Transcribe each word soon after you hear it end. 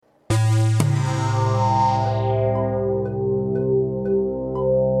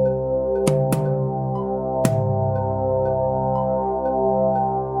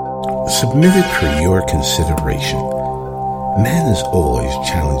submitted for your consideration. Man has always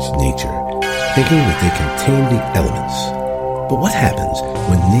challenged nature, thinking that they can tame the elements. But what happens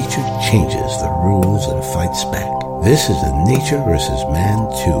when nature changes the rules and fights back? This is the Nature vs. Man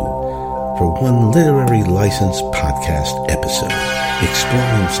 2, for one literary license podcast episode,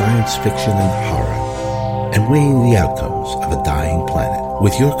 exploring science fiction and horror, and weighing the outcomes of a dying planet,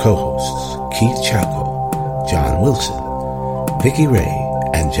 with your co-hosts, Keith Chauko, John Wilson, Vicky Ray,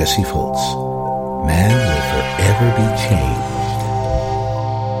 and Jesse Fultz. Man will forever be changed.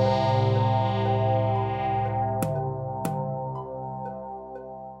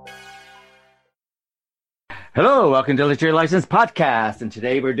 Hello, welcome to Literary License Podcast, and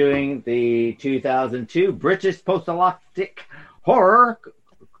today we're doing the 2002 British post-apocalyptic horror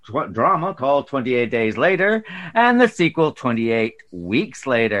drama called 28 Days Later, and the sequel 28 Weeks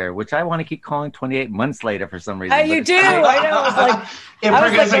Later, which I want to keep calling 28 Months Later for some reason. You do. I know. It's like,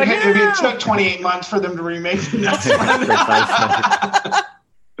 if it took 28 months for them to remake the next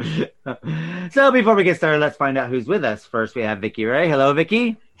one. So before we get started, let's find out who's with us. First, we have Vicky Ray. Hello,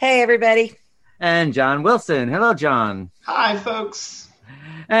 Vicky. Hey, everybody. And John Wilson. Hello, John. Hi, folks.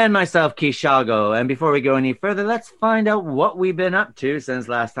 And myself, Keith Chauko. And before we go any further, let's find out what we've been up to since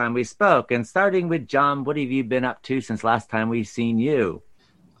last time we spoke. And starting with John, what have you been up to since last time we've seen you?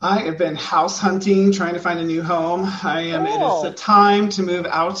 I have been house hunting, trying to find a new home. It is the time to move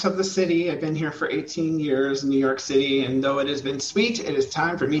out of the city. I've been here for 18 years in New York City, and though it has been sweet, it is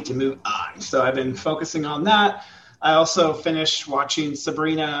time for me to move on. So I've been focusing on that. I also finished watching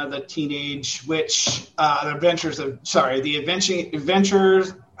Sabrina, the Teenage Witch, the adventures,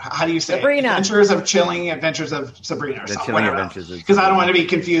 how do you say Sabrina. Adventures of Sabrina or something. Because I don't want to be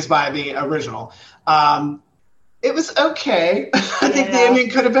confused by the original. It was okay. I think the ending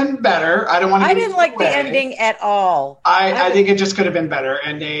could have been better. I didn't like the ending at all. I think it just could have been better.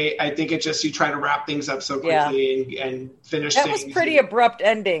 And I think it just, you try to wrap things up so quickly and finish things. That was pretty abrupt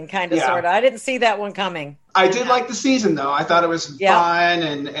ending, kind of, sort of. I didn't see that one coming. I did like the season, though. I thought it was fun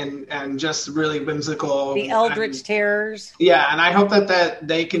and just really whimsical. The Eldritch Terrors. Yeah, and I hope that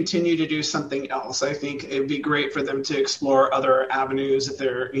they continue to do something else. I think it'd be great for them to explore other avenues if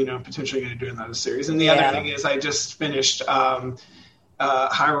they're, potentially going to do another series. And the other thing is I just finished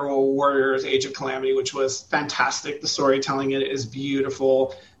Hyrule Warriors Age of Calamity, which was fantastic. The storytelling in it is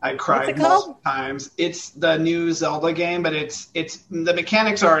beautiful. I cried multiple times. It's the new Zelda game, but it's the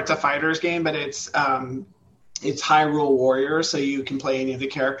mechanics are, it's a fighter's game, but it's Hyrule Warriors, so you can play any of the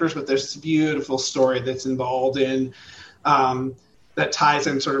characters, but there's this beautiful story that's involved in that ties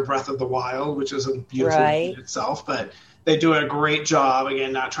in sort of Breath of the Wild, which is a beautiful game in itself. But they do a great job,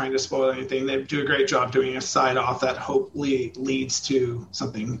 again, not trying to spoil anything. They do a great job doing a side off that hopefully leads to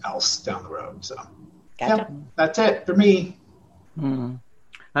something else down the road. So, that's it for me.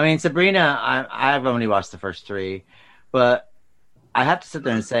 I mean, Sabrina, I've only watched the first three, but I have to sit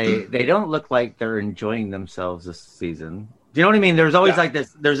there and say they don't look like they're enjoying themselves this season. Do you know what I mean? There's always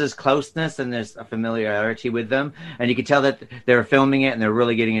there's this closeness and there's a familiarity with them, and you can tell that they're filming it and they're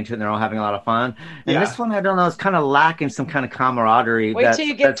really getting into it and they're all having a lot of fun. And this one, I don't know, it's kind of lacking some kind of camaraderie. Wait till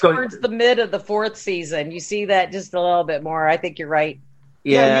you get towards the mid of the fourth season. You see that just a little bit more. I think you're right.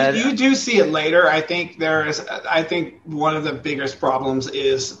 Yeah, you do see it later. I think one of the biggest problems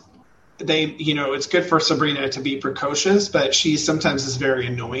is it's good for Sabrina to be precocious, but she sometimes is very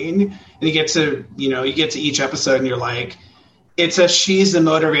annoying. And you get to each episode and you're like, she's the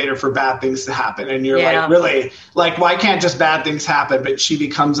motivator for bad things to happen. And you're like, really? Like, why can't just bad things happen? But she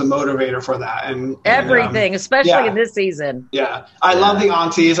becomes a motivator for that. And everything, especially in this season. Yeah. I love the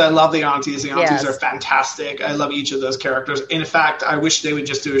aunties. The aunties are fantastic. I love each of those characters. In fact, I wish they would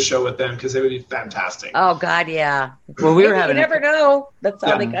just do a show with them because they would be fantastic. Oh, God, yeah. Well, you never know. That's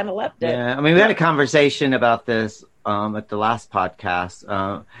how they kind of left it. Yeah. I mean, we had a conversation about this at the last podcast.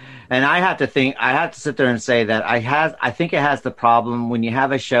 And I have to sit there and say that I think it has the problem when you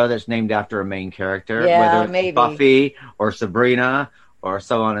have a show that's named after a main character, whether it's Buffy or Sabrina or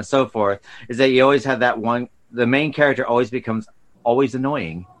so on and so forth, is that you always have that one, the main character always becomes always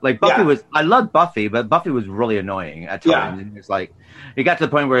annoying. Like Buffy I loved Buffy, but Buffy was really annoying at times. And it's like, it got to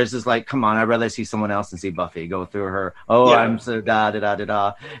the point where it's just like, come on, I'd rather see someone else than see Buffy go through her. I'm so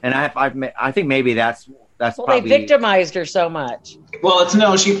da-da-da-da-da. And I think maybe that's probably... they victimized her so much. Well,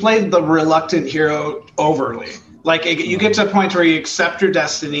 she played the reluctant hero overly. Like, you get to a point where you accept your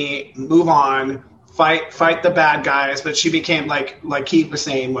destiny, move on, fight the bad guys, but she became like Keith was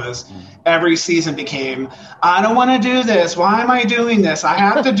saying every season became, I don't want to do this. Why am I doing this? I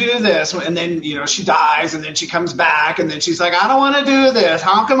have to do this. And then, she dies and then she comes back and then she's like, I don't want to do this.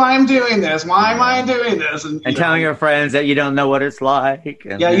 How come I'm doing this? Why am I doing this? And telling your friends that you don't know what it's like.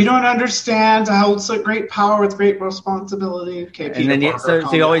 And you don't understand how it's a great power with great responsibility. Okay, and then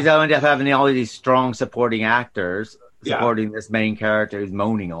so you always end up having all these strong supporting actors supporting this main character who's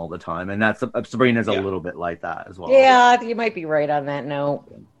moaning all the time. And that's Sabrina's a little bit like that as well. Yeah, you might be right on that note.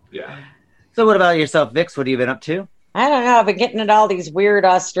 Yeah. So what about yourself, Vix? What have you been up to? I don't know. I've been getting into all these weird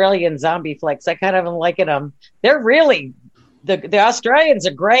Australian zombie flicks. I kind of am liking them. They're really the Australians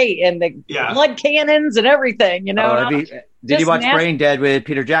are great, and the blood cannons and everything. Did you watch Brain Dead with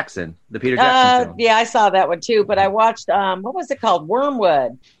Peter Jackson? The Peter Jackson film? Yeah, I saw that one too. But I watched what was it called?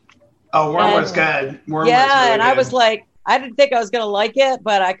 Wormwood. Oh, Wormwood's good. Wormwood's really good. I was like, I didn't think I was going to like it,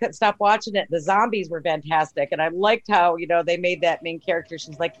 but I couldn't stop watching it. The zombies were fantastic. And I liked how, they made that main character.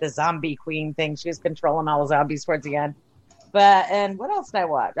 She's like the zombie queen thing. She was controlling all the zombies towards the end. And what else did I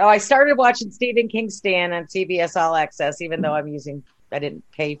watch? Oh, I started watching Stephen King's Stand on CBS All Access, even though I didn't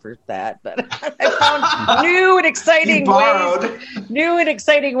pay for that, but I found new and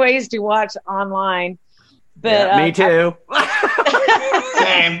exciting ways to watch online. But me too.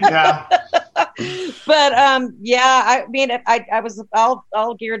 Same, yeah. But I mean, I was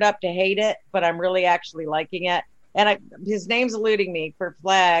all geared up to hate it, but I'm really actually liking it. And his name's eluding me for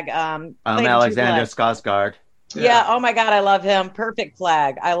Flag. Alexander Skarsgård. Yeah. Oh my God, I love him. Perfect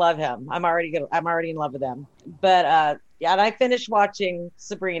Flag. I love him. I'm already in love with him. But and I finished watching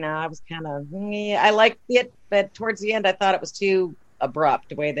Sabrina. I was kind of I liked it, but towards the end, I thought it was too abrupt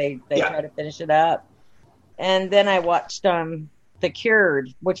the way they tried to finish it up. And then I watched The Cured,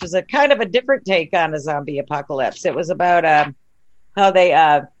 which was a kind of a different take on a zombie apocalypse. It was about how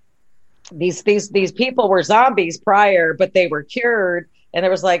they these people were zombies prior, but they were cured, and there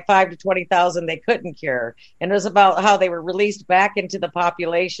was like 5 to 20,000 they couldn't cure. And it was about how they were released back into the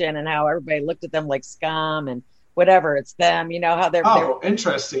population and how everybody looked at them like scum and whatever. It's them, how they're. Oh,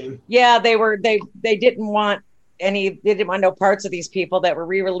 interesting. Yeah, they didn't want they didn't want no parts of these people that were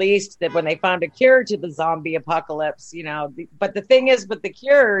re-released, that when they found a cure to the zombie apocalypse, but the thing is with the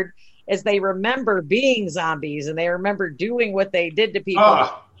Cured is they remember being zombies and they remember doing what they did to people.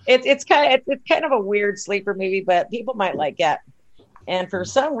 It's kind of a weird sleeper movie, but people might like it. And for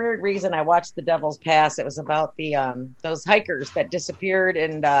some weird reason, I watched The Devil's Pass. It was about the those hikers that disappeared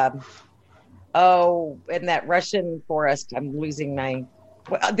in that Russian forest. I'm losing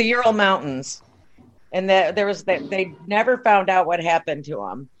the Ural Mountains. And they never found out what happened to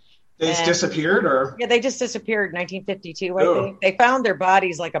them. They just disappeared, or? Yeah, they just disappeared in 1952, I think. They found their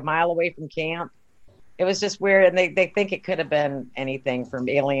bodies like a mile away from camp. It was just weird, and they think it could have been anything from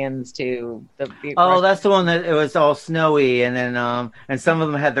aliens to the that's the one that it was all snowy, and then and some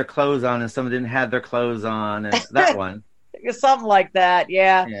of them had their clothes on, and some didn't have their clothes on, and that one. Something like that,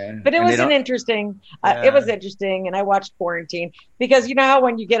 yeah. But it was interesting. It was interesting, and I watched Quarantine because you know how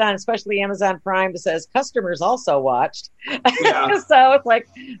when you get on, especially Amazon Prime, it says customers also watched. Yeah. So it's like,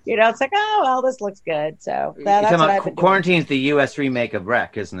 it's like, oh well, this looks good. So that's what I've been doing. Quarantine's the U.S. remake of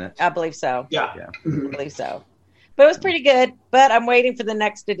Wreck, isn't it? I believe so. Yeah. I believe so. But it was pretty good. But I'm waiting for the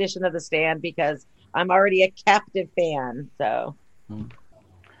next edition of The Stand because I'm already a captive fan. So,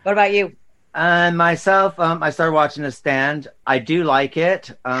 What about you? Myself, I started watching The Stand. I do like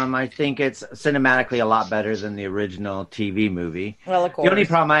it. I think it's cinematically a lot better than the original TV movie. Well, of course. The only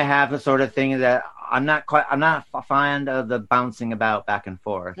problem I have, the sort of thing, is that I'm not a fan of the bouncing about back and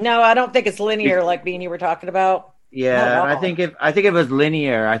forth. No, I don't think it's linear like me and you were talking about. Yeah, I think if it was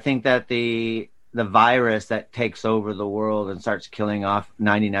linear, I think that the virus that takes over the world and starts killing off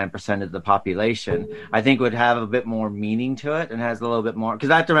 99% of the population, I think would have a bit more meaning to it and has a little bit more. Because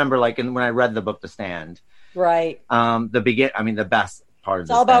I have to remember, like, when I read the book, The Stand, right? The best part of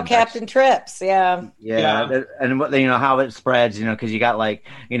it's all about Captain Trips, yeah. And what how it spreads, because you got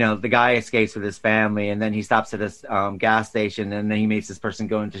the guy escapes with his family, and then he stops at a gas station, and then he meets this person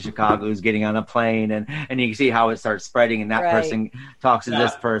going to Chicago who's getting on a plane, and you can see how it starts spreading, and that person talks to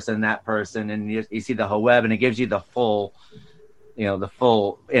this person, that person, and you see the whole web, and it gives you the full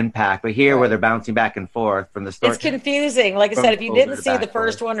impact. But here, where they're bouncing back and forth from the story, it's confusing. Like I said, if you didn't see the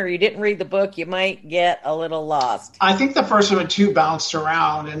first one or you didn't read the book, you might get a little lost. I think the first one too bounced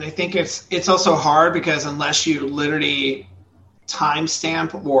around, and I think it's also hard because unless you literally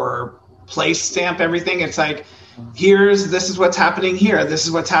timestamp or place stamp everything, it's like this is what's happening here, this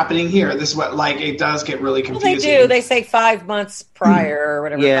is what's happening here, this is what, it does get really confusing. Well, they say 5 months prior or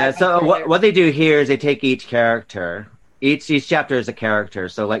whatever. Yeah. So what they do here is they take each character. Each chapter is a character.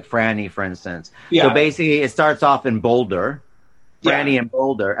 So like Franny, for instance. Yeah. So basically, it starts off in Boulder. Franny and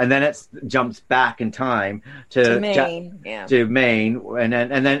Boulder, and then it jumps back in time to Maine, and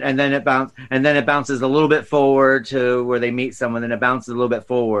then it bounces a little bit forward to where they meet someone, then it bounces a little bit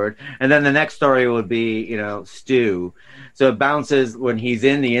forward, and then the next story would be Stu. So it bounces when he's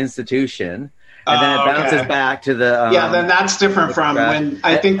in the institution, and then it bounces back to the then that's different from when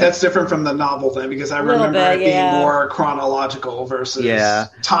I think that's different from the novel then, because I remember it being more chronological versus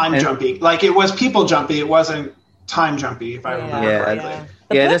time jumpy. Like it was people jumpy, it wasn't time jumpy, if I remember correctly.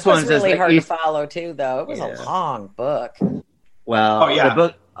 The book this one was really hard to follow too, though. It was a long book. Well,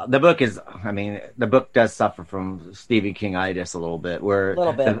 the book is. I mean, the book does suffer from Stephen King-itis a little bit, where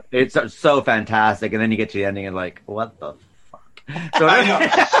it's so fantastic, and then you get to the ending and like, what the fuck? So I know.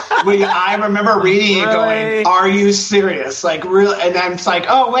 I remember reading it, going, "Are you serious?" Like, real, and I'm like,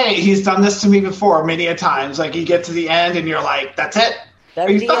 "Oh wait, he's done this to me before many a times." Like, you get to the end, and you're like, "That's it." Are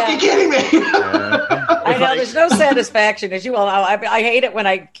you fucking kidding me? I know there's no satisfaction, as you all know. I hate it when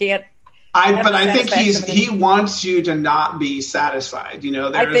I can't. But I think he wants you to not be satisfied.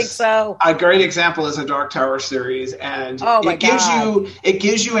 I think so. A great example is the Dark Tower series, and it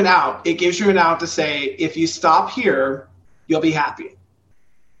gives you an out. It gives you an out to say, if you stop here, you'll be happy.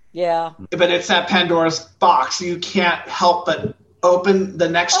 Yeah. But it's that Pandora's box. You can't help but open the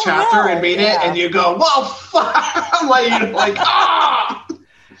next chapter and read it, and you go, "Well, fuck!" I'm like, ah.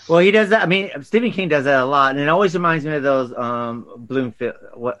 Well, he does that. I mean, Stephen King does that a lot, and it always reminds me of those Bloomfield.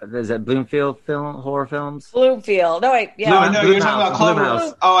 What is it? Bloomfield horror films. Bloomfield. No, wait. Yeah. No, you're talking about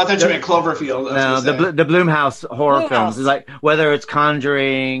Cloverfield. Oh, I thought you meant Cloverfield. No, the Blumhouse horror films. It's like whether it's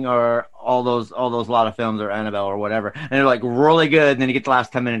Conjuring or all those lot of films, or Annabelle or whatever, and they're like really good. And then you get the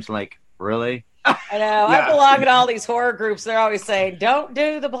last 10 minutes, like, really. I know. I belong in all these horror groups. They're always saying, "Don't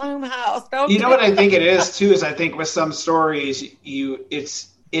do the Blumhouse." Don't. You know what I think it is too? Is I think with some stories,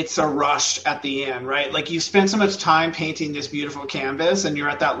 it's a rush at the end, right? Like you spend so much time painting this beautiful canvas, and you're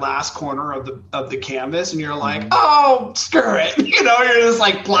at that last corner of the canvas, and you're like, "Oh, screw it," You're just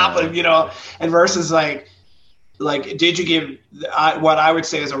like plopping, And versus like, did you give what I would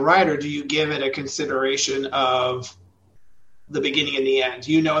say as a writer? Do you give it a consideration of the beginning and the end?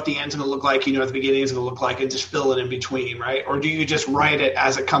 You know what the end's going to look like, what the beginning is going to look like, and just fill it in between, right? Or do you just write it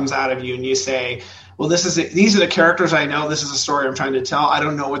as it comes out of you, and you say, well, these are the characters I know, this is a story I'm trying to tell, I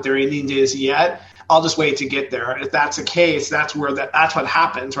don't know what their ending is yet, I'll just wait to get there. And if that's the case, that's what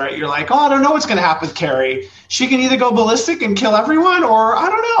happens, right? You're like, oh, I don't know what's going to happen with Carrie. She can either go ballistic and kill everyone, or I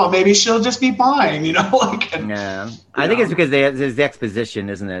don't know, maybe she'll just be fine, I think it's because there's the exposition,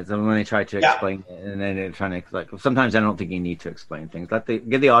 isn't it? So when they try to explain it, and then they're trying to sometimes I don't think you need to explain things.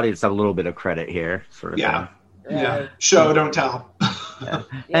 Give the audience a little bit of credit here, sort of thing. Yeah. Show, don't tell. Yeah.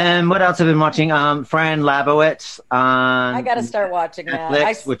 And what else have I been watching? Fran Lebowitz on I got to start watching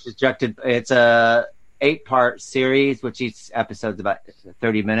Netflix, which is directed. It's a 8-part series, which each episode's about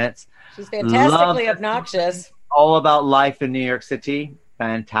 30 minutes. She's fantastically obnoxious. All about life in New York City.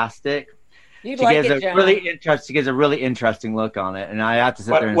 Fantastic. She gives a really interesting look on it, and I have to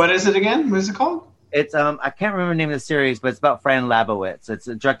sit there. What is it again? What is it called? It's I can't remember the name of the series, but it's about Fran Lebowitz. It's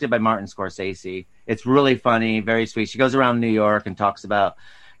directed by Martin Scorsese. It's really funny, very sweet. She goes around New York and talks about,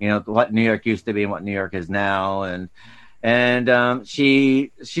 what New York used to be and what New York is now, and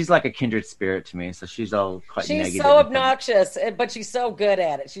she's like a kindred spirit to me. So she's all quite negative. She's so obnoxious, but she's so good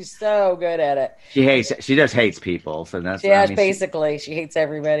at it. She's so good at it. She just hates people. So that's basically she hates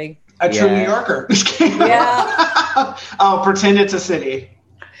everybody. A true New Yorker. Yeah. Oh, pretend it's a city.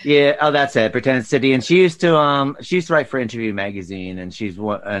 Yeah, that's it. Pretend City, and she used to write for Interview magazine, and she's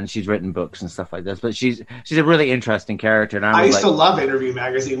written books and stuff like this. But she's a really interesting character. And I used to love Interview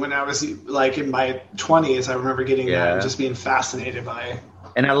magazine when I was like in my 20s. I remember getting that and just being fascinated by it.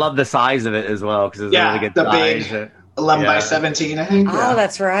 And I love the size of it as well because it's a really good size. Big 11 by 17, I think. Oh,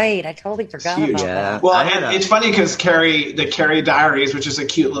 that's right. I totally forgot about that. Well, it's funny because the Carrie Diaries, which is a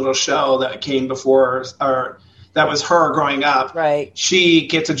cute little show that came before, or that was her growing up. Right. She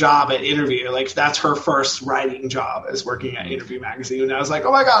gets a job at Interview. Like that's her first writing job, is working at Interview magazine. And I was like,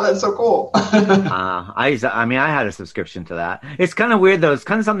 oh my God, that's so cool. I had a subscription to that. It's kind of weird though. It's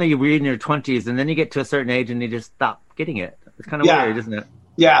kind of something you read in your 20s, and then you get to a certain age and you just stop getting it. It's kind of weird, isn't it?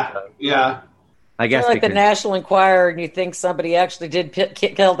 Yeah. Yeah. I guess like the National Enquirer, and you think somebody actually did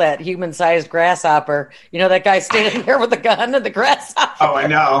kill that human-sized grasshopper. That guy standing there with a gun and the grasshopper. Oh, I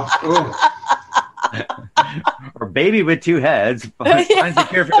know. Or baby with 2 heads finds a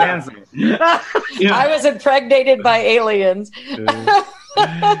cure for cancer. I was impregnated by aliens. Now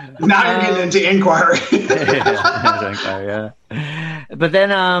you're getting into Inquiry. But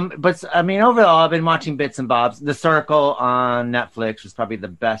then, but I mean, overall, I've been watching bits and bobs. The Circle on Netflix was probably the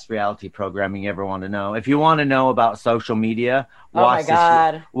best reality programming you ever want to know. If you want to know about social media,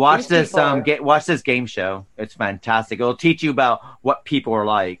 watch this game show. It's fantastic. It'll teach you about what people are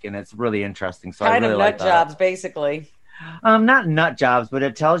like, and it's really interesting. So kind I really of like nut jobs, basically. Not nut jobs, but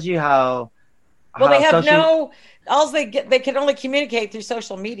it tells you how. Well, they have they can only communicate through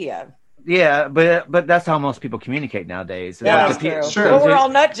social media. Yeah, but that's how most people communicate nowadays. Yeah, that's true. Sure. Well, we're all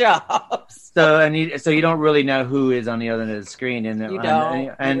nut jobs. So you don't really know who is on the other end of the screen, and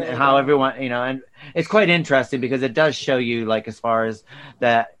how everyone, and it's quite interesting because it does show you, like, as far as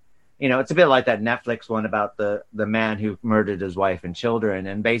that, it's a bit like that Netflix one about the man who murdered his wife and children,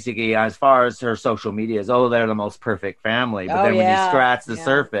 and basically as far as her social media is, they're the most perfect family, but then when you scratch the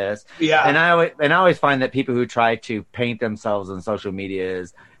surface, and I always find that people who try to paint themselves on social media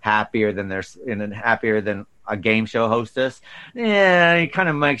is happier than a game show hostess. Yeah, it kind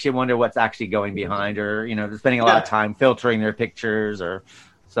of makes you wonder what's actually going behind, or spending a lot of time filtering their pictures or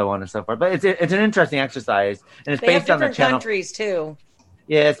so on and so forth. But it's an interesting exercise, and it's based on the channel. Countries too.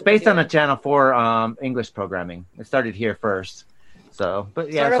 Yeah, it's based on the Channel 4 English programming. It started here first. So,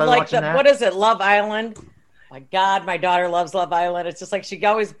 but yeah, sort of like what is it, Love Island? My God, my daughter loves Love Island. It's just like she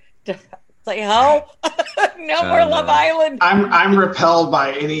always. It's like, no more Love Island. I'm repelled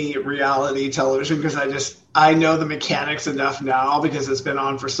by any reality television because I know the mechanics enough now because it's been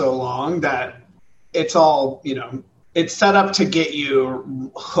on for so long that it's all, it's set up to get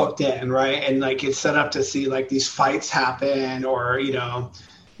you hooked in, right? And like it's set up to see like these fights happen, or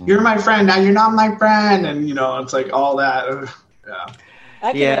you're my friend, now you're not my friend, and it's like all that.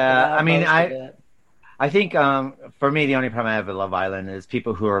 Yeah. I mean, I think for me, the only problem I have with Love Island is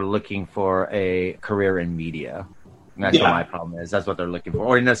people who are looking for a career in media. And that's what my problem is. That's what they're looking for.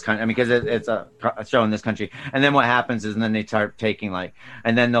 Or in this country, because it's a show in this country. And then what happens is, and then they start taking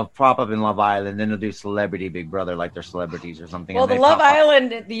and then they'll prop up in Love Island, then they'll do Celebrity Big Brother like they're celebrities or something. Well, the Love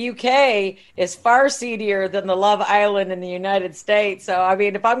Island in the UK is far seedier than the Love Island in the United States. So, I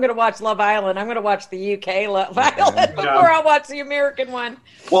mean, if I'm going to watch Love Island, I'm going to watch the UK Love Island before I watch the American one.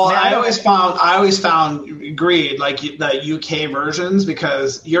 Well, I always found agreed, like the UK versions,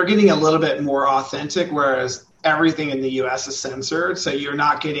 because you're getting a little bit more authentic, whereas everything in the US is censored, so you're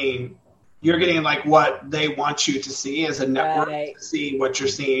getting like what they want you to see as a network, to see what you're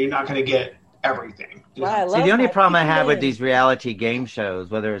seeing. You're not going to get everything. Right. See, the only problem I have with these reality game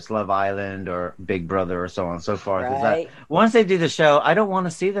shows, whether it's Love Island or Big Brother or so on and so forth, is that once they do the show, I don't want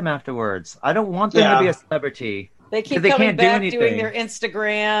to see them afterwards. I don't want them to be a celebrity. They keep coming back doing their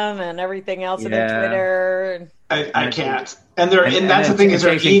Instagram and everything else and their Twitter. I can't. And that's the thing, is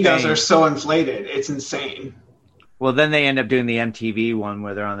their egos are so inflated. It's insane. Well, then they end up doing the MTV one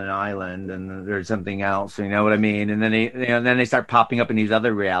where they're on an island and there's something else. You know what I mean? And then they start popping up in these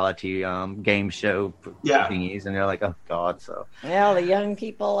other reality game show thingies, and they're like, oh God! So the young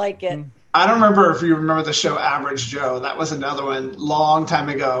people like it. I don't remember if you remember the show Average Joe. That was another one long time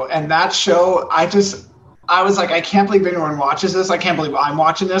ago, and that show I was like, I can't believe anyone watches this. I can't believe I'm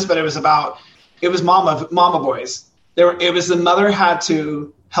watching this. But it was Mama Boys. It was the mother had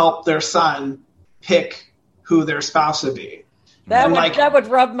to help their son pick who their spouse would be. That would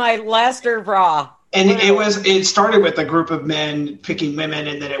rub my last nerve raw. And it started with a group of men picking women,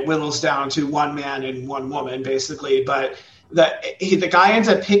 and then it whittles down to one man and one woman, basically. But the guy ends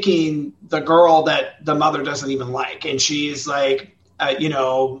up picking the girl that the mother doesn't even like, and she's like,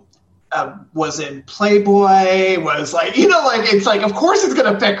 was in Playboy, was like, it's like, of course it's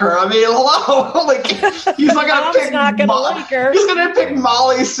going to pick her. I mean, hello. Like, he's not going to pick like her. He's going to pick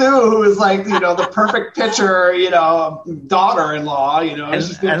Molly Sue, who is like, the perfect picture, daughter-in-law,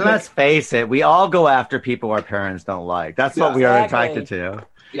 And let's face it, we all go after people our parents don't like. That's what we are attracted to.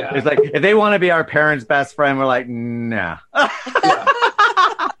 Yeah. It's like, if they want to be our parents' best friend, we're like, nah.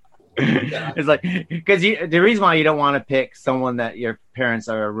 It's like, because the reason why you don't want to pick someone that your parents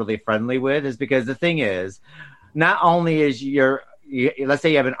are really friendly with is because the thing is, not only is let's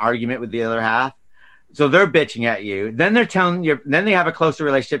say you have an argument with the other half, so they're bitching at you, then they're telling you, then they have a closer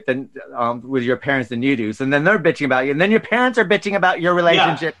relationship than with your parents than you do, so then they're bitching about you, and then your parents are bitching about your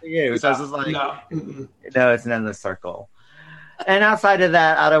relationship to you. So it's just like, no, it's an endless circle. And outside of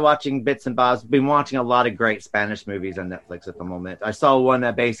that, out of watching bits and bobs, been watching a lot of great Spanish movies on Netflix at the moment. I saw one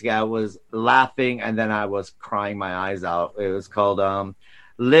that basically I was laughing and then I was crying my eyes out. It was called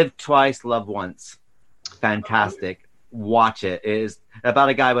Live Twice, Love Once. Fantastic. Watch it. It is about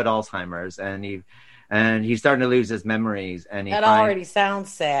a guy with Alzheimer's, and he's starting to lose his memories. And already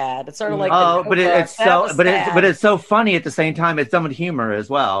sounds sad. It's sort of like it's so funny at the same time. It's done with humor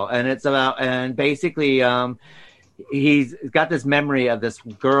as well, and it's about, and basically he's got this memory of this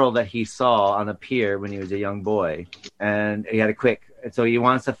girl that he saw on a pier when he was a young boy, and he had so he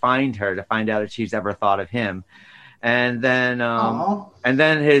wants to find her to find out if she's ever thought of him. And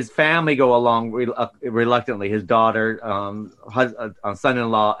then his family go along reluctantly. His daughter,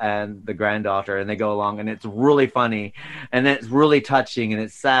 son-in-law, and the granddaughter, and they go along, and it's really funny, and then it's really touching, and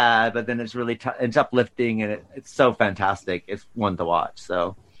it's sad, but then it's really it's uplifting, and it's so fantastic. It's one to watch.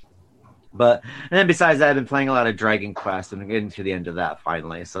 So, and then besides that, I've been playing a lot of Dragon Quest, and I'm getting to the end of that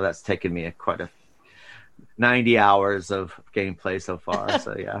finally. So that's taken me quite 90 hours of gameplay so far.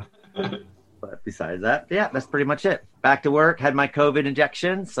 So yeah. But besides that, yeah, that's pretty much it. Back to work, had my COVID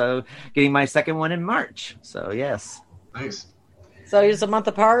injection, so getting my second one in March. So, yes. Nice. So, is it a month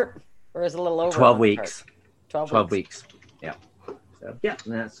apart, or is it a little over? 12 weeks. 12 weeks. Yeah. So, yeah,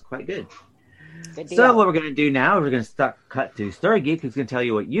 that's quite good. Good deal. So, what we're going to do now is we're going to cut to Story Geek, who's going to tell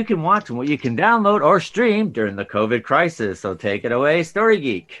you what you can watch and what you can download or stream during the COVID crisis. So, take it away, Story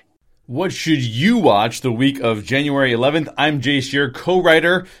Geek. What should you watch the week of January 11th? I'm Jay Shear,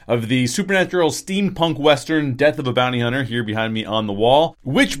 co-writer of the supernatural steampunk western Death of a Bounty Hunter, here behind me on the wall,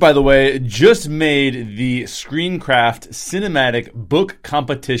 which, by the way, just made the Screencraft Cinematic Book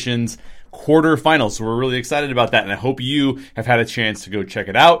Competition's quarterfinals. So we're really excited about that, and I hope you have had a chance to go check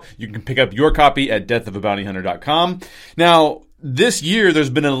it out. You can pick up your copy at deathofabountyhunter.com. Now, this year, there's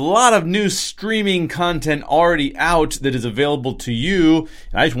been a lot of new streaming content already out that is available to you,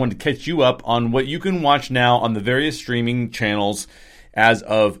 and I just wanted to catch you up on what you can watch now on the various streaming channels as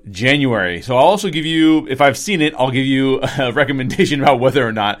of January. So I'll also give you, if I've seen it, I'll give you a recommendation about whether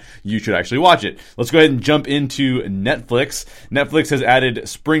or not you should actually watch it. Let's go ahead and jump into Netflix. Netflix has added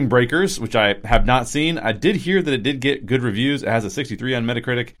Spring Breakers, which I have not seen. I did hear that it did get good reviews. It has a 63 on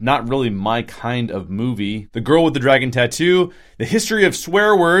Metacritic. Not really my kind of movie. The Girl with the Dragon Tattoo, The History of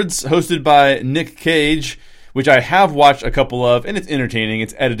Swear Words, hosted by Nick Cage, which I have watched a couple of, and it's entertaining.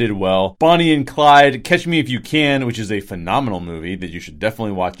 It's edited well. Bonnie and Clyde, Catch Me If You Can, which is a phenomenal movie that you should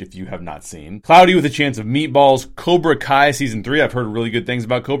definitely watch if you have not seen. Cloudy with a Chance of Meatballs, Cobra Kai Season 3. I've heard really good things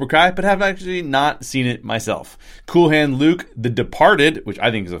about Cobra Kai, but have actually not seen it myself. Cool Hand Luke, The Departed, which I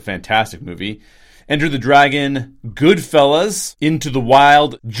think is a fantastic movie. Enter the Dragon, Goodfellas, Into the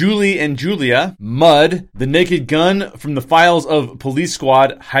Wild, Julie and Julia, Mud, The Naked Gun from the Files of Police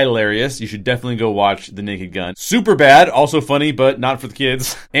Squad, hilarious. You should definitely go watch The Naked Gun. Superbad, also funny, but not for the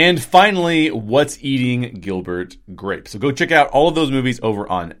kids. And finally, What's Eating Gilbert Grape. So go check out all of those movies over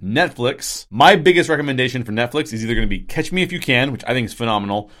on Netflix. My biggest recommendation for Netflix is either going to be Catch Me If You Can, which I think is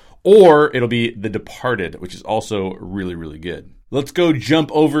phenomenal, or it'll be The Departed, which is also really, really good. Let's go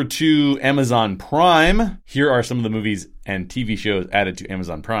jump over to Amazon Prime. Here are some of the movies and TV shows added to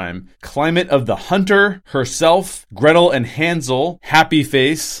Amazon Prime. Climate of the Hunter, Herself, Gretel and Hansel, Happy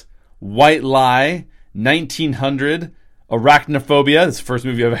Face, White Lie, 1900, Arachnophobia, that's the first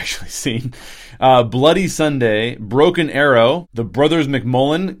movie I've actually seen, Bloody Sunday, Broken Arrow, The Brothers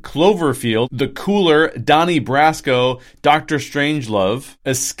McMullen, Cloverfield, The Cooler, Donnie Brasco, Dr. Strangelove,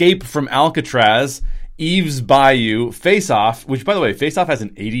 Escape from Alcatraz, Eve's Bayou, Face Off, which, by the way, Face Off has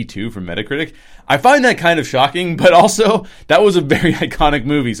an 82 from Metacritic. I find that kind of shocking, but also that was a very iconic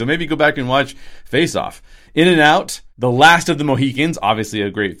movie, so maybe go back and watch Face Off. In and Out, The Last of the Mohicans, obviously a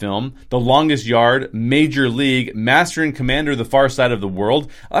great film. The Longest Yard, Major League, Master and Commander: The Far Side of the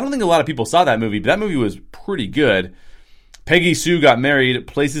World. I don't think a lot of people saw that movie, but that movie was pretty good. Peggy Sue Got Married,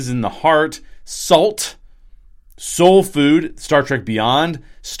 Places in the Heart, Salt, Soul Food, Star Trek Beyond,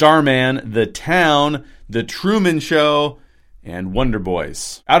 Starman, The Town, The Truman Show, and Wonder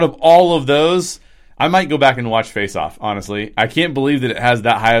Boys. Out of all of those, I might go back and watch Face Off, honestly. I can't believe that it has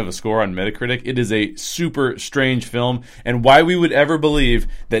that high of a score on Metacritic. It is a super strange film, and why we would ever believe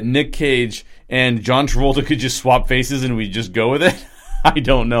that Nick Cage and John Travolta could just swap faces and we just go with it, I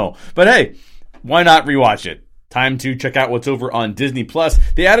don't know. But hey, why not rewatch it? Time to check out what's over on Disney+.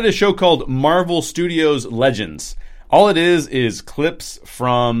 They added a show called Marvel Studios Legends. All it is clips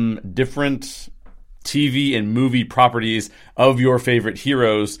from different TV and movie properties of your favorite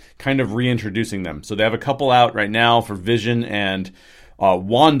heroes, kind of reintroducing them. So they have a couple out right now for Vision and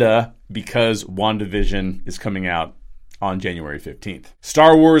Wanda, because WandaVision is coming out on January 15th.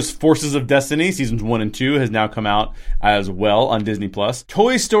 Star Wars Forces of Destiny, Seasons 1 and 2 has now come out as well on Disney+.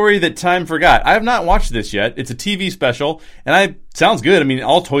 Toy Story That Time Forgot. I have not watched this yet. It's a TV special, and sounds good. I mean,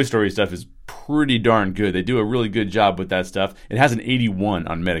 all Toy Story stuff is pretty darn good. They do a really good job with that stuff. It has an 81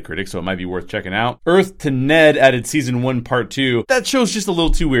 on Metacritic, so it might be worth checking out. Earth to Ned added season 1, part 2. That show's just a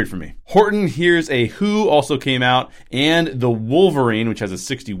little too weird for me. Horton Hears a Who also came out, and The Wolverine, which has a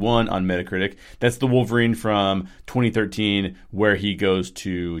 61 on Metacritic. That's the Wolverine from 2013, where he goes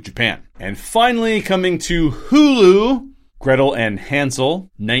to Japan. And finally, coming to Hulu, Gretel and Hansel,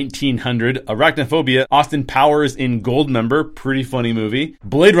 1900, Arachnophobia, Austin Powers in Goldmember, pretty funny movie.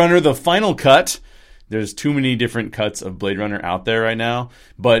 Blade Runner, The Final Cut. There's too many different cuts of Blade Runner out there right now,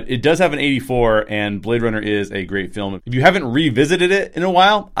 but it does have an 84, and Blade Runner is a great film. If you haven't revisited it in a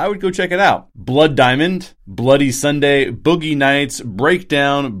while, I would go check it out. Blood Diamond, Bloody Sunday, Boogie Nights,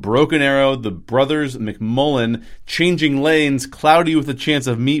 Breakdown, Broken Arrow, The Brothers McMullen, Changing Lanes, Cloudy with a Chance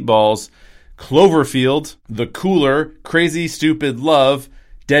of Meatballs, Cloverfield, The Cooler, Crazy Stupid Love,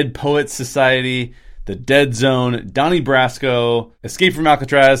 Dead Poets Society, The Dead Zone, Donnie Brasco, Escape from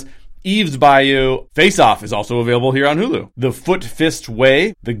Alcatraz, Eve's Bayou. Face Off is also available here on Hulu. The Foot Fist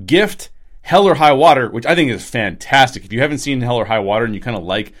Way, The Gift, Hell or High Water, which I think is fantastic. If you haven't seen Hell or High Water and you kind of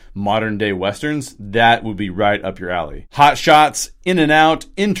like modern day westerns, that would be right up your alley. Hot Shots, In and Out,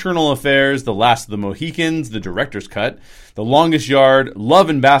 Internal Affairs, The Last of the Mohicans, the director's cut, The Longest Yard, Love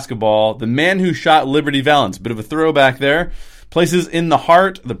and Basketball, The Man Who Shot Liberty Valance, bit of a throwback there. Places in the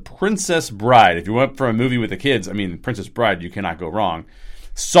Heart, The Princess Bride. If you went for a movie with the kids, Princess Bride, you cannot go wrong.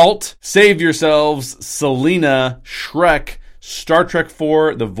 Salt, Save Yourselves, Selena, Shrek, Star Trek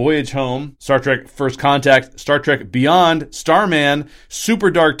IV, The Voyage Home, Star Trek First Contact, Star Trek Beyond, Starman,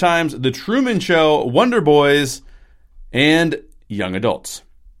 Super Dark Times, The Truman Show, Wonder Boys, and Young Adults.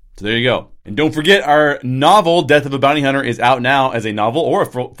 So there you go. And don't forget, our novel, Death of a Bounty Hunter, is out now as a novel or a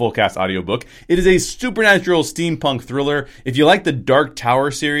full cast audiobook. It is a supernatural steampunk thriller. If you like the Dark Tower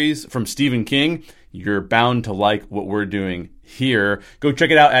series from Stephen King, you're bound to like what we're doing here. Go check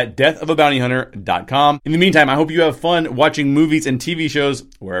it out at deathofabountyhunter.com. In the meantime, I hope you have fun watching movies and TV shows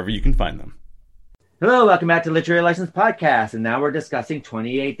wherever you can find them. Hello, welcome back to Literary License Podcast, and now we're discussing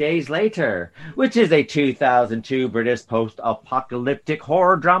 28 Days Later, which is a 2002 British post-apocalyptic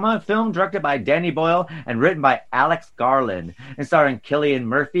horror drama film directed by Danny Boyle and written by Alex Garland, and starring Cillian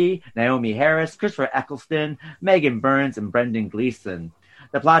Murphy, Naomi Harris, Christopher Eccleston, Megan Burns, and Brendan Gleeson.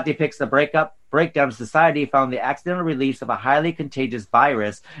 The plot depicts the breakdown of society following the accidental release of a highly contagious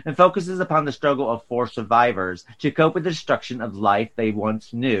virus and focuses upon the struggle of 4 survivors to cope with the destruction of life they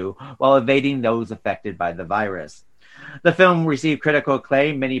once knew while evading those affected by the virus. The film received critical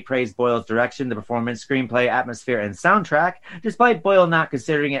acclaim. Many praised Boyle's direction, the performance, screenplay, atmosphere, and soundtrack. Despite Boyle not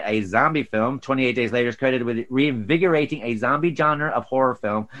considering it a zombie film, 28 Days Later is credited with reinvigorating a zombie genre of horror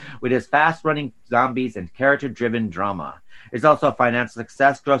film with its fast-running zombies and character-driven drama. It's also a financial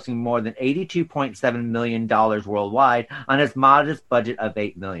success, grossing more than $82.7 million worldwide on its modest budget of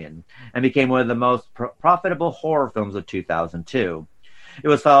 $8 million, and became one of the most profitable horror films of 2002. It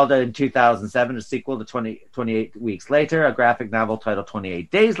was followed in 2007, a sequel to 28 Weeks Later, a graphic novel titled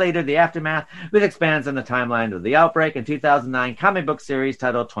 28 Days Later, The Aftermath, which expands on the timeline of the outbreak, and 2009 comic book series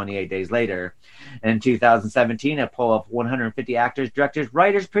titled 28 Days Later. In 2017, a poll of 150 actors, directors,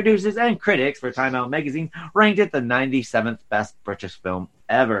 writers, producers, and critics for Time Out magazine ranked it the 97th best British film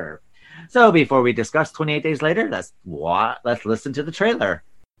ever. So before we discuss 28 Days Later, let's listen to the trailer.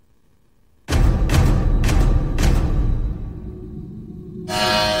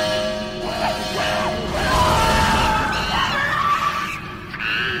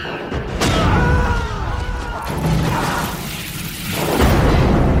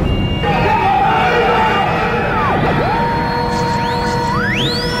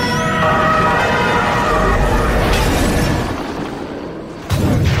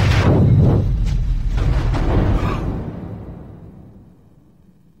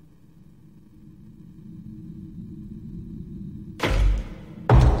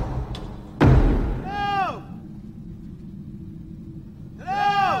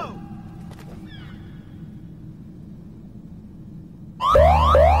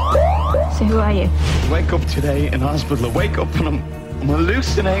 Who are you? Wake up today in hospital. Wake up and I'm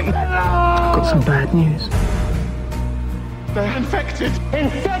hallucinating. I've got some bad news. They're infected.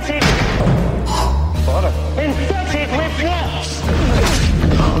 Infected! Father. Infected with nuts!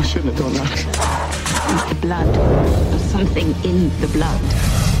 Oh, I shouldn't have done that. It's the blood. There's something in the blood.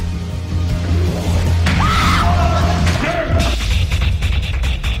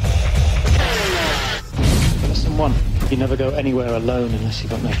 Lesson 1. You never go anywhere alone unless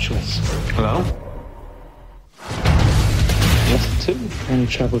you've got no choice. Hello? Lesson 2. You only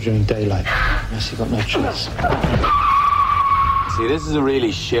travel during daylight unless you've got no choice. See, this is a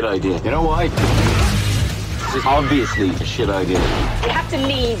really shit idea. You know why? This is obviously a shit idea. We have to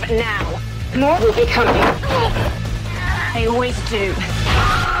leave now. More will be coming. They always do.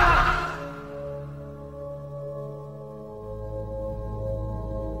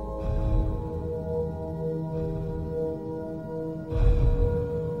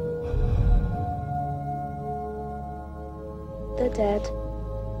 They're dead.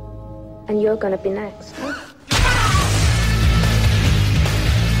 And you're gonna be next.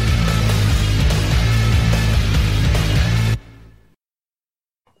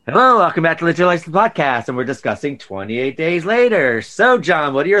 Hello, welcome back to Literally Likes the Podcast, and we're discussing 28 Days Later. So,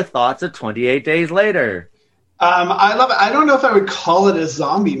 John, what are your thoughts of 28 Days Later? I love it. I don't know if I would call it a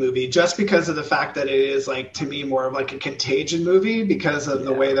zombie movie just because of the fact that it is, like, to me, more of like a contagion movie because of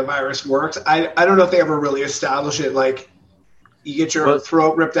the way the virus works. I don't know if they ever really establish it, like, you get your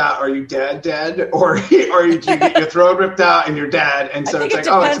throat ripped out, are you dead? Or you get your throat ripped out and you're dead. And so I think it's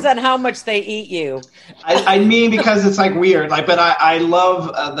it like, depends on how much they eat you. I mean, because it's like weird. Like, but I love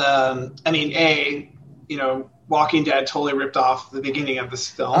Walking Dead totally ripped off the beginning of this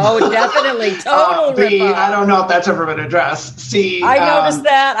film. Oh, definitely. Total rip-off. I don't know if that's ever been addressed.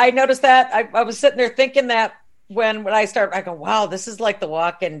 I noticed that. I was sitting there thinking that when I start, I go, wow, this is like The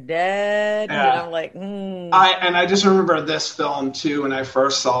Walking Dead. Yeah. And I'm like, I just remember this film too, when I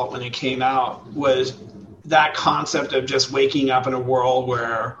first saw it when it came out, was that concept of just waking up in a world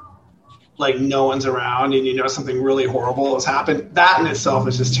where like no one's around and you know something really horrible has happened. That in itself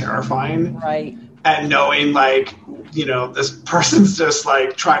is just terrifying. Right. And knowing like, you know, this person's just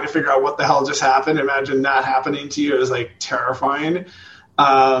like trying to figure out what the hell just happened. Imagine that happening to you is like terrifying.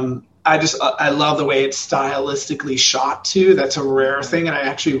 I love the way it's stylistically shot too. That's a rare thing. And I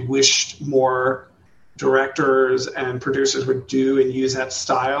actually wished more directors and producers would do and use that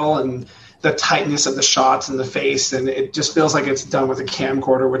style and the tightness of the shots and the face. And it just feels like it's done with a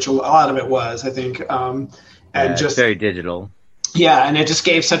camcorder, which a lot of it was, I think. Just very digital. Yeah. And it just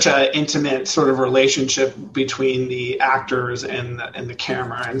gave such an intimate sort of relationship between the actors and the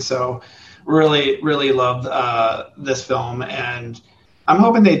camera. And so really, really loved this film. And I'm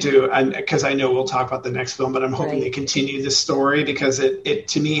hoping they do, because I know we'll talk about the next film, but I'm hoping they continue this story because it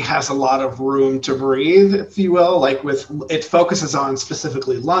to me has a lot of room to breathe, if you will. Like it focuses on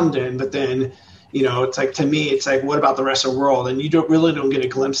specifically London, but then, you know, it's like, to me, it's like, what about the rest of the world? And you don't get a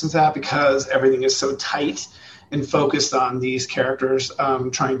glimpse into that because everything is so tight and focused on these characters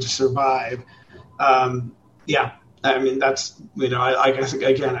trying to survive. Yeah, I mean, that's, you know, I guess,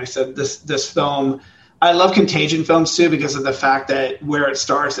 again, I said this film, I love contagion films too because of the fact that where it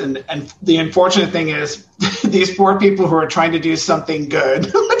starts and the unfortunate thing is these poor people who are trying to do something good,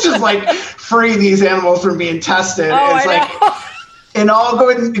 which is like free these animals from being tested. It's like in all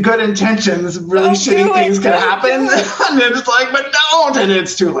good intentions, really shitty things can happen. And it's like, but don't, and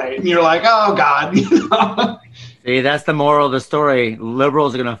it's too late. And you're like, oh God, you know. See, that's the moral of the story.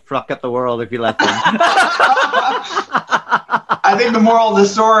 Liberals are going to fuck up the world if you let them. I think the moral of the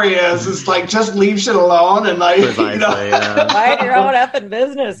story is like just leave shit alone and like, precisely, you know. Mind your own effing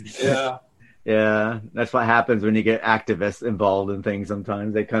business. Yeah. Yeah, that's what happens when you get activists involved in things.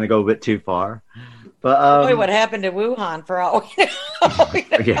 Sometimes they kind of go a bit too far. But boy, what happened to Wuhan for all?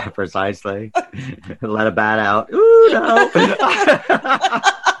 Yeah, precisely. Let a bat out. Ooh, no.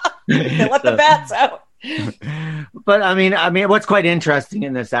 Let the bats out. But I mean, what's quite interesting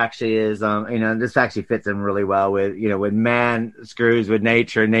in this actually is, you know, this actually fits in really well with, you know, when man screws with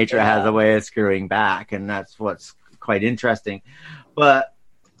nature, nature has a way of screwing back, and that's what's quite interesting. But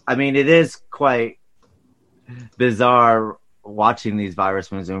I mean, it is quite bizarre watching these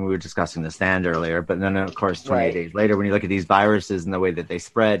virus movies, and we were discussing The Stand earlier. But then, of course, 28 days later, when you look at these viruses and the way that they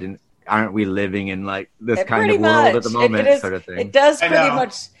spread, and aren't we living in like this kind of world at the moment, sort of thing? It does pretty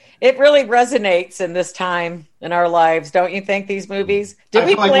much. It really resonates in this time in our lives, don't you think, these movies? Did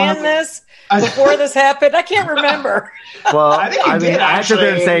we plan this before this happened? I can't remember. Well, I have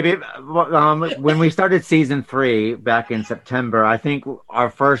to say, when we started season 3 back in September, I think our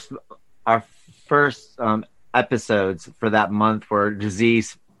first episodes for that month were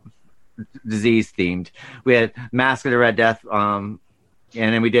disease themed. We had Mask of the Red Death, and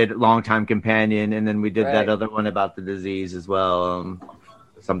then we did Longtime Companion, and then we did that other one about the disease as well.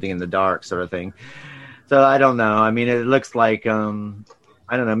 Something in the dark sort of thing. So I don't know. I mean, it looks like, I don't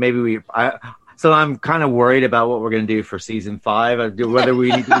know, so I'm kind of worried about what we're going to do for season 5, whether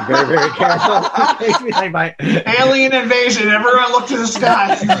we need to be very, very careful. Alien invasion. Everyone look to the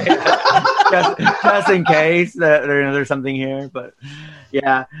sky. just in case that there's something here. But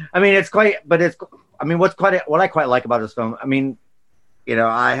yeah, I mean, what I quite like about this film, I mean, you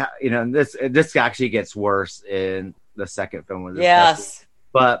know, this actually gets worse in the second film. Yes.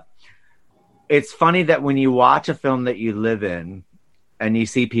 But it's funny that when you watch a film that you live in, and you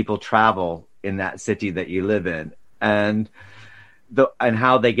see people travel in that city that you live in, and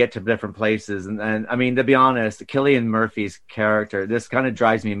how they get to different places. And I mean, to be honest, Cillian Murphy's character, this kind of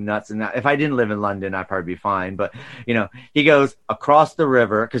drives me nuts. And if I didn't live in London, I'd probably be fine. But, you know, he goes across the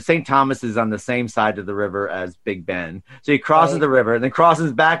river because St. Thomas is on the same side of the river as Big Ben. So he crosses the river and then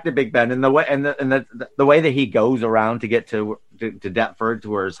crosses back to Big Ben. And the way that he goes around to get to Deptford, to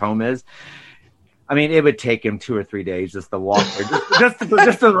where his home is, I mean, it would take him 2 or 3 days just to walk there.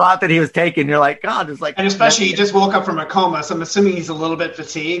 just the route that he was taking. You're like, God, it's like. And especially he just woke up from a coma, so I'm assuming he's a little bit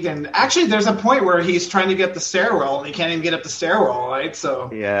fatigued. And actually, there's a point where he's trying to get the stairwell, and he can't even get up the stairwell, right?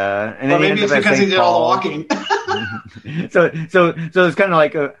 So yeah, and maybe it's because he did all the walking. so it's kind of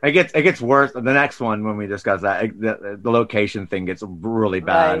like it gets worse. The next one, when we discuss that, the location thing gets really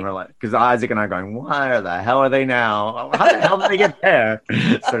bad. Right. And we're like, because Isaac and I are going, why the hell are they now? How the hell did they get there?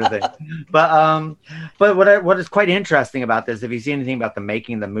 Sort of thing. But what is quite interesting about this, if you see anything about the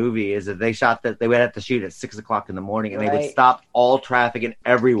making of the movie, is that they would have to shoot at 6 o'clock in the morning, and they would stop all traffic and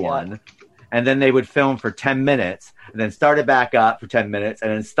everyone, and then they would film for 10 minutes, and then start it back up for 10 minutes,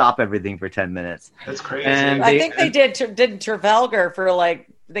 and then stop everything for 10 minutes. That's crazy. And I think they did Trafalgar for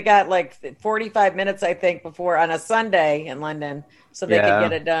they got 45 minutes, I think, before on a Sunday in London, so they could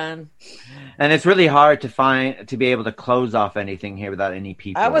get it done. And it's really hard to be able to close off anything here without any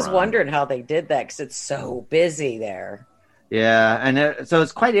people. I was around. wondering how they did that because it's so busy there. Yeah, and so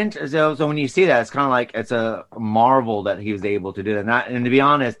it's quite interesting. So when you see that, it's kind of like it's a marvel that he was able to do that. And to be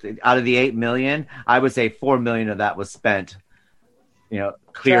honest, out of the 8 million, I would say 4 million of that was spent,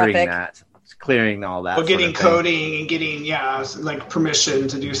 clearing all that. Well, getting coding and getting permission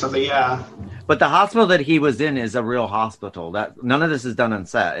to do something. Yeah. But the hospital that he was in is a real hospital. That none of this is done on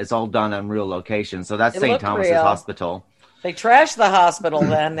set. It's all done on real location. So that's St. Thomas's Hospital. They trashed the hospital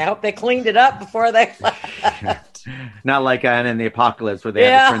then. I hope they cleaned it up before they left. Not like in the Apocalypse where they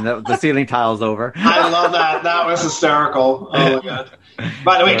had to turn the ceiling tiles over. I love that. That was hysterical. Oh, my God.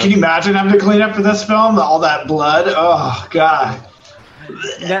 By the way, can you imagine having to clean up for this film? All that blood? Oh, God.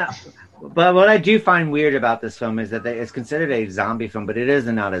 Yeah. But what I do find weird about this film is that it's considered a zombie film, but it is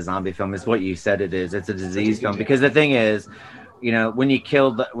not a zombie film. It's what you said it is. It's a disease film. Because the thing is, when you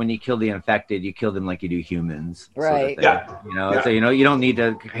kill the infected, you kill them like you do humans. Right. Yeah. So you don't need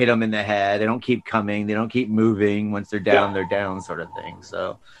to hit them in the head. They don't keep coming. They don't keep moving. Once they're down, they're down, sort of thing.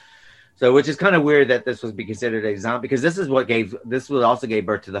 So which is kind of weird that this would be considered a zombie, because this also gave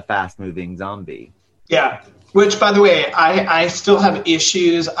birth to the fast moving zombie. Yeah. Which, by the way, I still have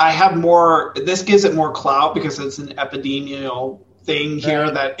issues. This gives it more clout because it's an epidemial thing here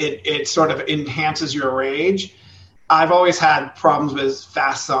that it sort of enhances your rage. I've always had problems with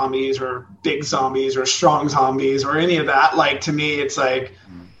fast zombies or big zombies or strong zombies or any of that. Like, to me, it's like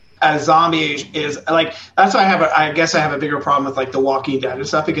a zombie is like, that's why I guess I have a bigger problem with like The Walking Dead and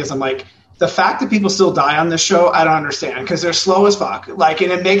stuff, because I'm like, the fact that people still die on this show, I don't understand, because they're slow as fuck. Like,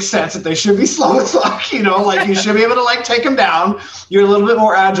 and it makes sense that they should be slow as fuck, like you should be able to like take them down. You're a little bit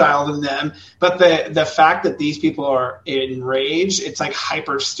more agile than them. But the fact that these people are enraged, it's like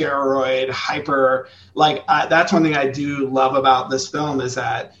hyper steroid, that's one thing I do love about this film is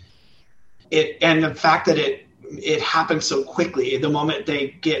that and the fact that it happens so quickly. The moment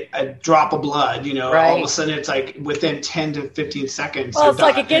they get a drop of blood, all of a sudden it's like within 10 to 15 seconds. Well, it's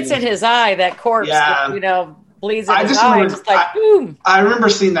like it gets in his eye, that corpse, bleeds in his eye, just like boom. I remember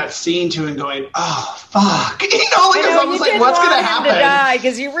seeing that scene too and going, oh, fuck. I was like, what's going to happen? To die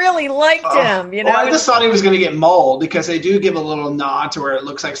because you really liked him, Well, I just thought he was going to get mauled, because they do give a little nod to where it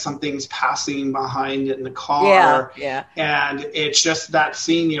looks like something's passing behind it in the car. Yeah. And it's just that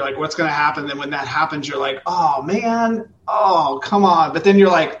scene, you're like, what's going to happen? Then when that happens, you're like, oh, man. Oh, come on. But then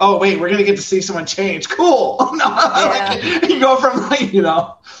you're like, oh, wait, we're going to get to see someone change. Cool. You go from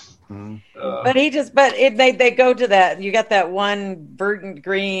but they go to that. You got that one verdant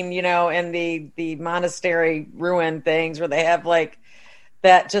green, in the monastery ruin things where they have like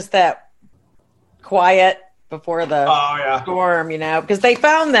that quiet before the storm, because they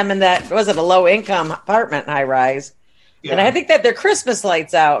found them in that, was it a low income apartment high rise? Yeah. And I think that their Christmas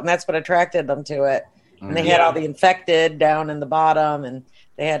lights out, and that's what attracted them to it. And they had all the infected down in the bottom, and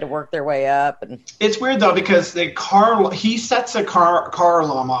they had to work their way up. And it's weird though, because he sets a car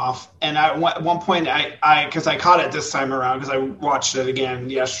alarm off, and at one point because I caught it this time around because I watched it again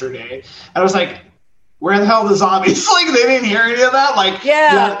yesterday, and I was like, where the hell are the zombies? Like, they didn't hear any of that. Like,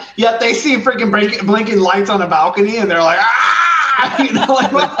 yet they see freaking blinking lights on a balcony, and they're like, ah! You know,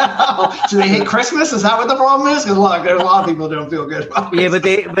 like, what the hell? Do they hate Christmas? Is that what the problem is? Because look, there's a lot of people who don't feel good about it. Yeah,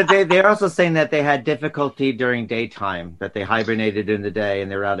 but they're also saying that they had difficulty during daytime, that they hibernated in the day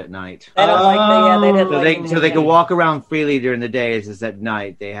and they're out at night. They don't like they didn't So they could walk around freely during the day. It's just at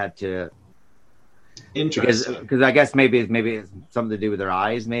night they had to. Interesting. Because I guess maybe it's something to do with their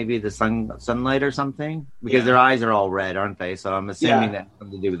eyes, maybe the sunlight or something. Because their eyes are all red, aren't they? So I'm assuming that's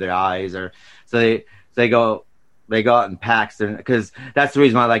something to do with their eyes, or so they go out in packs, because that's the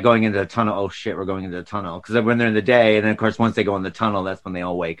reason why I like going into the tunnel. Oh shit, we're going into the tunnel, because when they're in the day, and then of course once they go in the tunnel, that's when they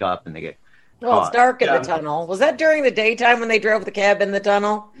all wake up and they get. Well, it's dark in the tunnel. Was that during the daytime when they drove the cab in the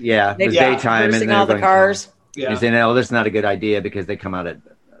tunnel? Yeah, it was daytime, and all the cars. Yeah, saying, "Oh, this is not a good idea," because they come out in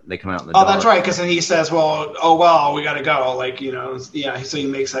the dark. Oh, that's right. Because then he says, "Well, we got to go." Like, you know, yeah. So he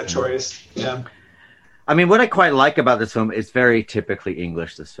makes that choice. Yeah. I mean, what I quite like about this film is very typically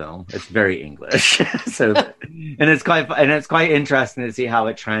English. This film, it's very English. So, and it's quite interesting to see how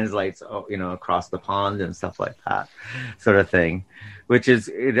it translates, you know, across the pond and stuff like that, sort of thing. Which is,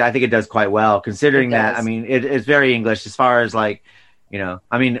 I think it does quite well, considering that. I mean, it's very English as far as like, you know,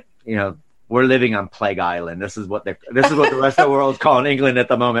 I mean, you know. We're living on Plague Island. This is what the rest of the world's calling England at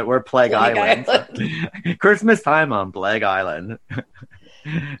the moment. We're Plague Island. Christmas time on Plague Island.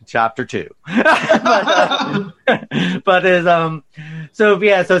 Chapter 2. But is so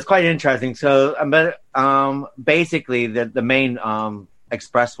it's quite interesting. So basically the main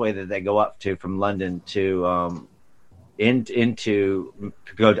expressway that they go up to from London to to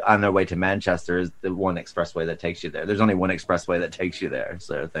go on their way to Manchester is the one expressway that takes you there. There's only one expressway that takes you there,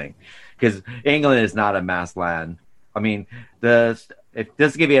 sort of thing. Because England is not a mass land. I mean, just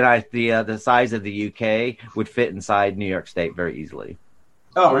to give you an idea, the size of the UK would fit inside New York State very easily.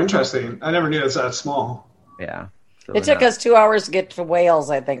 Oh, interesting. I never knew it was that small. Yeah. So it took us 2 hours to get to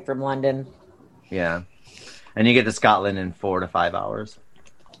Wales, I think, from London. Yeah. And you get to Scotland in 4 to 5 hours.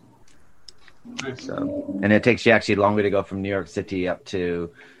 Nice. So, and it takes you actually longer to go from New York City up to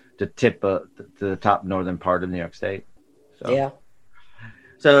the top northern part of New York State. So. Yeah.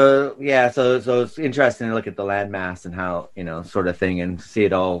 So it's interesting to look at the landmass and how, you know, sort of thing, and see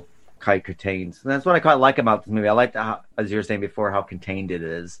it all quite contained. And that's what I quite like about this movie. I like how, as you were saying before, how contained it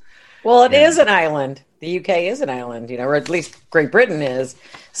is. Well, it is an island. The UK is an island, you know, or at least Great Britain is.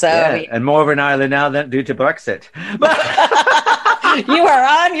 So, and more of an island now than due to Brexit. You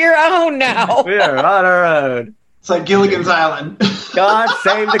are on your own now. We are on our own. It's like Gilligan's Island. God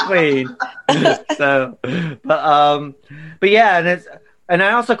save the Queen. But yeah, and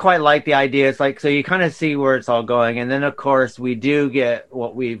I also quite like the idea. It's like, so you kind of see where it's all going, and then of course we do get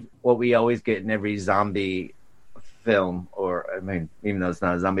what we always get in every zombie film, or I mean, even though it's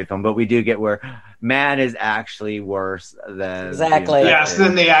not a zombie film, but we do get where man is actually worse than exactly. Yes,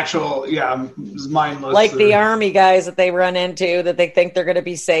 than the actual mindless. Like the army guys that they run into that they think they're going to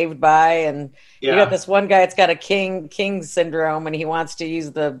be saved by, and you got this one guy that's got a king syndrome, and he wants to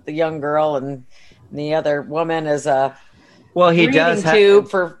use the young girl, and the other woman is a he does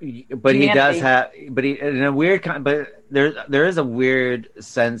have, for but humanity. He does have, but he in a weird kind, but there is a weird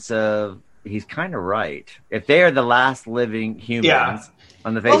sense of. He's kind of right. If they are the last living humans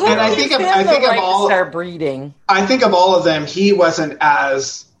on the face, and I think of all start breeding. I think of all of them, he wasn't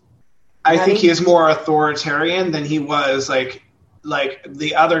as. I think he is more authoritarian than he was like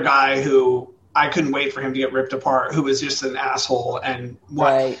the other guy who I couldn't wait for him to get ripped apart, who was just an asshole and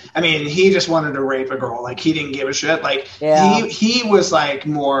I mean, he just wanted to rape a girl. Like he didn't give a shit. Like he was like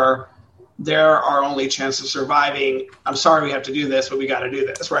more. There are only chances of surviving. I'm sorry we have to do this, but we got to do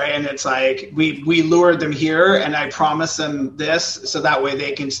this, right? And it's like we lured them here, and I promised them this, so that way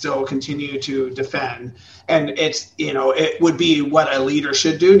they can still continue to defend. And it's, you know, it would be what a leader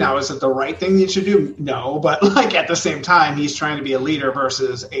should do. Now, is it the right thing you should do? No, but like at the same time, he's trying to be a leader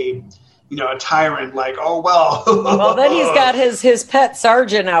versus a tyrant. Like, well, then he's got his pet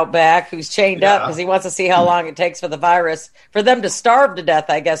sergeant out back who's chained up because he wants to see how long it takes for the virus for them to starve to death,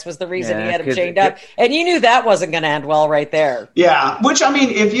 I guess was the reason he had him chained up. And you knew that wasn't going to end well right there. Yeah. Which, I mean,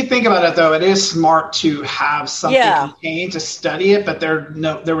 if you think about it, though, it is smart to have something contained to study it, but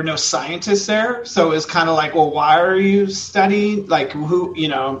there were no scientists there. So it's kind of like, well, why are you studying? Like, who, you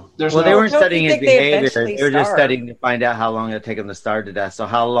know, there's they weren't studying his behavior. They were just studying to find out how long it'll take him to starve to death. So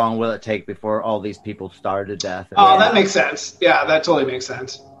how long will it take before all these people starve to death? That makes sense. Yeah, that totally makes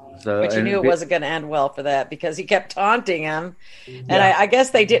sense. So, but you knew it wasn't going to end well for that because he kept taunting him, and I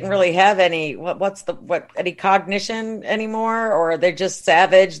guess they didn't really have any any cognition anymore, or they're just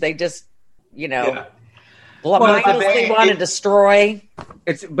savage. They just, you know. Yeah. mindlessly want to destroy.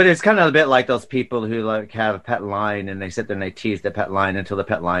 But it's kind of a bit like those people who like have a pet lion and they sit there and they tease the pet lion until the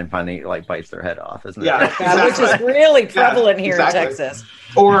pet lion finally like bites their head off, isn't it? Yeah, exactly. Which is really prevalent here in Texas.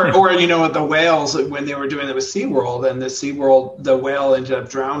 Or the whales, when they were doing it with SeaWorld, and the whale ended up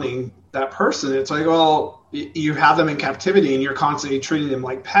drowning that person. It's like, well, you have them in captivity and you're constantly treating them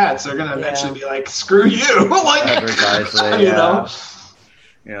like pets. They're going to eventually be like, screw you. Like, precisely, you know?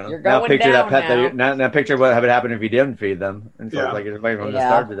 You're going picture down that pet now picture what would happen if you didn't feed them. And so like it's waiting for them to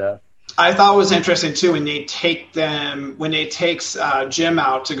starve to death. I thought it was interesting too when they takes Jim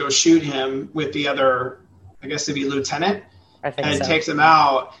out to go shoot him with the other, I guess it'd be lieutenant, and takes him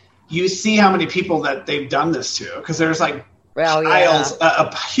out. You see how many people that they've done this to, because there's like piles,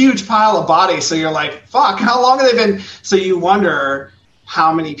 a huge pile of bodies. So you're like, fuck, how long have they been? So you wonder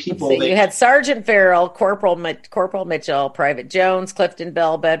how many people. You had Sergeant Farrell, Corporal Mitchell, Private Jones, Clifton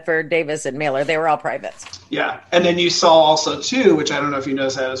Bell, Bedford, Davis, and Mailer. They were all privates. Yeah, and then you saw also too, which I don't know if you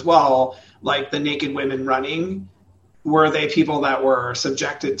noticed that as well, like the naked women running. Were they people that were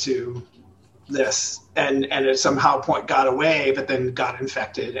subjected to this and it somehow got away, but then got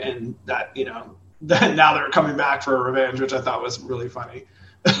infected, and that that now they're coming back for revenge, which I thought was really funny.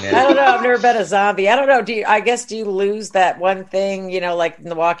 Yeah. I don't know. I've never been a zombie. I don't know. Do you lose that one thing, like in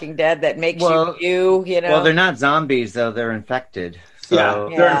The Walking Dead that makes you? Well, they're not zombies though. They're infected.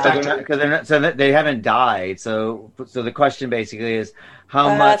 So, they're infected because they're not. So they haven't died. So the question basically is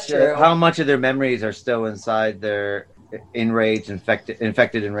how much of their memories are still inside their infected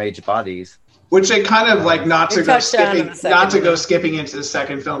enraged bodies. Which they kind of like not to go skipping into the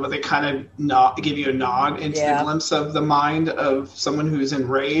second film, but they kind of give you a nod into the glimpse of the mind of someone who's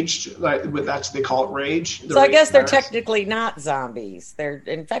enraged. That's they call it rage. So I guess they're technically not zombies; they're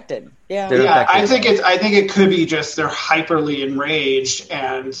infected. Yeah, infected. I think it could be just they're hyperly enraged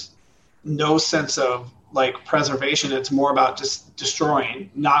and no sense of like preservation. It's more about just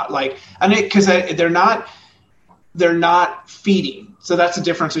destroying, not like because they're not feeding. So that's the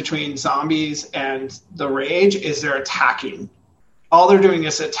difference between zombies and the rage is they're attacking. All they're doing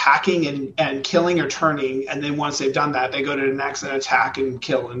is attacking and killing or turning. And then once they've done that, they go to the next and attack and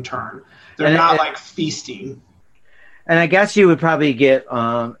kill and turn. They're not like feasting. And I guess you would probably get,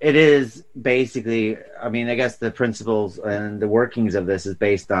 it is basically, I guess the principles and the workings of this is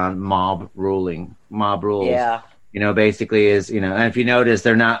based on mob rules. Yeah. Basically is, and if you notice,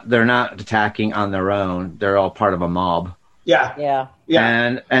 they're not attacking on their own. They're all part of a mob. Yeah.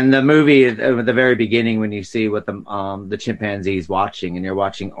 And the movie at the very beginning, when you see what the chimpanzees watching, and you're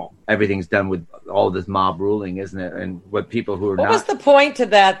watching everything's done with all this mob ruling, isn't it? And what people who are what was the point to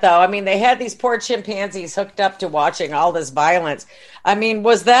that, though? They had these poor chimpanzees hooked up to watching all this violence.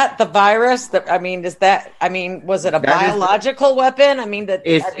 Was that the virus? Was it a biological weapon?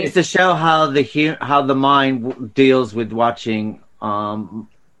 It's to show how the mind deals with watching.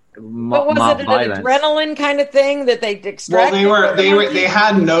 But was it an adrenaline kind of thing that they extracted? Well, they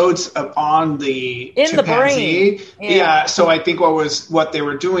had nodes on the chimpanzee. The brain. Yeah. So I think what they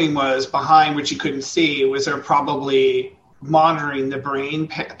were doing was behind, which you couldn't see, was they're probably monitoring the brain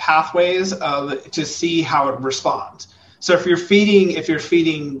pathways to see how it responds. So if you're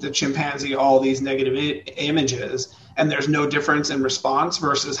feeding the chimpanzee all these negative images and there's no difference in response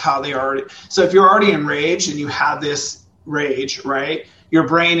versus how they are. So if you're already enraged and you have this rage, right? Your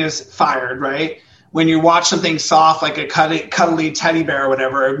brain is fired, right? When you watch something soft like a cuddly teddy bear or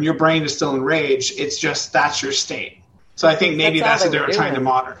whatever, and your brain is still enraged, it's just that's your state. So I think maybe that's what they were trying to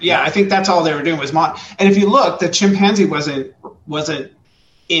monitor. Yeah, I think that's all they were doing was monitor. And if you look, the chimpanzee wasn't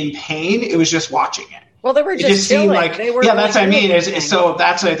in pain; it was just watching it. Well, they were just seemed like that's what I mean. So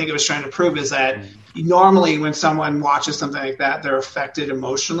that's what I think it was trying to prove is that normally when someone watches something like that, they're affected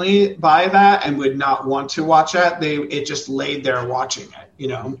emotionally by that and would not want to watch that. It just laid there watching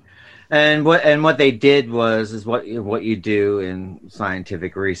it, And what they did is what you do in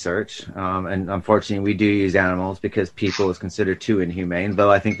scientific research. And unfortunately, we do use animals because people is considered too inhumane. Though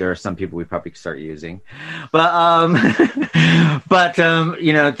I think there are some people we probably start using. But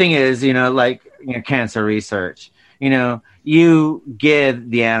the thing is, cancer research. You give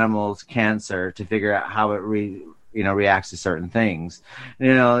the animals cancer to figure out how it reacts to certain things.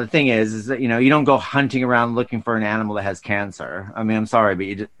 The thing is that, you don't go hunting around looking for an animal that has cancer. I'm sorry,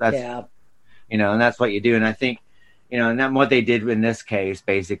 but and that's what you do. And I think, and what they did in this case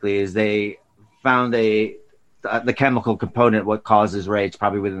basically is they found the chemical component, what causes rage,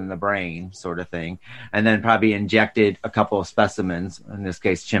 probably within the brain sort of thing. And then probably injected a couple of specimens, in this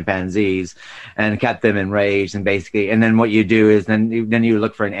case, chimpanzees, and kept them enraged. And then what you do is then you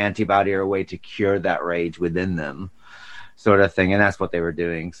look for an antibody or a way to cure that rage within them. sort of thing, and that's what they were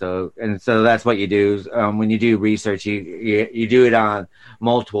doing. So that's what you do when you do research. You do it on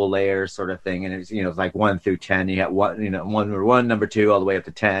multiple layers, sort of thing, and it's it's like 1 through 10. You got one, number 2, all the way up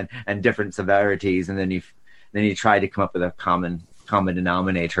to 10, and different severities, and then you try to come up with a common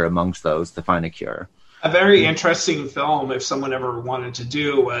denominator amongst those to find a cure. A very interesting film, if someone ever wanted to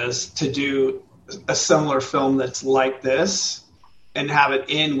do, was to do a similar film that's like this, and have it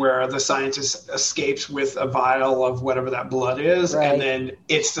in where the scientist escapes with a vial of whatever that blood is. Right. And then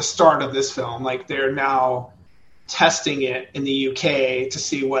it's the start of this film. Like, they're now testing it in the UK to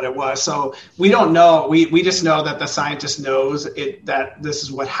see what it was. So we don't know. We just know that the scientist knows that this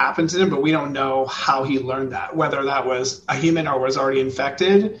is what happened to him, but we don't know how he learned that, whether that was a human or was already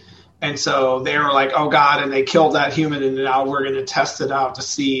infected. And so they were like, oh God, and they killed that human, and now we're going to test it out to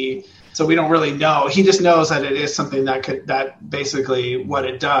see. So we don't really know. He just knows that it is something that basically what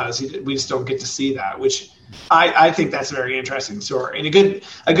it does. We just don't get to see that, which I think that's a very interesting story, and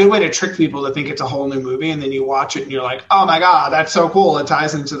a good way to trick people to think it's a whole new movie, and then you watch it and you're like, oh my God, that's so cool. It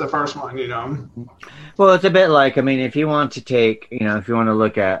ties into the first one, Well, it's a bit like, I mean, if you want to take, if you want to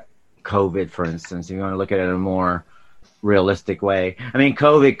look at COVID, for instance, if you want to look at it in a more realistic way. I mean,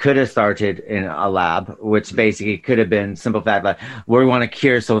 COVID could have started in a lab, which basically could have been simple fact, like, we want to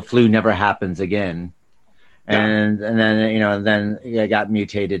cure so flu never happens again. Yeah. And then it got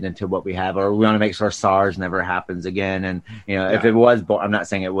mutated into what we have, or we want to make sure SARS never happens again. And, if it was born, I'm not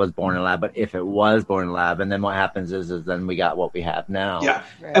saying it was born in a lab, but if it was born in a lab, and then what happens is then we got what we have now. Yeah.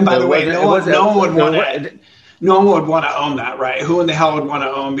 Right. And by the way, no one would want to. No one would want to own that, right? Who in the hell would want to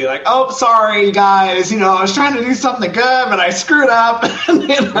own, be like, oh, sorry, guys, I was trying to do something good, but I screwed up.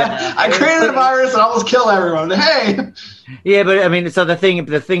 I created a virus and almost killed everyone. Hey. Yeah, but I mean, so the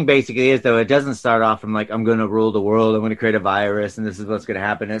thing basically is, though, it doesn't start off from like, I'm going to rule the world, I'm going to create a virus, and this is what's going to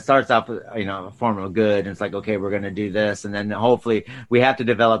happen. It starts off with, a form of good, and it's like, okay, we're going to do this, and then hopefully we have to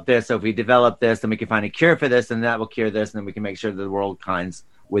develop this. So if we develop this, then we can find a cure for this, and that will cure this, and then we can make sure that the world kinds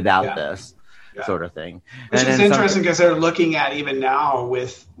without this. Yeah. Sort of thing. Which is interesting because they're looking at even now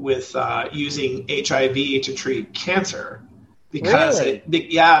with using HIV to treat cancer, because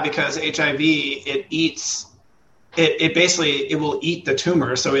because HIV it basically will eat the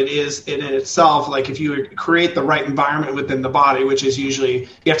tumor. So it is in itself, like, if you create the right environment within the body, which is usually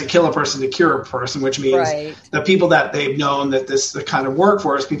you have to kill a person to cure a person, which means the people that they've known that this kind of work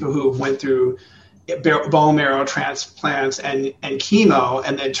for is people who went through bone marrow transplants and chemo,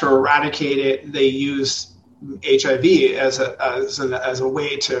 and then to eradicate it, they use HIV as a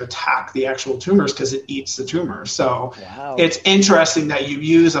way to attack the actual tumors, because it eats the tumor. So It's interesting that you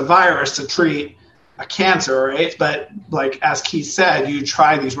use a virus to treat a cancer, right? But like as Keith said, you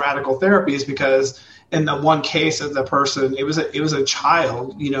try these radical therapies, because in the one case of the person, it was a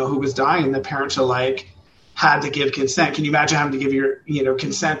child, who was dying, and the parents are like, had to give consent. Can you imagine having to give your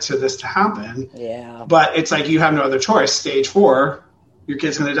consent to this to happen? Yeah. But it's like, you have no other choice. Stage 4, your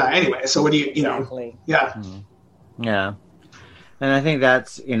kid's going to die anyway. So what do you, exactly. Yeah. Mm-hmm. Yeah. And I think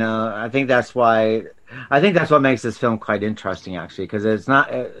that's, what makes this film quite interesting, actually, because it's not,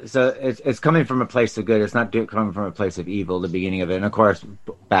 it's coming from a place of good. It's not coming from a place of evil, the beginning of it. And of course,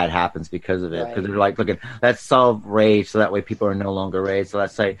 bad happens because of it. Because they're like, look, let's solve rage, so that way people are no longer rage. So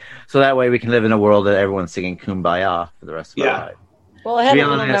that way we can live in a world that everyone's singing Kumbaya for the rest of our life. Well, it had a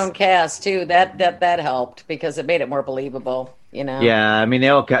little known cast too. That helped, because it made it more believable. Yeah, I mean, they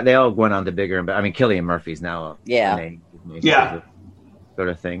all went on to bigger, and I mean, Cillian Murphy's now sort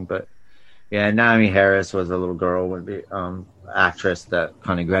of thing, but. Yeah, Naomi Harris was a little girl, actress that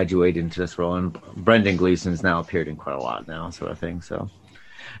kind of graduated into this role, and Brendan Gleeson's now appeared in quite a lot now, sort of thing. So,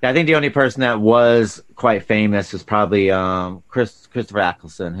 yeah, I think the only person that was quite famous was probably Christopher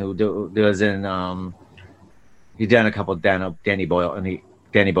Eccleston, who was in he'd done a couple of Danny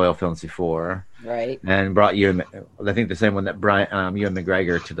Boyle films before, right? And brought I think the same one that Ewan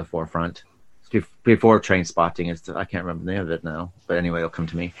McGregor to the forefront. Before Trainspotting, I can't remember the name of it now, but anyway, it'll come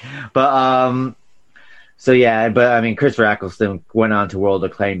to me. But but I mean, Christopher Eccleston went on to world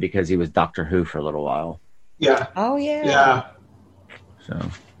acclaim because he was Doctor Who for a little while. Yeah. Oh yeah. Yeah. So,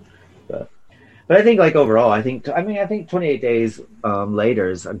 but I think, like, overall, I think 28 Days Later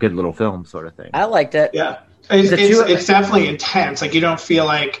is a good little film, sort of thing. I liked it. Yeah, it's definitely intense. Like, you don't feel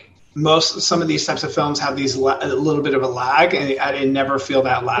like some of these types of films have a little bit of a lag, and I didn't never feel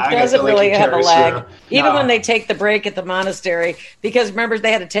that lag. It doesn't really have a lag. Even when they take the break at the monastery, because remember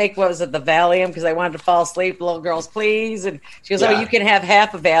they had to take, what was it, the Valium, because they wanted to fall asleep. Little girls, please. And she goes, you can have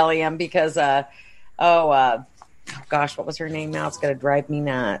half a Valium, because, gosh, what was her name now? It's going to drive me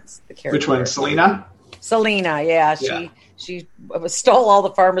nuts. The character. Which one? Selena? Selena, yeah. she stole all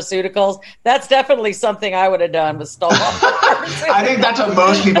the pharmaceuticals. That's definitely something I would have done, was stole all the pharmaceuticals. I think that's what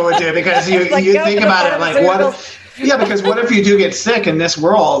most people would do, because you think about it like, what if, because what if you do get sick in this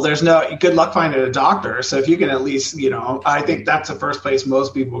world? There's no good luck finding a doctor. So if you can at least, I think that's the first place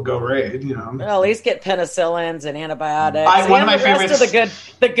most people would go raid. Well, at least get penicillins and antibiotics. One of my favorites,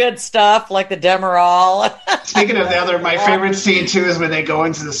 the good stuff like the Demerol. Speaking of my favorite scene too is when they go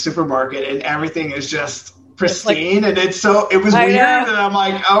into the supermarket and everything is just pristine, and it was weird, and I'm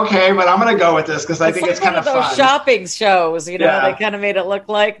like, okay, but I'm gonna go with this because I think it's kind of those fun. Shopping shows, they kind of made it look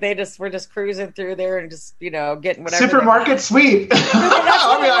like they were just cruising through there and just getting whatever. Supermarket sweep. That's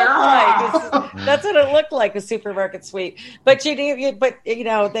what it looked like, a supermarket sweep. But they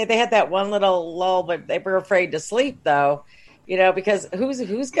had that one little lull, but they were afraid to sleep though. Because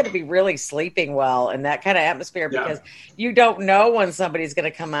who's going to be really sleeping well in that kind of atmosphere? Because you don't know when somebody's going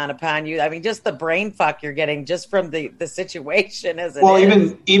to come on upon you. I mean, just the brain fuck you're getting just from the situation, isn't it? Well,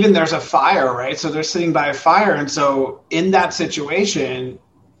 even there's a fire, right? So they're sitting by a fire, and so in that situation,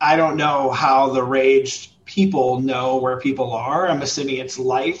 I don't know how the raged people know where people are. I'm assuming it's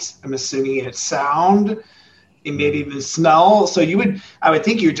light. I'm assuming it's sound. It maybe even smell. So I would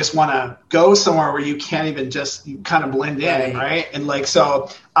think you just want to go somewhere where you can't even you kind of blend in, right? And so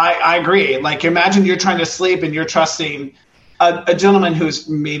I agree. Like, imagine you're trying to sleep and you're trusting a gentleman who's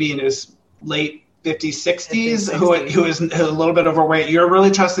maybe in his late 50s, 60s, who is a little bit overweight. You're really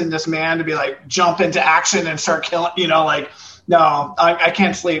trusting this man to be like, jump into action and start killing, no, I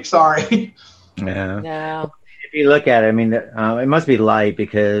can't sleep. Sorry. Yeah. No. If you look at it, I mean, it must be light,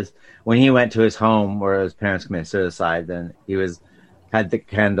 because when he went to his home where his parents committed suicide, then he had the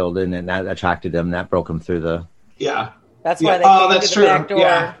candle in it, and that attracted him. That broke him through the. Yeah. That's why they came to the back door.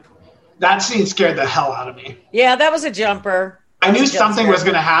 Yeah. That scene scared the hell out of me. Yeah, that was a jumper. I knew something was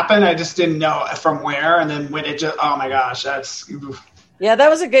going to happen. I just didn't know from where. And then when oh my gosh, that's. Yeah, that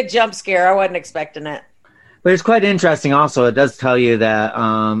was a good jump scare. I wasn't expecting it. But it's quite interesting also. It does tell you that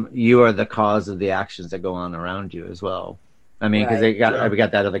you are the cause of the actions that go on around you as well. I mean, because we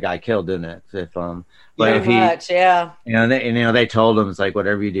got that other guy killed, didn't it? They told him, it's like,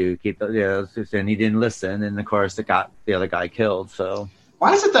 whatever you do, keep and he didn't listen, and of course it got the other guy killed. So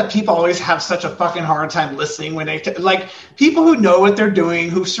why is it that people always have such a fucking hard time listening when they people who know what they're doing,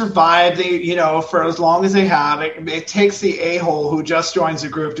 who survived, for as long as they have? It takes the a-hole who just joins the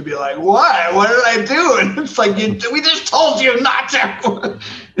group to be like, what? What did I do? And it's like, we just told you not to.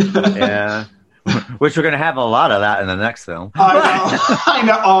 Yeah. Which we're going to have a lot of that in the next film. I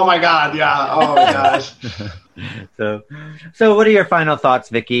know. Oh my God. Yeah. Oh my gosh. So what are your final thoughts,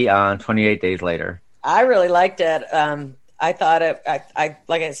 Vicky, on 28 Days Later? I really liked it. I thought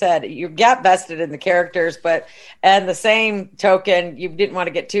like I said, you got vested in the characters, but and the same token, you didn't want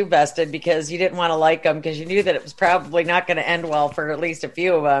to get too vested because you didn't want to like them, because you knew that it was probably not going to end well for at least a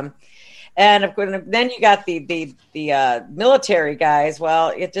few of them. And then you got the military guys.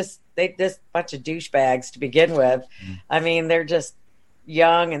 Well, they just a bunch of douchebags to begin with. I mean, they're just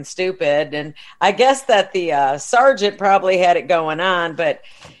young and stupid. And I guess that the sergeant probably had it going on, but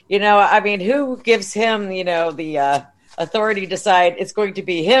I mean, who gives him, the authority to decide it's going to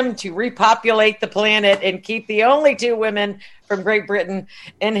be him to repopulate the planet and keep the only 2 women from Great Britain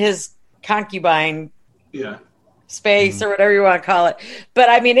in his concubine space or whatever you want to call it. But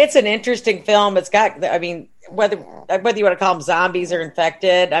I mean, it's an interesting film. It's got, I mean, whether you want to call them zombies or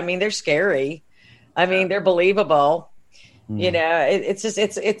infected, I mean, they're scary. I mean, they're believable.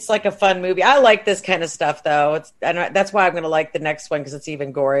 It's like a fun movie. I like this kind of stuff, though. That's why I'm going to like the next one, because it's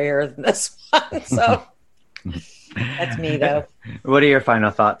even gorier than this one. So that's me, though. What are your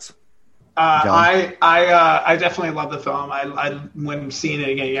final thoughts? I definitely love the film. I when seeing it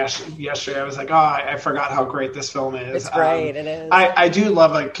again yesterday, I was like, I forgot how great this film is. It's great. It is. I do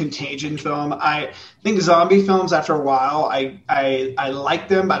love a contagion film. I think zombie films, after a while, I like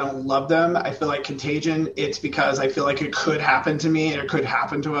them, but I don't love them. I feel like Contagion, it's because I feel like it could happen to me, or it could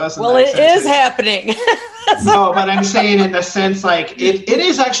happen to us. Well, it is happening. No, but I'm saying in the sense, like, it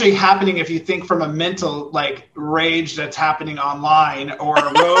is actually happening if you think from a mental, like, rage that's happening online, or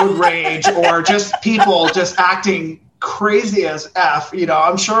road rage, or just people just acting crazy as F.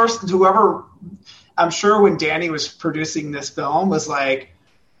 I'm sure when Danny was producing this film was like,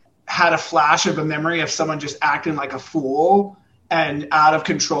 had a flash of a memory of someone just acting like a fool and out of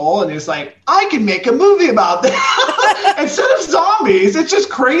control, and he was like, I can make a movie about that. Instead of zombies, it's just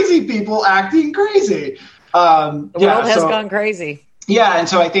crazy people acting crazy. The world has gone crazy. Yeah, and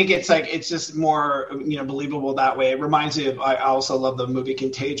so I think it's just more believable that way. It reminds me of I also love the movie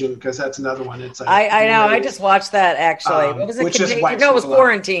Contagion because that's another one. It's like, I know I just watched that actually. What was it? Contagion? No, it was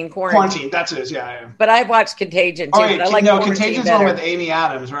Quarantine. Quarantine. That's it. Yeah. But I watched Contagion too. Oh, I like Contagion's one with Amy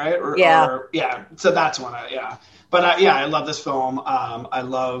Adams, right? Yeah. So that's one. But I love this film. I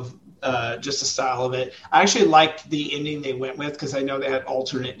love just the style of it. I actually liked the ending they went with because I know they had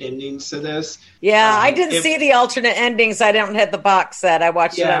alternate endings to this. Yeah, I didn't see the alternate endings. I don't have the box set. I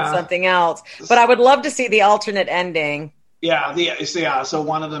watched it on something else. But I would love to see the alternate ending. Yeah, so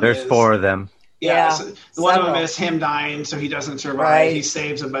one of them There's 4 of them. Yeah, so one of them is him dying, so he doesn't survive. Right. He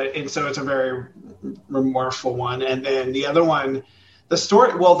saves him, and so it's a very remorseful one. And then the other one, the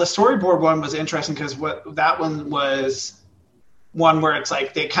storyboard one was interesting because that one was one where it's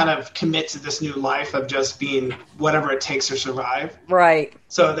like they kind of commit to this new life of just being whatever it takes to survive. Right.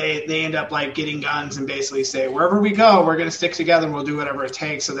 So they end up like getting guns and basically say, wherever we go, we're going to stick together and we'll do whatever it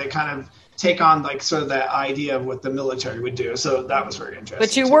takes. So they kind of take on like sort of that idea of what the military would do. So that was very interesting.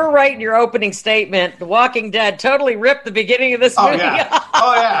 But you were right in your opening statement. The Walking Dead totally ripped the beginning of this movie.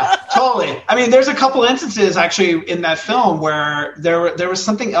 Oh yeah, totally. I mean, there's a couple instances actually in that film where there was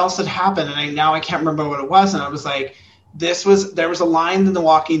something else that happened, and I can't remember what it was, and I was like, there was a line in The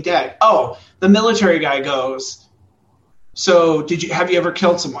Walking Dead. Oh, the military guy goes, so have you ever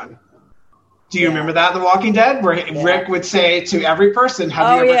killed someone? Do you remember that, The Walking Dead, where Rick would say to every person,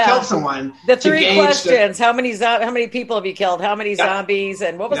 have you ever killed someone? The 3 questions. How many people have you killed? How many zombies?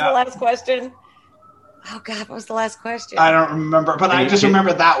 And what was the last question? Oh, God, what was the last question? I don't remember, but I just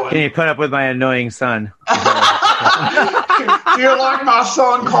remember that one. Can you put up with my annoying son? Do you like my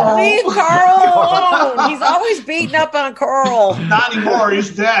son, Carl? Leave Carl alone. He's always beating up on Carl. Not anymore.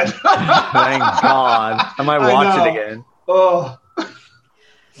 He's dead. Thank God. I might watch it again. Oh.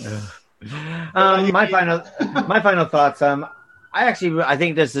 My final thoughts. I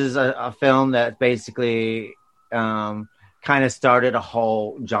think this is a film that basically kind of started a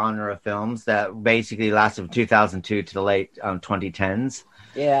whole genre of films that basically lasted from 2002 to the late 2010s.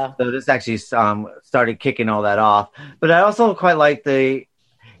 Yeah. So this actually started kicking all that off. But I also quite like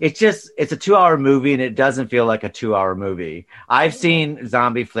it's a 2-hour movie and it doesn't feel like a 2-hour movie. I've seen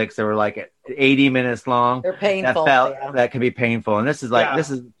zombie flicks that were like 80 minutes long. They're painful. That can be painful. And this is this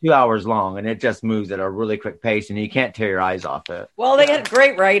is 2 hours long and it just moves at a really quick pace and you can't tear your eyes off it. Well, they had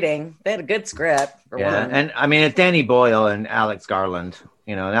great writing. They had a good script. And I mean, it's Danny Boyle and Alex Garland.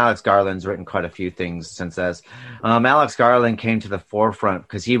 And Alex Garland's written quite a few things since this. Alex Garland came to the forefront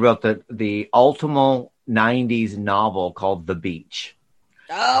because he wrote the ultimate 90s novel called The Beach.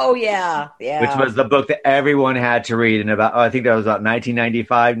 Oh, yeah. Which was the book that everyone had to read in I think that was about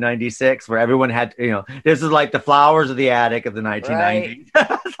 1995, 96, where everyone had, this is like the Flowers of the Attic of the 1990s.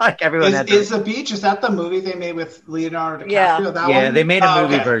 Right. Like everyone is The Beach, is that the movie they made with Leonardo DiCaprio? Yeah, they made a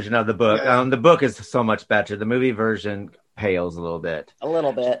movie version of the book. Yeah. The book is so much better. The movie version pales a little bit.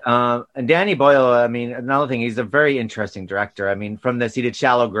 And Danny Boyle, I mean, another thing, he's a very interesting director. I mean, from this, he did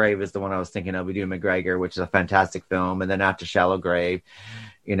Shallow Grave is the one I was thinking of with Ewan McGregor, which is a fantastic film. And then after Shallow Grave,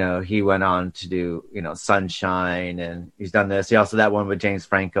 he went on to do, Sunshine, and he's done this. He also that one with James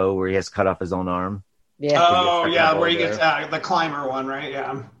Franco where he has cut off his own arm. Yeah. Oh, yeah, where he gets the climber one, right?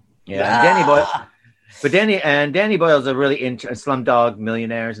 Yeah. Yeah. Danny Boyle. But Danny Boyle's a really Slumdog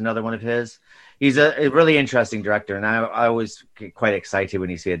Millionaire is another one of his. He's a really interesting director, and I always get quite excited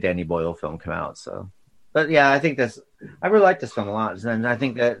when you see a Danny Boyle film come out. So, but yeah, I really like this film a lot, and I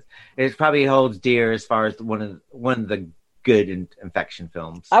think that it probably holds dear as far as one of the good infection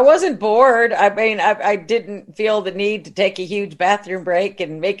films. I wasn't bored. I mean, I didn't feel the need to take a huge bathroom break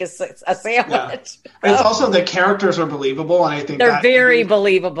and make a sandwich. Yeah. It's also the characters are believable, and I think they're very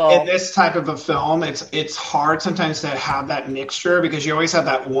believable in this type of a film. It's hard sometimes to have that mixture because you always have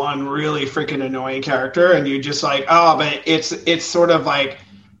that one really freaking annoying character, and you just like, but it's sort of like,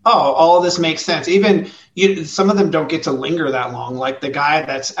 all of this makes sense. Even some of them don't get to linger that long. Like the guy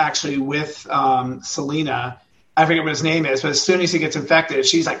that's actually with Selena. I forget what his name is, but as soon as he gets infected,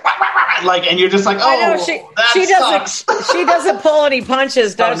 she's like, wah, wah, wah, like, and you're just like, she doesn't pull any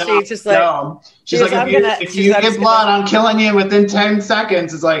punches, does she? It's just like, no. She's like, if you get blood, I'm killing you within 10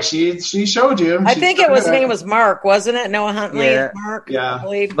 seconds. It's like she showed you. I think his name was Mark, wasn't it? Noah Huntley. Yeah. Mark. Yeah. I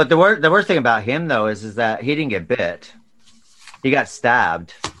believe. But the worst thing about him though is that he didn't get bit. He got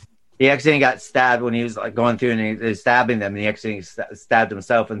stabbed. He accidentally got stabbed when he was like going through and he was stabbing them, and he accidentally stabbed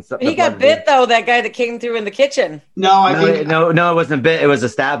himself. And he got bit though. That guy that came through in the kitchen. No, it wasn't a bit. It was a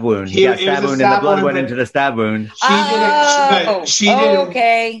stab wound. He got stab wound, and the blood went into the stab wound. She didn't.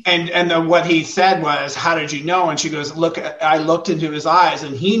 Okay. And what he said was, "How did you know?" And she goes, "Look, I looked into his eyes,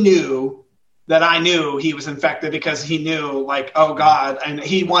 and he knew that I knew he was infected because he knew, like, oh God, and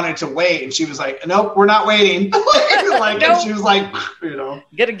he wanted to wait, and she was like, nope, we're not waiting. Like, nope. And she was like, you know,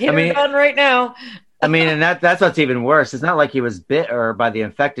 gotta get it done right now. I mean, and that's what's even worse. It's not like he was bit or by the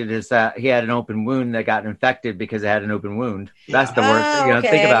infected. Is that he had an open wound that got infected because it had an open wound. Yeah. That's the worst. Oh, you know, okay.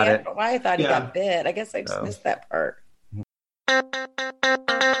 Think about it. Why I thought he got bit. I guess I just missed that part.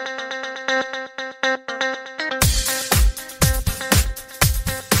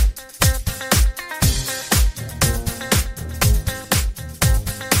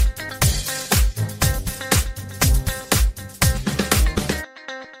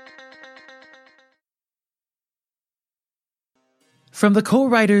 From the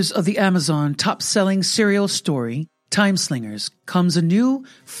co-writers of the Amazon top-selling serial story, Timeslingers, comes a new,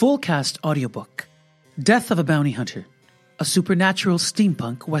 full-cast audiobook, Death of a Bounty Hunter, a supernatural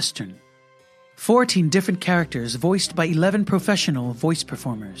steampunk western. 14 different characters voiced by 11 professional voice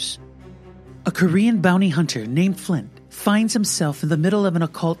performers. A Korean bounty hunter named Flint finds himself in the middle of an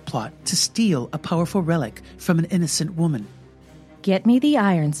occult plot to steal a powerful relic from an innocent woman. Get me the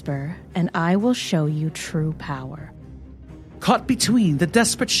Iron Spur, and I will show you true power. Caught between the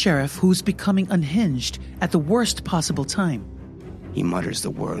desperate sheriff who's becoming unhinged at the worst possible time. He mutters the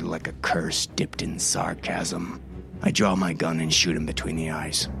word like a curse dipped in sarcasm. I draw my gun and shoot him between the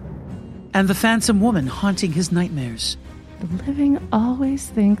eyes. And the phantom woman haunting his nightmares. The living always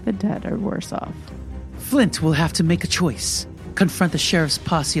think the dead are worse off. Flint will have to make a choice. Confront the sheriff's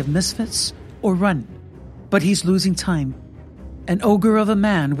posse of misfits or run. But he's losing time. An ogre of a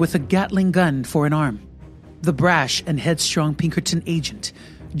man with a Gatling gun for an arm. The brash and headstrong Pinkerton agent,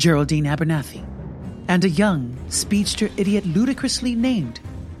 Geraldine Abernathy, and a young, speedster idiot ludicrously named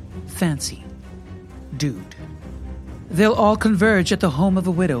Fancy Dude. They'll all converge at the home of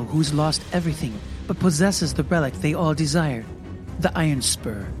a widow who's lost everything but possesses the relic they all desire, the Iron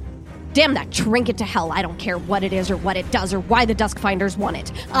Spur. Damn that trinket to hell. I don't care what it is or what it does or why the Duskfinders want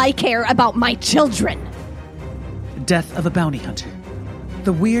it. I care about my children. Death of a Bounty Hunter,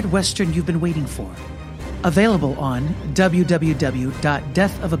 the weird western you've been waiting for. Available on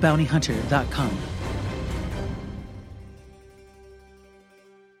www.deathofabountyhunter.com.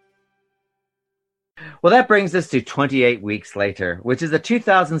 Well, that brings us to 28 Weeks Later, which is a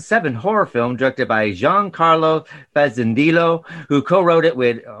 2007 horror film directed by Giancarlo Fazzindillo, who co-wrote it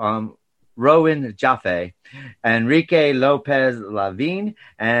with Rowan Jaffe, Enrique Lopez Lavigne,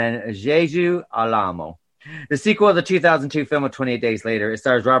 and Jeju Alamo. The sequel of the 2002 film of 28 Days Later, it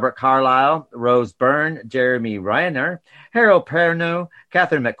stars Robert Carlyle, Rose Byrne, Jeremy Renner, Harold Perrineau,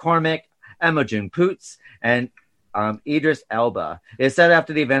 Catherine McCormick, Imogen Poots, and Idris Elba. It is set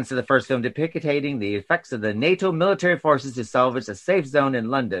after the events of the first film, depicting the effects of the NATO military forces to salvage a safe zone in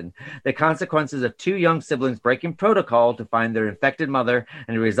London, the consequences of two young siblings breaking protocol to find their infected mother,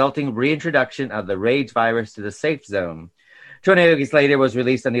 and the resulting reintroduction of the rage virus to the safe zone. 28 Weeks Later was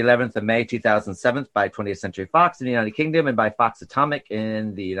released on the 11th of May 2007 by 20th Century Fox in the United Kingdom and by Fox Atomic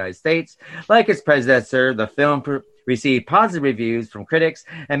in the United States. Like its predecessor, the film received positive reviews from critics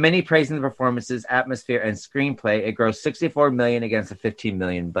and many praising the performances, atmosphere, and screenplay. It grossed $64 million against a $15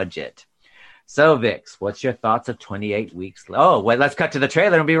 million budget. So, Vix, what's your thoughts of 28 Weeks? Oh, wait, let's cut to the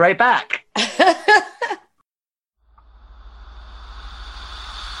trailer and be right back.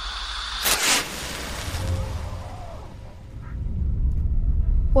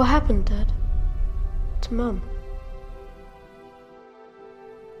 What happened, Dad? To Mum?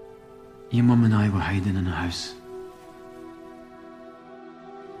 Your mum and I were hiding in a house.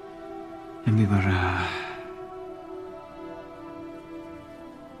 And we were,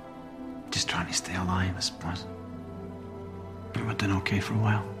 just trying to stay alive, I suppose. We were doing okay for a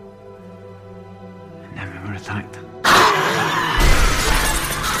while. And then we were attacked. It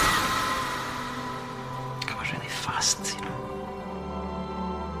was really fast, you know.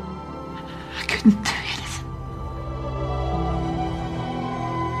 I couldn't do anything.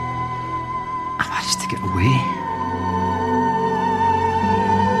 I managed to get away.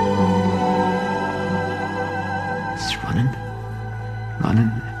 Just running.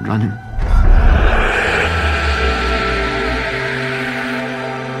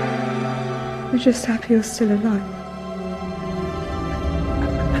 We're just happy you're still alive.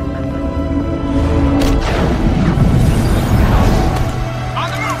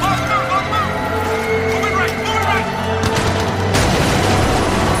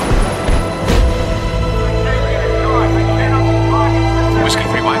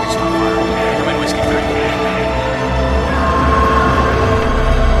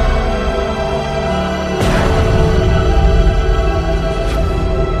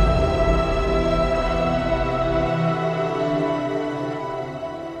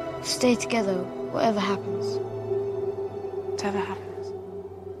 stay together, whatever happens. Whatever happens.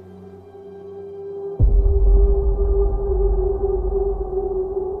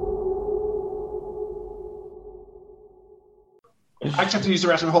 I just have to use the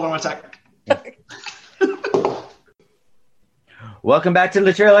restroom. Hold on one sec. Welcome back to the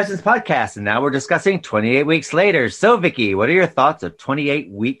Literary License Podcast, and now we're discussing 28 Weeks Later. So, Vicky, what are your thoughts of 28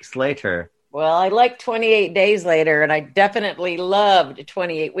 Weeks Later? Well, I like 28 Days Later, and I definitely loved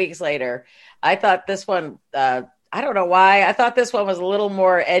 28 Weeks Later. I thought this one, I don't know why, I thought this one was a little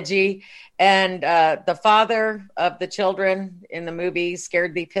more edgy, and the father of the children in the movie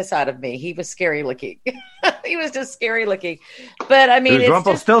scared the piss out of me. He was scary looking. He was just scary looking. But I mean, it was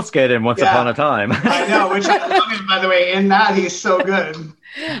Rumpelstiltskin in Once Upon a Time. I know, which I love him, by the way. In that, he's so good.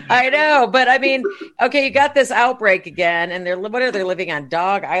 I know, but I mean, okay, you got this outbreak again, and what are they living on?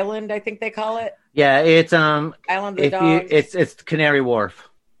 Dog Island, I think they call it. Yeah, it's Island of the Dogs. It's Canary Wharf.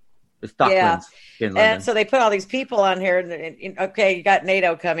 It's Docklands. Yeah. And so they put all these people on here. And okay, you got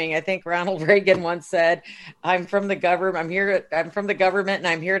NATO coming. I think Ronald Reagan once said, "I'm from the government. I'm from the government, and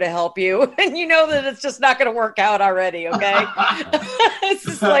I'm here to help you." And you know that it's just not going to work out already. Okay, it's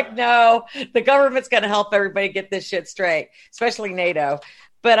just like, no, the government's going to help everybody get this shit straight, especially NATO.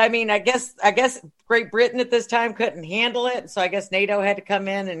 But I mean, I guess Great Britain at this time couldn't handle it, so I guess NATO had to come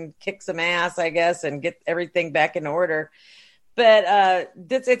in and kick some ass, I guess, and get everything back in order. But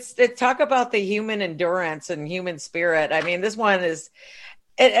it's talk about the human endurance and human spirit. I mean, this one is,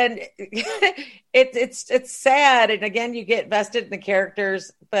 and it's sad. And again, you get vested in the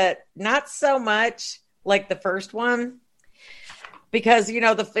characters, but not so much like the first one, because you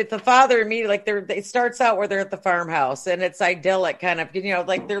know the father immediately, like it starts out where they're at the farmhouse and it's idyllic, kind of, you know,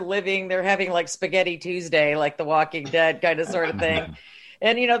 like they're having like Spaghetti Tuesday, like The Walking Dead kind of sort of thing,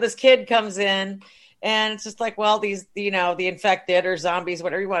 and you know this kid comes in. And it's just like, well, these, you know, the infected or zombies,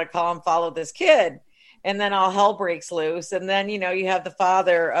 whatever you want to call them, follow this kid. And then all hell breaks loose. And then, you know, you have the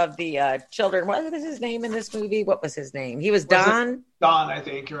father of the children. What was his name in this movie? What was his name? He was Don? Don, I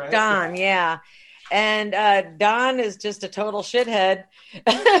think, right? Don, yeah. And Don is just a total shithead.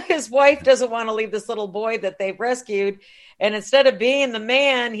 His wife doesn't want to leave this little boy that they've rescued. And instead of being the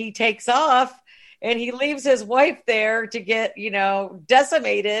man, he takes off. And he leaves his wife there to get, you know,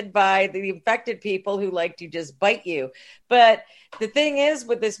 decimated by the infected people who like to just bite you. But the thing is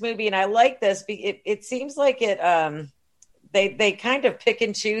with this movie, and I like this, it seems like they kind of pick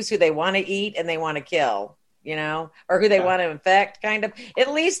and choose who they want to eat and they want to kill, you know, or who they want to infect, kind of.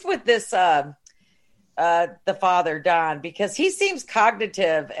 At least with this, the father, Don, because he seems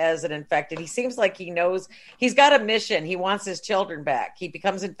cognitive as an infected. He seems like he knows he's got a mission. He wants his children back. He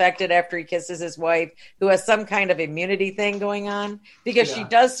becomes infected after he kisses his wife, who has some kind of immunity thing going on, because she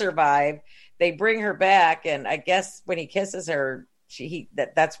does survive. They bring her back, and I guess when he kisses her,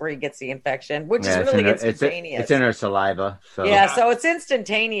 that's where he gets the infection, which is really instantaneous. It's in her saliva. So. Yeah, so it's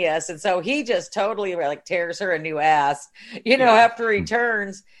instantaneous, and so he just totally like tears her a new ass, you know, after he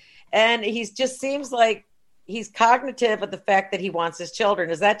turns. And he just seems like he's cognitive of the fact that he wants his children.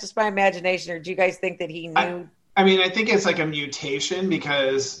 Is that just my imagination, or do you guys think that he knew? I mean, I think it's like a mutation,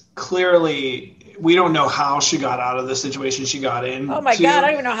 because clearly we don't know how she got out of the situation she got in. Oh my God, I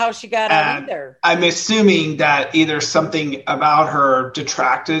don't even know how she got out either. I'm assuming that either something about her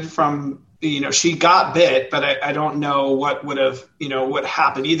detracted from, you know, she got bit, but I don't know what would have, you know, what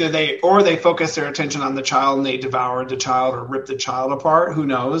happened. Either they focused their attention on the child and they devoured the child or ripped the child apart. Who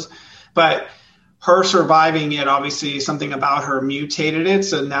knows? But her surviving it, obviously something about her mutated it.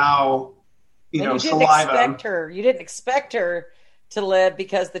 So now, you know, saliva. You didn't expect her to live,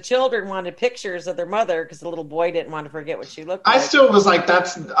 because the children wanted pictures of their mother, because the little boy didn't want to forget what she looked like. I still was like, I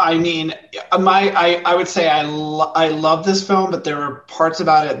would say I love this film, but there were parts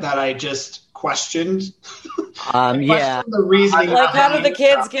about it that I just questioned. The reasoning, like how do the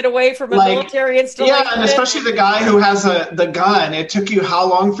kids get away from a military installation? Yeah, and especially the guy who has the gun. It took you how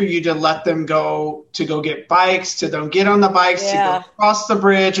long for you to let them go get bikes, to them get on the bikes, to go across the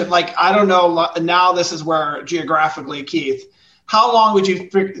bridge, and like, I don't know. Now this is where geographically, Keith, how long would you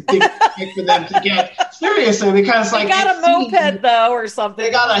think for them to get? Seriously, because like, they got a moped though, or something. They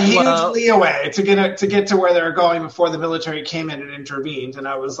got a huge leeway to get to where they were going before the military came in and intervened. And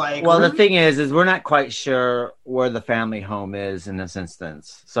I was like, well, the thing is we're not quite sure where the family home is in this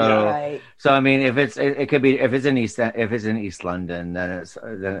instance. So, so I mean, if it's in East London, then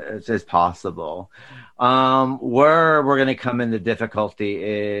it's possible. Where we're going to come into difficulty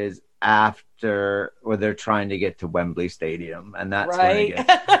is after where they're trying to get to Wembley Stadium, and that's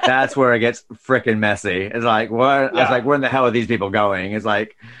that's where it gets freaking messy. It's like, what? Yeah. It's like, where in the hell are these people going? It's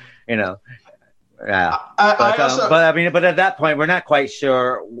like, you know, yeah. But at that point, we're not quite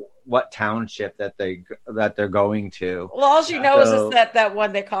sure what township that they're going to. Well, all she knows is that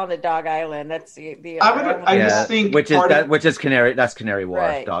one they call it Dog Island. That's the I just think which is Canary. That's Canary Wharf.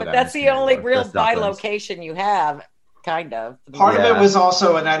 Right. Dog but that's Island, the only Wharf. real That's by Docklands. location you have, kind of. Part of it was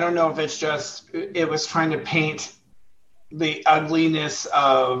also, and I don't know if it's just, it was trying to paint the ugliness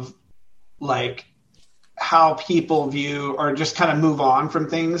of like how people view or just kind of move on from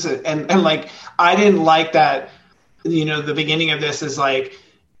things. And like, I didn't like that, the beginning of this is like,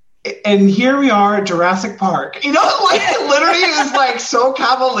 and here we are at Jurassic Park, like it literally is like so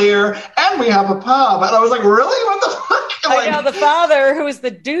cavalier, and we have a pub. And I was like, really? What the fuck? Like, I know the father, who is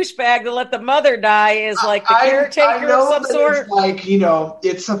the douchebag that let the mother die, is like the caretaker of some sort. It's like,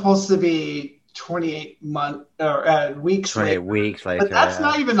 it's supposed to be 28 weeks 28 later. weeks later. But that's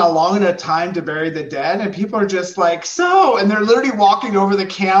not even a long enough time to bury the dead. And people are just like, and they're literally walking over the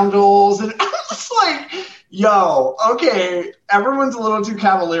candles. And I'm just like, yo, okay, everyone's a little too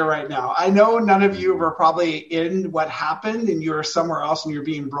cavalier right now. I know none of you were probably in what happened and you're somewhere else and you're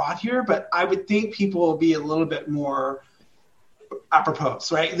being brought here, but I would think people will be a little bit more apropos,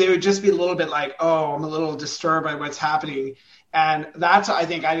 right? They would just be a little bit like, oh, I'm a little disturbed by what's happening. And that's, I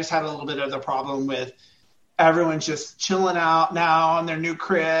think I just had a little bit of the problem with everyone's just chilling out now in their new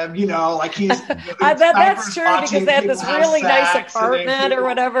crib, like he's. That's true because they have this really nice apartment or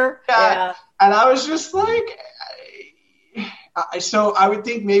whatever. Yeah. And I was just like, so I would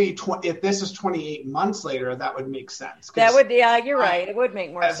think maybe if this is 28 months later, that would make sense. That would, you're right. It would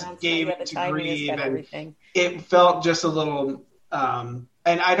make more sense. Gave it to grieve and everything. It felt just a little.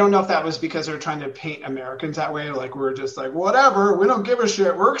 And I don't know if that was because they're trying to paint Americans that way. Like, we're just like, whatever, we don't give a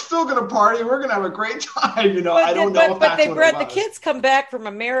shit. We're still going to party. We're going to have a great time. I don't know if that's what it was. The kids come back from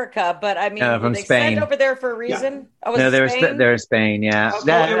America, but I mean, from they Spain. sent over there for a reason? Yeah. No, they're in Spain, yeah.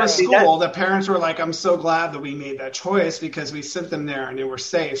 It was school. The parents were like, I'm so glad that we made that choice because we sent them there and they were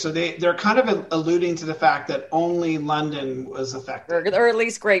safe. So they're kind of alluding to the fact that only London was affected. Or at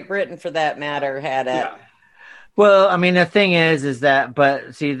least Great Britain, for that matter, had it. Yeah. Well, I mean, the thing is that,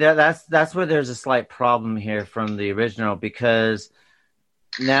 but see, that's where there's a slight problem here from the original, because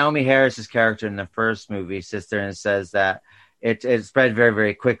Naomi Harris's character in the first movie sits there and says that it spread very,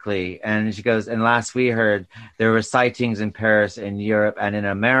 very quickly. And she goes, and last we heard, there were sightings in Paris, in Europe, and in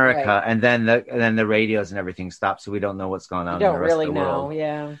America. Right. And then the radios and everything stopped. So we don't know what's going on. You don't in the rest really of the know. world.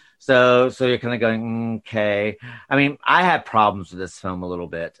 Yeah. So you're kind of going, okay. I mean, I had problems with this film a little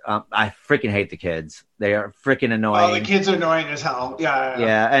bit. I freaking hate the kids. They are freaking annoying. Oh, the kids are annoying as hell.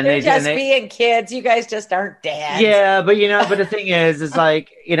 Yeah. And they're just being kids. You guys just aren't dads. Yeah, but but the thing is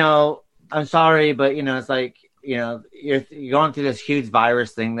like, I'm sorry, but it's like, you're going through this huge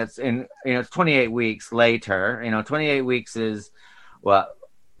virus thing that's in, it's 28 weeks later. 28 weeks is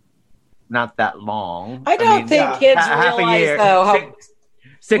not that long. I don't think kids realize though how.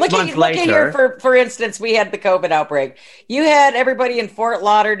 6 months later. Look at here, for instance, we had the COVID outbreak. You had everybody in Fort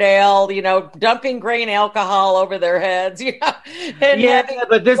Lauderdale, dumping grain alcohol over their heads, and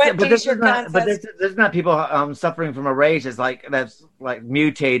but there's not people suffering from a rage that's like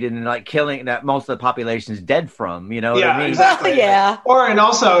mutated and like killing, that most of the population is dead from. What I mean? Exactly. Well, yeah. And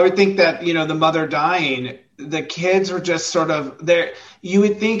also, I would think that the mother dying, the kids were just sort of there. You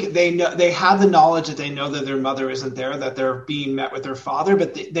would think they have the knowledge that they know that their mother isn't there, that they're being met with their father,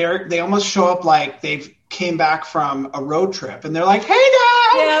 but they almost show up like they've came back from a road trip and they're like, "Hey,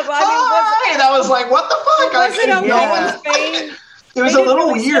 Dad!" Yeah, but I mean, and I was like, "What the fuck?" Was it okay in Spain? It was a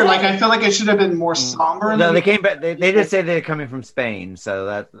little weird. Like, I feel like it should have been more somber. No, they came back. They did say they're coming from Spain, so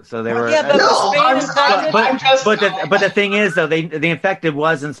they were. Yeah, but the thing is, though, the infected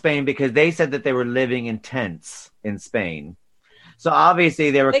was in Spain because they said that they were living in tents in Spain. So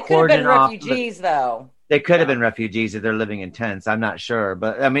obviously they were cordoning off. They could have been refugees, though. They could have been refugees if they're living in tents. I'm not sure,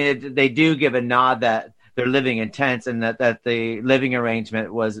 but I mean, they do give a nod that they're living in tents and that the living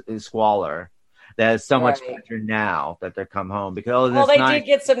arrangement is squalor. There's so much better now that they're come home because they did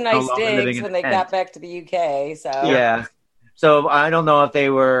get some nice digs when they got back to the UK. So yeah. So I don't know if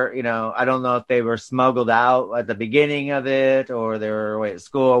they were, I don't know if they were smuggled out at the beginning of it or they were away at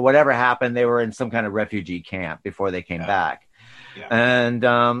school or whatever happened. They were in some kind of refugee camp before they came back. Yeah.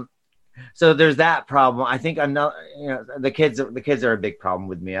 And so there's that problem. I think the kids are a big problem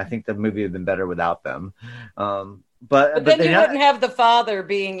with me. I think the movie would have been better without them. But then you wouldn't have the father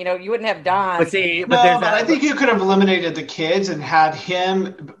being, you wouldn't have Don. But I think you could have eliminated the kids and had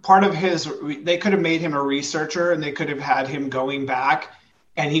him part of they could have made him a researcher and they could have had him going back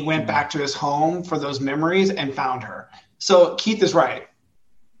and he went back to his home for those memories and found her. So Keith is right.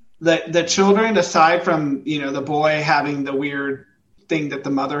 The children, aside from, the boy having the weird thing that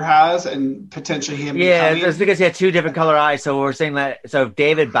the mother has, and potentially him. Yeah, becoming... it's because he had 2 different color eyes. So we're saying that. So if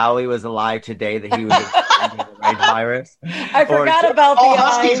David Bowie was alive today, that he would have the rage virus. I forgot about all the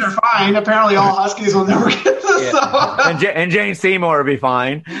Huskies eyes. are fine. Apparently, all Huskies will never get this. Yeah. And Jane Seymour will be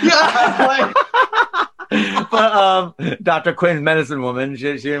fine. Yeah. But Dr. Quinn's medicine woman,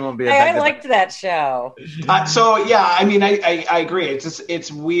 she won't be. I liked that show. So yeah, I mean, I agree.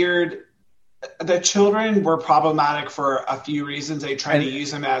 It's weird. The children were problematic for a few reasons. They tried to use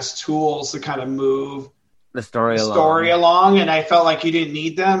them as tools to kind of move the story along, and I felt like you didn't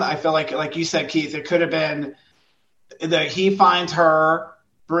need them. I felt like you said, Keith, it could have been that he finds her,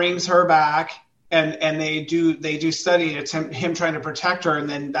 brings her back, and they do study. It's him trying to protect her, and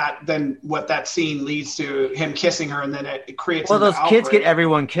then what that scene leads to him kissing her, and then it creates. Well, those kids get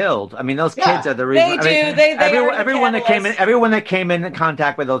everyone killed. I mean, those kids are the reason. Everyone that came in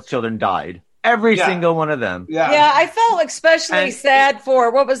contact with those children died. Every single one of them. Yeah, I felt especially sad for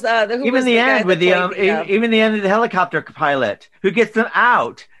what was even the end with even the end of the helicopter pilot who gets them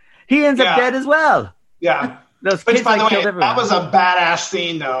out. He ends up dead as well. Yeah. Those Which, kids by the way, killed everyone. that was a badass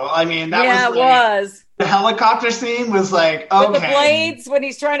scene, though. I mean, that was. The helicopter scene was like, okay. With the blades when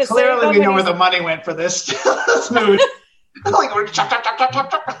he's trying to clearly save we know where the money went for this movie. Like,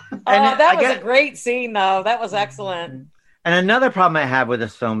 that was a great scene, though. That was excellent. And another problem I have with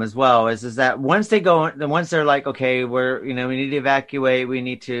this film as well is that once they're like, okay, we need to evacuate, we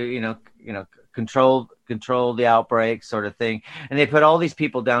need to, control the outbreak sort of thing. And they put all these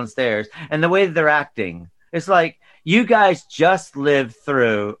people downstairs, and the way that they're acting, it's like, you guys just lived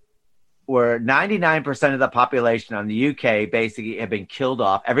through where 99% of the population on the UK basically have been killed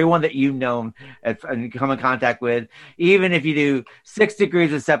off. Everyone that you've known and come in contact with, even if you do 6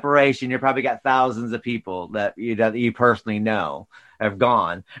 degrees of separation, you probably got thousands of people that you personally know have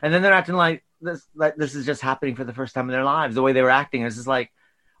gone. And then they're acting like this is just happening for the first time in their lives. The way they were acting is just like,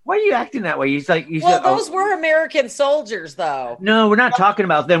 why are you acting that way? Those were American soldiers, though. No, we're not talking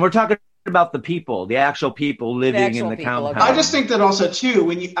about them. We're talking about the people, the actual people living in the compound. I just think that also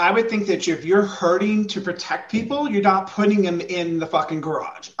too, I would think that if you're hurting to protect people, you're not putting them in the fucking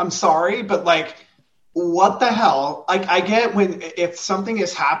garage. I'm sorry, but like, what the hell? Like, I get if something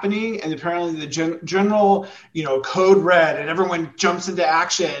is happening and apparently the general, code red and everyone jumps into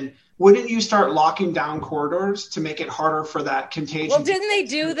action. Wouldn't you start locking down corridors to make it harder for that contagion? Well, didn't they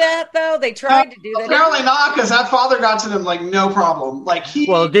do that though? They tried to do that. Apparently not, because that father got to them like no problem. Like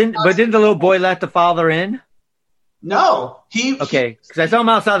didn't the little boy let the father in? No, because I saw him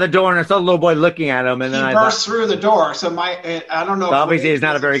outside the door and I saw the little boy looking at him, and then I burst through the door. So I don't know. Obviously, it's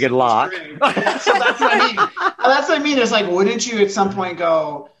not a very good lock. So that's what I mean. That's what I mean. Is like, wouldn't you at some point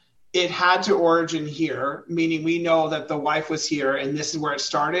go? It had to origin here, meaning we know that the wife was here and this is where it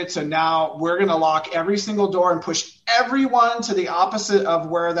started. So now we're going to lock every single door and push everyone to the opposite of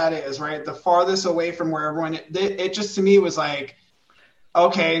where that is, right? The farthest away from where everyone, it just to me was like,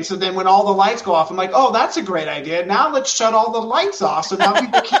 okay. And so then when all the lights go off, I'm like, oh, that's a great idea. Now let's shut all the lights off. So now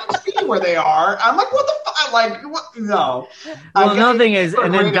people can't see where they are. I'm like, what the fuck? Like, what? No. Well, another thing is,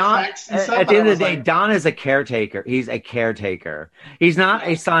 and then Don, at the end of the day, Don is a caretaker. He's a caretaker. He's not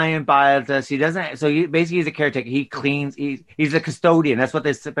a science biologist. He doesn't, so basically he's a caretaker. He cleans, he's a custodian. That's what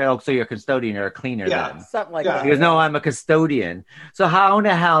they say. Oh, so you're a custodian, you're a cleaner then. Something like that. He goes, no, I'm a custodian. So how in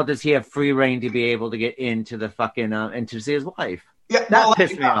the hell does he have free reign to be able to get into the fucking, and to see his wife? Yeah, that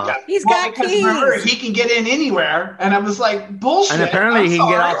pissed me off. He's got keys. Remember, he can get in anywhere, and I was like, bullshit. And apparently, he can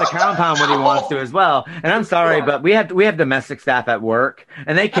get off the compound when he wants to as well. And I'm sorry, but we have domestic staff at work,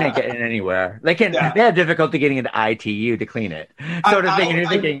 and they can't get in anywhere. They can't. They have difficulty getting into ITU to clean it. So you're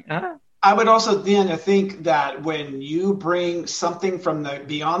thinking, huh? I would also then think that when you bring something from the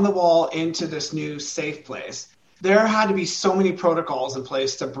beyond the wall into this new safe place, there had to be so many protocols in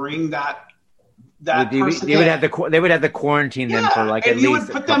place to bring that. They would have to quarantine them for like at least you would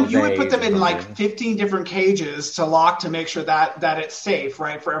put them in like 15 different cages to lock to make sure that it's safe,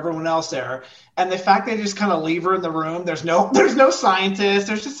 right, for everyone else there. And the fact they just kind of leave her in the room, there's no scientist,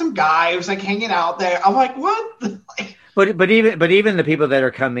 there's just some guy who's like hanging out there. I'm like, what? But even the people that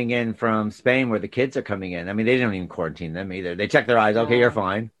are coming in from Spain, where the kids are coming in, I mean, they don't even quarantine them either. They check their eyes. Okay, you're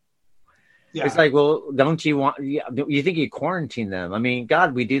fine. Yeah. It's like, well, don't you want? You think you quarantine them? I mean,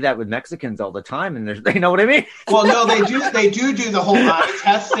 God, we do that with Mexicans all the time, and you know what I mean? Well, no, they do the whole eye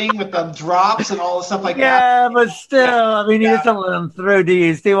test thing with the drops and all the stuff like that. Yeah, but still, I mean, you just don't let them through. Do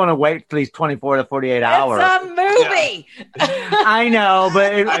you still want to wait at least 24 to 48 hours? It's a movie. Yeah. I know,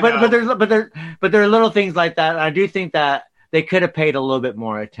 but there are little things like that. And I do think that they could have paid a little bit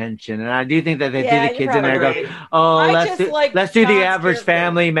more attention. And I do think that they threw the kids in there and go, oh, let's do the average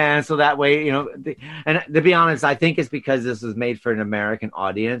family, man. So that way, and to be honest, I think it's because this was made for an American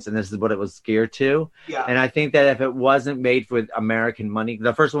audience and this is what it was geared to. Yeah. And I think that if it wasn't made with American money,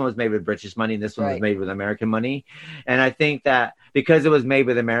 the first one was made with British money and this one was made with American money. And I think that because it was made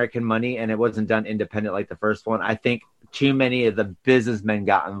with American money and it wasn't done independent like the first one, I think too many of the businessmen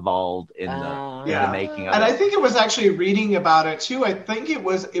got involved in the making of it. And I think it was actually reading about it too. I think it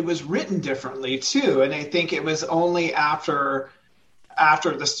was written differently too. And I think it was only after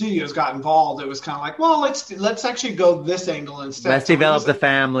the studios got involved, it was kind of like, well, let's actually go this angle instead. Let's develop the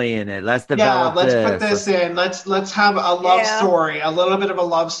family in it. Let's develop let's put this in. Let's have a love story, a little bit of a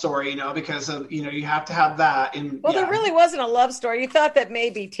love story, because you have to have that. There really wasn't a love story. You thought that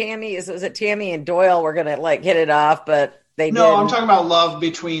maybe Tammy and Doyle were gonna hit it off, but they didn't. I'm talking about love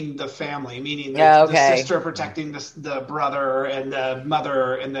between the family, meaning the sister protecting the brother and the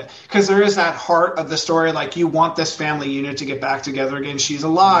mother, because there is that heart of the story. Like, you want this family unit to get back together again. She's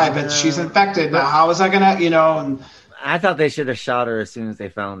alive and she's infected. Now, how is that gonna, And I thought they should have shot her as soon as they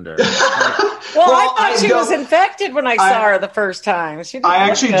found her. Well, I thought she was infected when I saw her the first time. I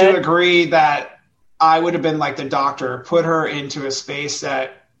actually do agree that I would have been like the doctor, put her into a space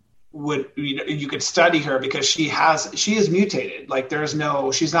that you could study her, because she is mutated. Like,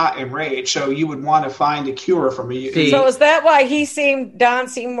 she's not enraged. So you would want to find a cure from her. So is that why Don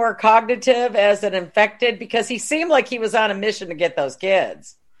seemed more cognitive as an infected? Because he seemed like he was on a mission to get those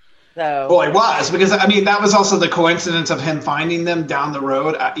kids. So. Well, it was, because that was also the coincidence of him finding them down the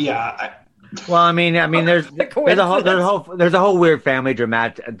road. Well, there's a whole weird family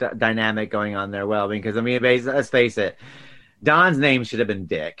dynamic going on there. Well, because let's face it, Don's name should have been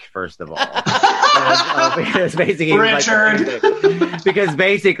Dick, first of all. Because basically, Richard. Because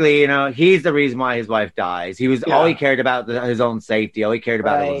basically, he's the reason why his wife dies. He was all he cared about his own safety. All he cared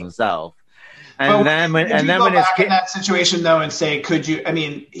about was himself. And then when in that situation though and say,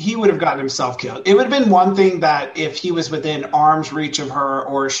 he would have gotten himself killed. It would have been one thing that if he was within arm's reach of her,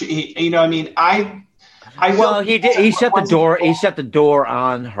 or she, he did. He shut the door. He shut the door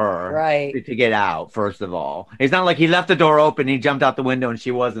on her, to get out. First of all, it's not like he left the door open. He jumped out the window and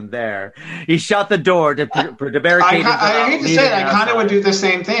she wasn't there. He shut the door to barricade. I hate to say it, I kind of would do the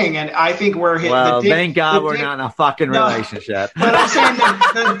same thing, and I think we're hitting. Well, thank God we're not in a fucking relationship. But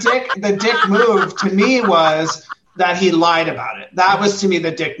I'm saying the dick move to me was that he lied about it. That was to me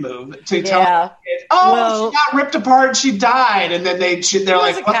the dick move, to tell her, she got ripped apart. She died, and then they're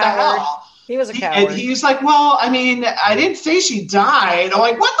like, what the hell? He was a coward. And he's like, well, I didn't say she died. I'm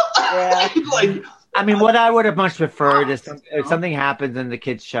like, what the? What I would have much preferred is if something happens and the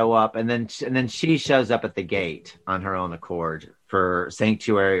kids show up, and then she shows up at the gate on her own accord for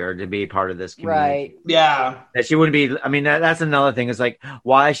sanctuary or to be part of this community. Right. Yeah. That she wouldn't be. That's another thing. Is like,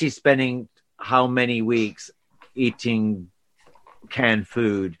 why is she spending how many weeks eating canned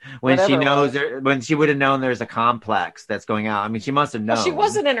food when she knows when she would have known there's a complex that's going out? She must have known. Well, she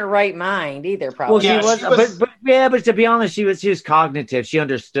wasn't in her right mind either, probably. Well, she was. But to be honest, she was cognitive. She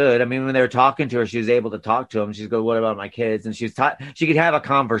understood. When they were talking to her, she was able to talk to him. She's go, what about my kids? And she could have a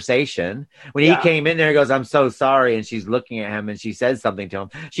conversation. When he came in there, he goes, I'm so sorry. And she's looking at him and she says something to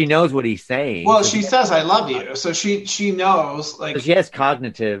him. She knows what he's saying. Well, she says, I love you. So she knows, so she has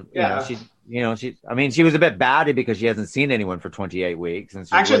cognitive, she was a bit batty because she hasn't seen anyone for 28 weeks. And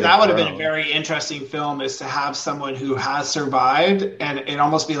actually, that would have been a very interesting film, is to have someone who has survived and it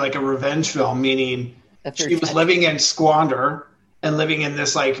almost be like a revenge film, meaning she was living in squander and living in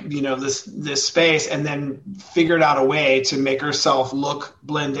this this space, and then figured out a way to make herself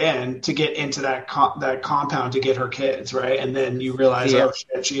blend in to get into that compound to get her kids, right? And then you realize, oh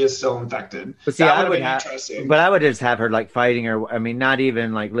shit, she is still infected. But see, I would just have her fighting her. not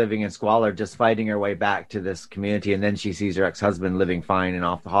even living in squalor, just fighting her way back to this community, and then she sees her ex-husband living fine and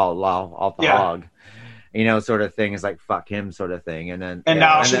off the hog. Sort of thing. Is like, fuck him, sort of thing. And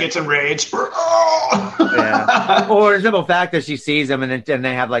now she gets enraged. Or the simple fact that she sees him and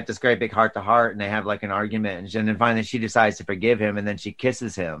they have this great big heart to heart, and they have an argument, and then finally she decides to forgive him, and then she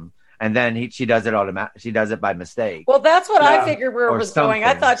kisses him, and then she does it she does it by mistake. Well, that's what I figured where it was going.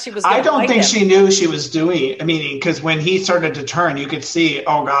 I thought she was. I don't think she knew she was doing. Because when he started to turn, you could see.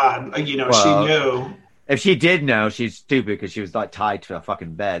 Oh God, she knew. If she did know, she's stupid because she was tied to a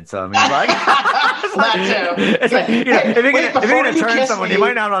fucking bed. So that too. It's if you're gonna turn someone, you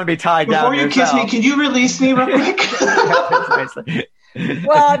might not want to be tied down. Before you kiss me, can you release me real quick?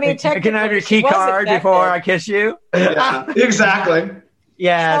 Well, can I have your key card before I kiss you? Yeah, exactly.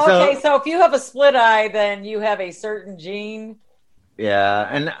 Yeah. So if you have a split eye, then you have a certain gene. Yeah,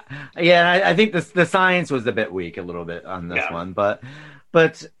 and I think the science was a bit weak a little bit on this one, but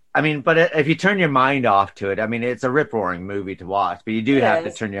if you turn your mind off to it, I mean, it's a rip-roaring movie to watch, but you do have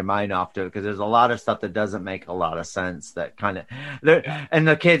to turn your mind off to it because there's a lot of stuff that doesn't make a lot of sense that kind of and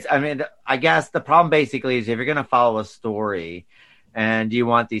the kids. I mean, I guess the problem basically is if you're going to follow a story and you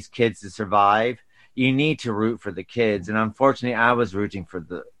want these kids to survive, you need to root for the kids, and unfortunately, I was rooting for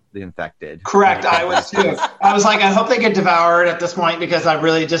the infected. Correct. I was too. I was like, I hope they get devoured at this point because I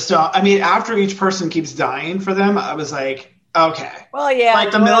really just don't. I mean, after each person keeps dying for them, I was like, okay. Well, yeah.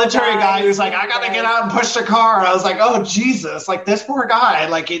 Like the military guy who's like, I got to get out and push the car. I was like, oh, Jesus. Like this poor guy,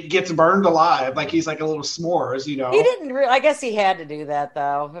 like it gets burned alive. Like he's like a little s'mores, you know. He didn't I guess he had to do that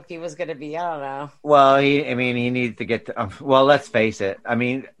though, if he was going to be, I don't know. Well, he needs to get to, well, let's face it. I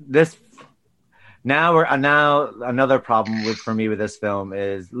mean, now another problem for me with this film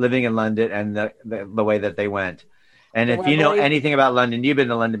is living in London and the way that they went. And if you know anything about London, you've been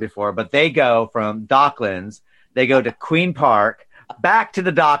to London before, but they go from Docklands, they go to Queen Park, back to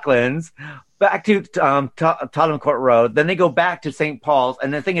the Docklands, back to Tottenham Court Road, then they go back to St. Paul's.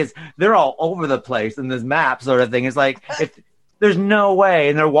 And the thing is, they're all over the place in this map sort of thing. It's like, there's no way.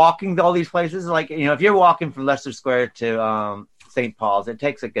 And they're walking to all these places. Like, you know, if you're walking from Leicester Square to St. Paul's, it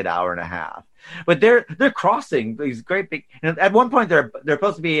takes a good hour and a half. But they're crossing these great big. And at one point, they're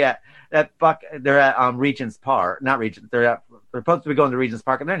supposed to be at Regent's Park, not Regent. They're supposed to be going to Regent's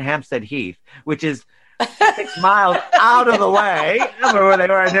Park, and they're in Hampstead Heath, which is 6 miles out of the way. I don't know where they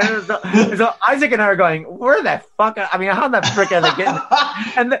were. And so Isaac and I are going, where the fuck? I mean, how the frick are they getting?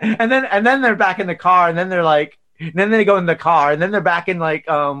 And then they're back in the car, and then they're like, and then they go in the car, and then they're back in like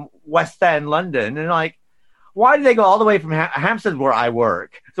West End, London, and like. Why do they go all the way from Hampstead where I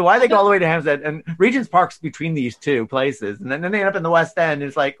work? So why do they go all the way to Hampstead? And Regent's Park's between these two places. And then they end up in the West End.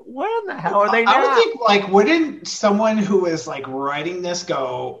 It's like, where in the hell are they now? I would think, like, wouldn't someone who is, like, writing this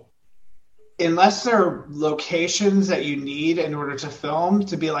go, unless there are locations that you need in order to film,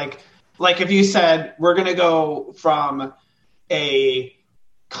 to be like if you said, we're going to go from a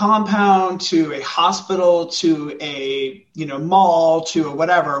compound to a hospital to a mall to a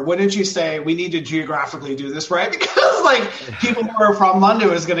whatever, wouldn't you say we need to geographically do this right? Because like people who are from London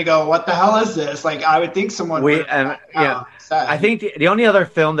is going to go, what the hell is this? Like I would think someone would I think the only other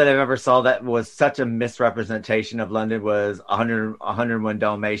film that I've ever saw that was such a misrepresentation of London was 101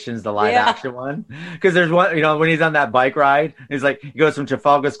 Dalmatians, the live action one. Because there's one, when he's on that bike ride, he's like, he goes from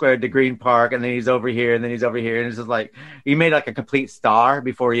Trafalgar Square to Green Park, and then he's over here, and then he's over here, and it's just like, he made like a complete star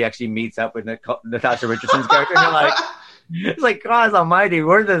before he actually meets up with Natasha Richardson's character, and you're like, it's like, God almighty,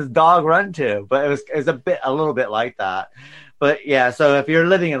 where did this dog run to? But it was a little bit like that. But yeah, so if you're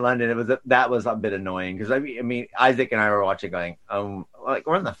living in London, that was a bit annoying because I mean, Isaac and I were watching, going, like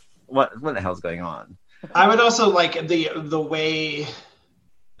what the hell's going on? I would also like the way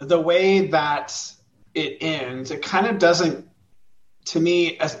that it ends. It kind of doesn't, to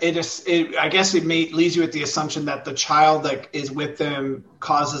me, I guess it leaves you with the assumption that the child that is with them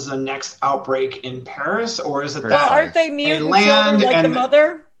causes a next outbreak in Paris, or is it that aren't they mutant children like the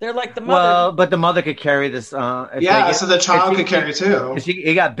mother? They're like the mother. Well, but the mother could carry this. So the child could carry too.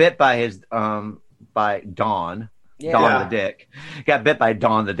 He got bit by by Dawn. Yeah. Dawn the Dick. Got bit by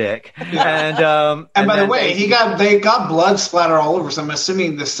Dawn the Dick. And by the way, they got blood splatter all over. So I'm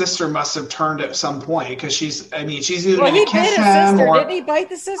assuming the sister must have turned at some point because she's either going to kiss him or... Did he bite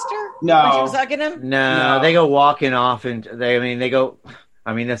the sister? No. When she was hugging him? No, they go walking off and they go.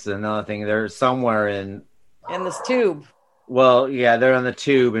 I mean, this is another thing. They're somewhere in this tube. Well, yeah, they're on the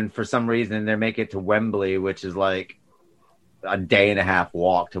tube, and for some reason, they make it to Wembley, which is like a day and a half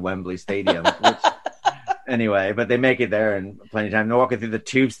walk to Wembley Stadium. Anyway, but they make it there in plenty of time. They're walking through the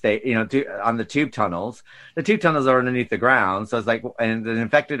tube on the tube tunnels. The tube tunnels are underneath the ground, so it's like, and the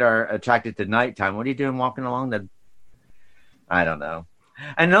infected are attracted to nighttime. What are you doing walking along I don't know.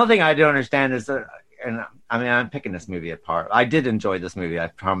 And another thing I don't understand is and I mean, I'm picking this movie apart. I did enjoy this movie, I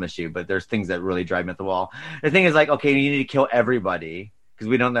promise you, but there's things that really drive me at the wall. The thing is like, okay, you need to kill everybody because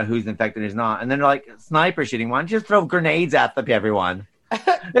we don't know who's infected and who's not. And then they're like, sniper shooting. Why don't you just throw grenades at everyone?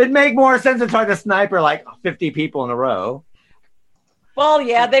 It'd make more sense to try to sniper like 50 people in a row. Well,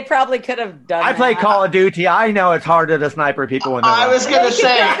 yeah, they probably could have done I play Call of Duty. I know it's harder to sniper people when they're I was going to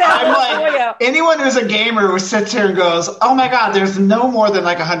say, I'm like, anyone who's a gamer who sits here and goes, oh my God, there's no more than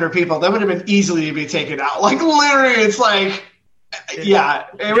like 100 people. That would have been easily to be taken out. Like literally, it's like, Yeah,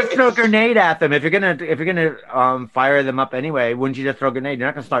 just throw a grenade at them. If you're gonna fire them up anyway, wouldn't you just throw a grenade? You're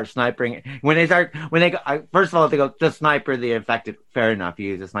not gonna start snipering first of all, if they go just sniper the infected, fair enough, you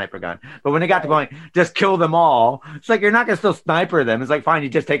use a sniper gun. But when they got to going, just kill them all. It's like you're not gonna still sniper them. It's like fine, you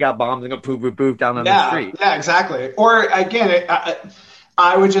just take out bombs and go poof poof poof down on the street. Yeah, exactly. Or again,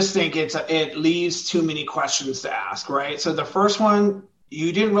 I would just think it leaves too many questions to ask, right? So the first one,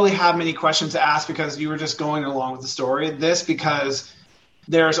 you didn't really have many questions to ask because you were just going along with the story. This, because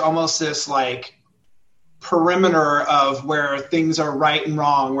there's almost this like perimeter of where things are right and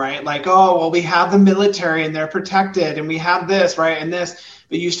wrong, right? Like, oh, well, we have the military and they're protected and we have this, right? And this,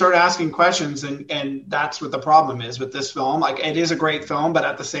 but you start asking questions and that's what the problem is with this film. Like, it is a great film, but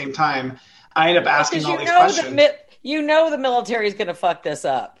at the same time, I end up asking all these questions. The military is going to fuck this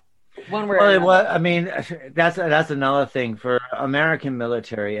up. One way or another. Well, I mean, that's another thing for American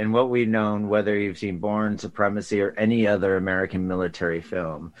military and what we've known, whether you've seen Bourne Supremacy or any other American military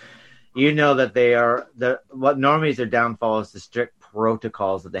film, you know that what normally is their downfall is the strict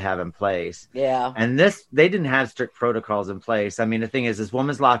protocols that they have in place. Yeah. And they didn't have strict protocols in place. I mean, the thing is, this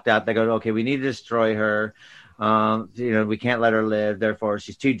woman's locked up. They go, okay, we need to destroy her. We can't let her live. Therefore,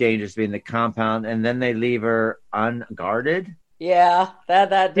 she's too dangerous to be in the compound. And then they leave her unguarded. Yeah,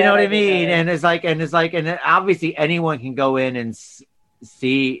 that you know what I mean? And it's like, and obviously anyone can go in and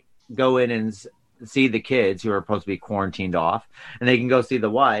see the kids who are supposed to be quarantined off, and they can go see the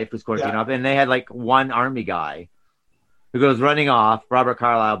wife who's quarantined off. And they had like one army guy who goes running off. Robert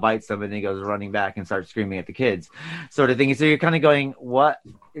Carlyle bites him, and he goes running back and starts screaming at the kids, sort of thing. So you're kind of going, what?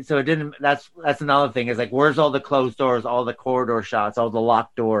 So it didn't. That's another thing. Is like, where's all the closed doors, all the corridor shots, all the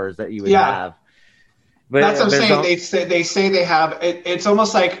locked doors that you would have? But that's what I'm saying. They say they have. It's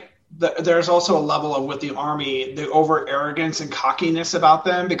almost like there's also a level of with the Army, the over arrogance and cockiness about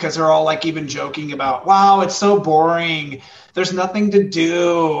them, because they're all like even joking about, wow, it's so boring. There's nothing to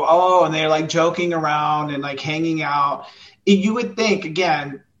do. Oh, and they're like joking around and like hanging out. You would think,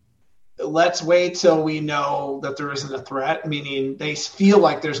 again, let's wait till we know that there isn't a threat, meaning they feel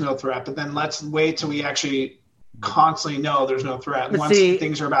like there's no threat, but then let's wait till we actually constantly know there's no threat once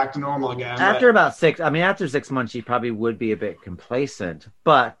things are back to normal again. After 6 months, you probably would be a bit complacent.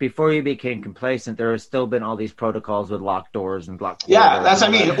 But before you became complacent, there has still been all these protocols with locked doors and locked corridors. Yeah, that's what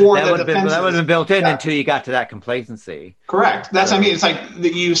I mean. Or that would have been built in until you got to that complacency. Correct. That's what I mean. It's like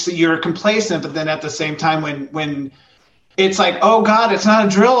you're complacent, but then at the same time, when it's like, oh God, it's not a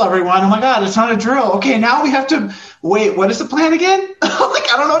drill, everyone. Oh my God, it's not a drill. Okay, now we have to wait. What is the plan again? Like,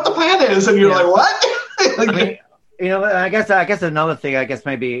 I don't know what the plan is, and you're like, what? I mean, I guess another thing,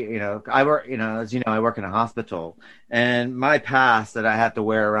 maybe, I work, as you know, I work in a hospital, and my pass that I have to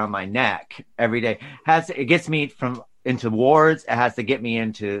wear around my neck every day it gets me into wards. It has to get me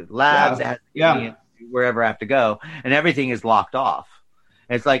into labs. It has to get me wherever I have to go, and everything is locked off.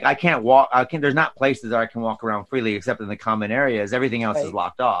 It's like I can't walk. There's not places that I can walk around freely except in the common areas. Everything else is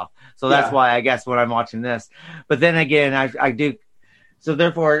locked off. So that's why I guess when I'm watching this, but then again, I do. So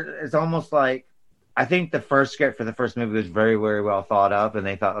therefore, it's almost like, I think the first script for the first movie was very, very well thought of, and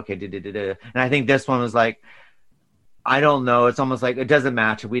they thought, okay, and I think this one was like, I don't know. It's almost like it doesn't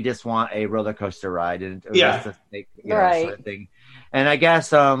matter. We just want a roller coaster ride, and sort of thing. And I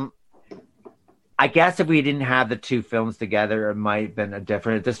guess if we didn't have the two films together, it might have been a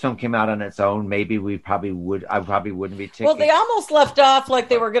different. If this film came out on its own, maybe I probably wouldn't be taking. Well, they almost left off like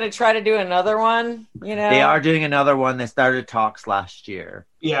they were going to try to do another one. They are doing another one. They started talks last year.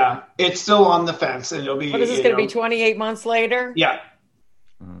 Yeah, it's still on the fence, and it'll be. What is this going to be? 28 months later? Yeah,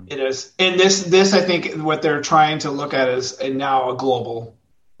 it is. And this, I think, what they're trying to look at is now a global,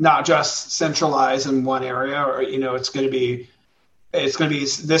 not just centralized in one area. Or it's going to be.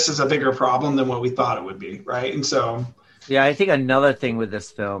 This is a bigger problem than what we thought it would be, right? And so, yeah, I think another thing with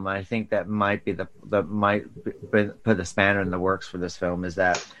this film, I think that might be put the spanner in the works for this film, is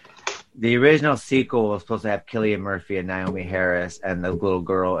that the original sequel was supposed to have Cillian Murphy and Naomi Harris and the little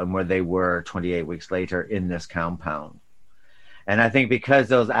girl, and where they were 28 weeks later in this compound. And I think because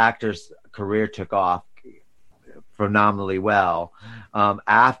those actors' career took off phenomenally well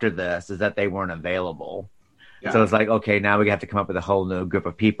after this, is that they weren't available. Yeah. So it's like, okay, now we have to come up with a whole new group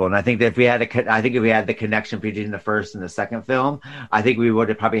of people. And I think that if we had the connection between the first and the second film, I think we would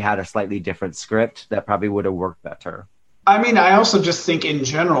have probably had a slightly different script that probably would have worked better. I mean, I also just think in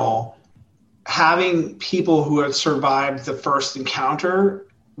general, having people who had survived the first encounter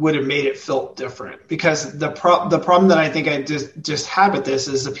would have made it feel different, because the problem that I think I just had with this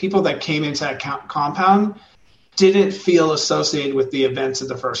is the people that came into that compound didn't feel associated with the events of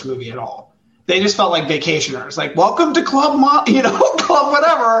the first movie at all. they just felt like vacationers. Like, welcome to Club Club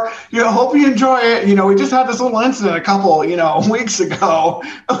whatever. Hope you enjoy it. We just had this little incident a couple, weeks ago.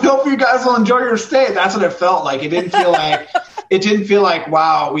 I hope you guys will enjoy your stay. That's what it felt like. It didn't feel like,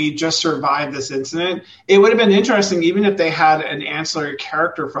 wow, we just survived this incident. It would have been interesting even if they had an ancillary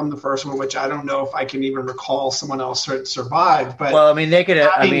character from the first one, which I don't know if I can even recall someone else had survived. But well, I mean, they could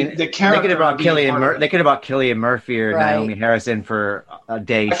have. they could have brought Cillian Murphy or Naomi Harrison for a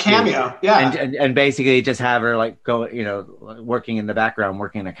day, a cameo, and basically just have her go, working in the background,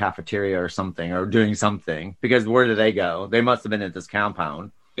 working in a cafeteria or something, or doing something. Because where did they go? They must have been at this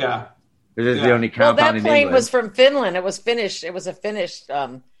compound. Yeah. This is the only compound in England. That plane was from Finland. It was finished. It was a finished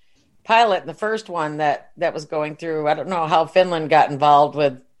pilot in the first one that was going through. I don't know how Finland got involved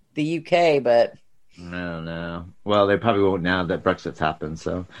with the UK, but no. Well, they probably won't now that Brexit's happened.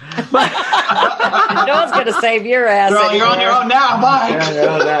 So no one's going to save your ass. You're on your own now. Bye. You're on your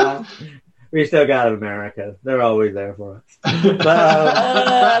own now. We still got America. They're always there for us.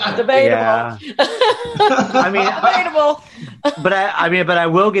 But, debatable. Yeah. Debatable. But I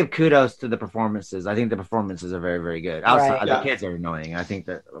will give kudos to the performances. I think the performances are very, very good. Outside, the kids are annoying. I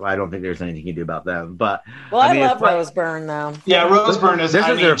don't think there's anything you can do about them. But I love Rose Byrne though. Yeah, Rose Byrne is.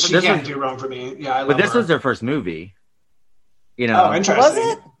 She can't do wrong for me. Yeah, I love but this her. was their first movie. Oh, interesting. Was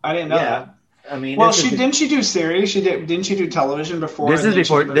it? I didn't know that. I mean, well, didn't she do series? Didn't she do television before? This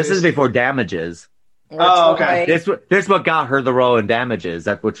is before Damages. Oh, okay. This what got her the role in Damages.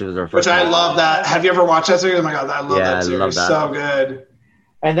 Which was her first. Which I love that. Have you ever watched that series? Oh my god, I love that series. I love that. So good.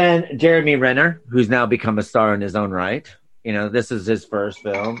 And then Jeremy Renner, who's now become a star in his own right. This is his first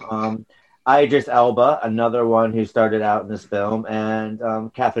film. Idris Elba, another one who started out in this film, and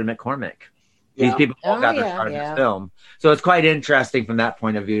Catherine McCormick. These people all got their start in this film. So it's quite interesting from that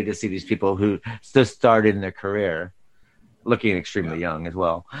point of view to see these people who just started in their career looking extremely young as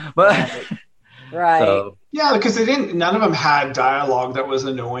well. But right. So, yeah, because none of them had dialogue that was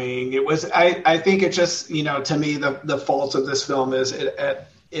annoying. It was, I think it just, to me, the fault of this film is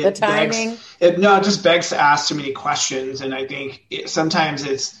the timing. It just begs to ask too many questions. And I think sometimes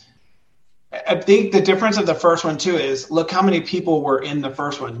I think the difference of the first one too is look how many people were in the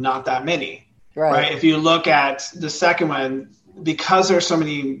first one. Not that many. Right. If you look at the second one, because there's so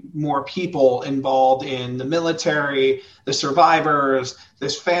many more people involved in the military, the survivors,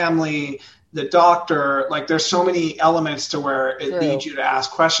 this family, the doctor, there's so many elements to where it leads you to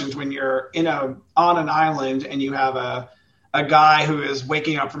ask questions when you're on an island and you have a guy who is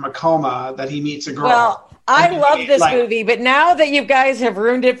waking up from a coma that he meets a girl. Well, I love this movie, but now that you guys have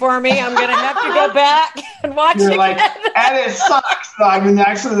ruined it for me, I'm going to have to go back and watch it again. And it sucks.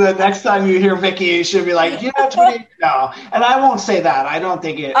 The next time you hear Vicky, you should be like, no. And I won't say that. I don't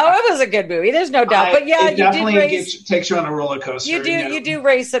think it. Oh, it was a good movie. There's no doubt. But yeah, it definitely takes you on a roller coaster. You do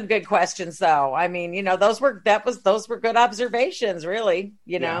raise some good questions, though. I mean, those were good observations, really.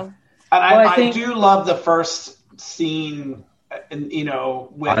 And I do love the first scene. And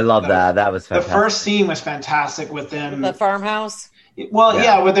I love that. That was fantastic. The first scene was fantastic with them. The farmhouse. Well,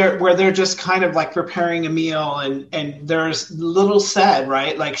 where they're just kind of preparing a meal, and there's little said,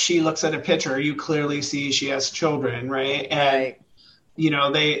 right? Like she looks at a picture, you clearly see she has children, right? And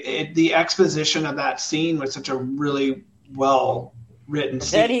the exposition of that scene was such a really well written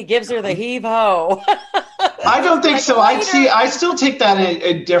scene. Then he gives her the heave ho. I don't think so. I still take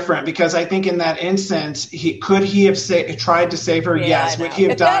that different because I think in that instance, could he have tried to save her? Yes. Would he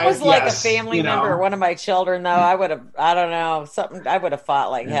have died? That was a family member, one of my children, though. I would have. I don't know something. I would have fought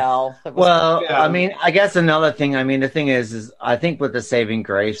like hell. I mean, I guess another thing. I mean, the thing is I think what the saving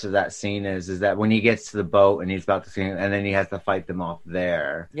grace of that scene is that when he gets to the boat and he's about to sing, and then he has to fight them off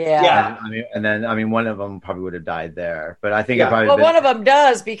there. Yeah. And one of them probably would have died there, but I think one of them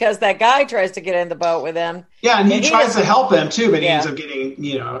does because that guy tries to get in the boat with him. Yeah, and he tries to help him too, but he ends up getting,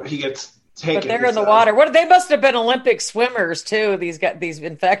 he gets taken. But they're in the water. They must have been Olympic swimmers too. These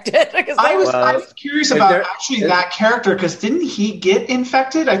infected. I was curious about that character because didn't he get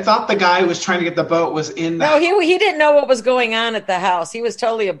infected? I thought the guy who was trying to get the boat was in the. No, he didn't know what was going on at the house. He was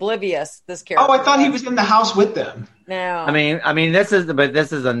totally oblivious. This character. Oh, I thought he was in the house with them. No. I mean, this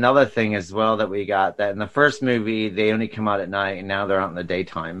is another thing as well that we got that in the first movie they only come out at night and now they're out in the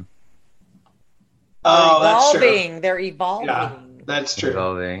daytime. That's true. They're evolving. Yeah, that's true.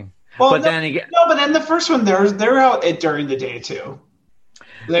 Evolving. Well, but in the first one, they're out during the day too.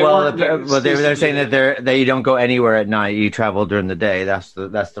 They're saying that you don't go anywhere at night. You travel during the day. That's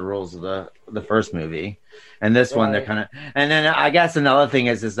the rules of the first movie, and this one they're kind of. And then I guess another thing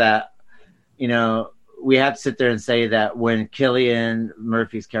is that we have to sit there and say that when Cillian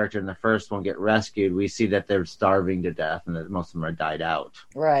Murphy's character in the first one get rescued, we see that they're starving to death and that most of them are died out.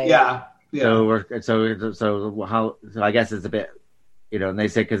 Right. Yeah. So I guess it's a bit, and they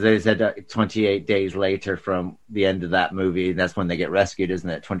said, because they said 28 days later from the end of that movie, that's when they get rescued, isn't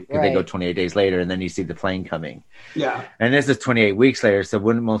it? Because they go 28 days later, and then you see the plane coming. Yeah. And this is 28 weeks later, so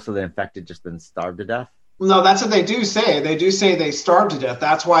wouldn't most of the infected just been starved to death? No, that's what they do say. They do say they starved to death.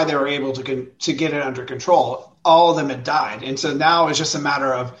 That's why they were able to get it under control. All of them had died. And so now it's just a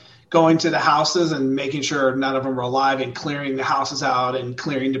matter of going to the houses and making sure none of them were alive and clearing the houses out and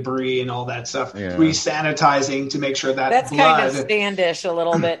clearing debris and all that stuff. Yeah. Re-sanitizing to make sure that's kind of Standish a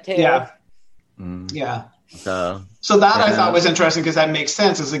little bit too. Yeah. Yeah. So that I thought was interesting because that makes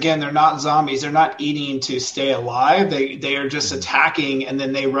sense. Is again, they're not zombies. They're not eating to stay alive. They are just attacking, and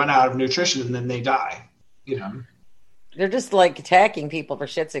then they run out of nutrition and then they die. They're just like attacking people for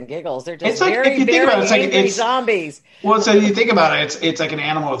shits and giggles. They're just very angry zombies. Well, so you think about it, it's like an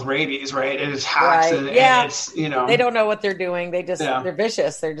animal with rabies, right? It attacks, and it's they don't know what they're doing. They just they're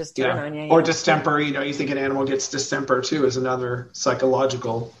vicious. They're just turning on you. Or distemper. You think an animal gets distemper too is another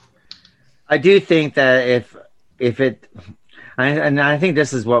psychological. I do think that if it, and I think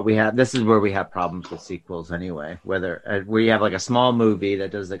this is what we have. This is where we have problems with sequels anyway. Where you have like a small movie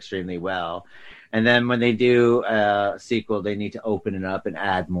that does extremely well. And then when they do a sequel, they need to open it up and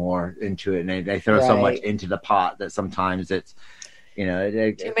add more into it. And they throw so much into the pot that sometimes it's,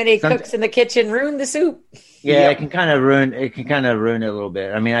 too many cooks in the kitchen ruin the soup. Yeah, it can kind of ruin it a little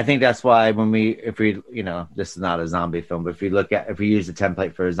bit. I mean, I think that's why if we, this is not a zombie film, but if we use the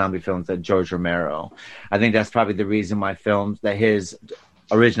template for zombie films that George Romero, I think that's probably the reason why his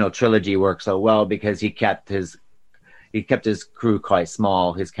original trilogy worked so well, because he kept his crew quite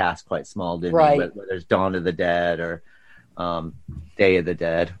small, his cast quite small, didn't he? Whether there's Dawn of the Dead or Day of the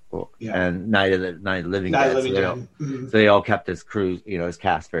Dead and Night of the Living Dead. So they all kept his crew, his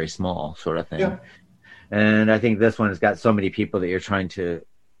cast very small, sort of thing. Yeah. And I think this one has got so many people that you're trying to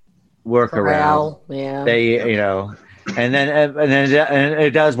work around. Yeah. They, and then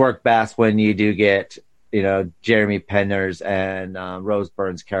it does work best when you do get, Jeremy Penner's and Rose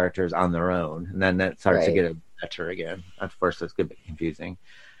Byrne's characters on their own, and then that starts to get better again. At first, it's a bit confusing,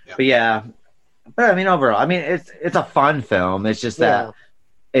 but I mean, overall, it's a fun film. It's just that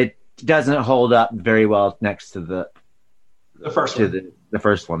it doesn't hold up very well next to the first one. The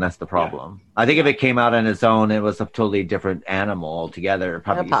first one. That's the problem. Yeah. I think if it came out on its own, it was a totally different animal altogether.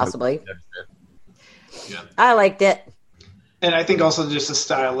 Possibly. Yeah. I liked it. And I think also just the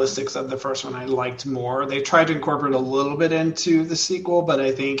stylistics of the first one I liked more. They tried to incorporate a little bit into the sequel, but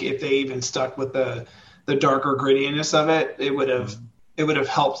I think if they even stuck with the darker grittiness of it, it would have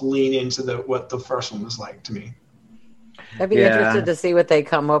helped lean into what the first one was like to me. I'd be interested to see what they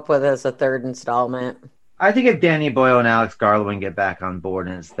come up with as a third installment. I think if Danny Boyle and Alex Garland get back on board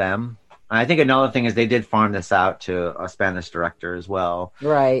and it's them. I think another thing is they did farm this out to a Spanish director as well.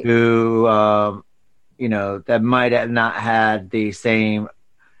 Right. Who, that might have not had the same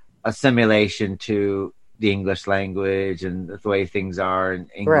assimilation to the English language and the way things are in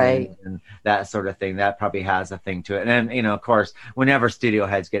England and that sort of thing. That probably has a thing to it. And then, of course, whenever studio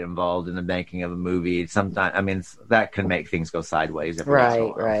heads get involved in the making of a movie, sometimes, that can make things go sideways. Right.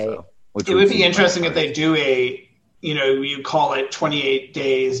 So, it would be interesting if they do you call it 28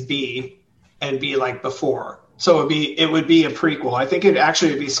 Days B and be like before. So it would be a prequel. I think it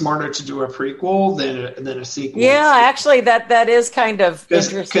actually would be smarter to do a prequel than a sequel. Yeah, actually, that is kind of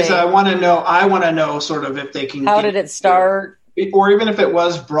interesting. Because I want to know sort of if they can. How did it start? Or even if it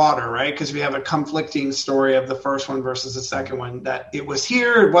was broader, right? Because we have a conflicting story of the first one versus the second one. That it was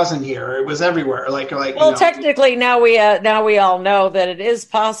here, it wasn't here, it was everywhere. Well, technically, now we all know that it is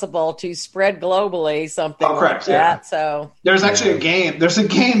possible to spread globally something like that. Yeah. So there's actually a game. There's a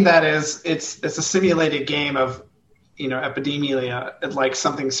game that is it's a simulated game of epidemia, like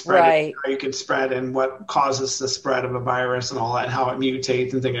something spreading, how you can spread and what causes the spread of a virus and all that, and how it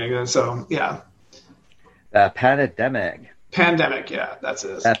mutates and things like that. So yeah, Pandemic, yeah, that's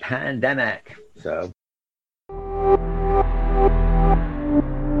it. A pandemic. So.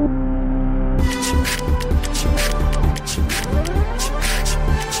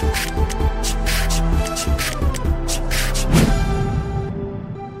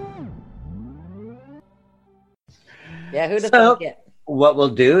 Yeah, who'd have thunk it? What we'll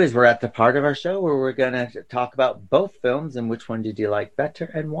do is we're at the part of our show where we're going to talk about both films and which one did you like better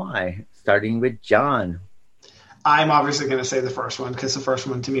and why. Starting with John. I'm obviously going to say the first one because the first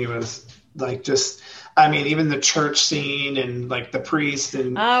one to me was like even the church scene and like the priest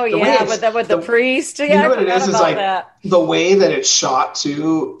and with the priest. Yeah, you know what it is like that. The way that it's shot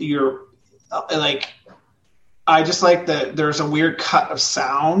too. You're I just like that there's a weird cut of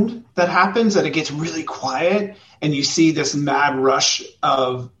sound that happens that it gets really quiet and you see this mad rush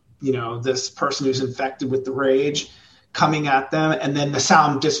of this person who's infected with the rage coming at them, and then the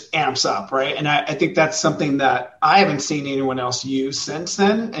sound just amps up, right? And I think that's something that I haven't seen anyone else use since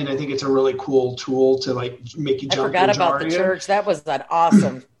then, and I think it's a really cool tool to like make you jump. I forgot about the church. That was an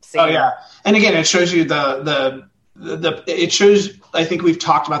awesome scene. Oh yeah, and again, it shows you it shows. I think we've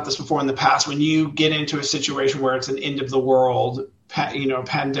talked about this before in the past. When you get into a situation where it's an end of the world,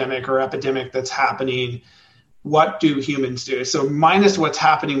 pandemic or epidemic that's happening, what do humans do? So minus what's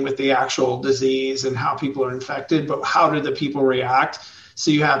happening with the actual disease and how people are infected, but how do the people react? So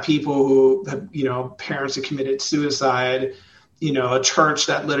you have people who have, parents who committed suicide, a church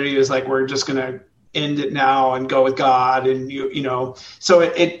that literally is like, we're just going to end it now and go with God. And so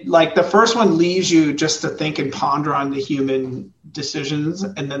it like the first one leaves you just to think and ponder on the human decisions.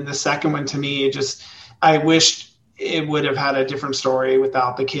 And then the second one, to me, I wish it would have had a different story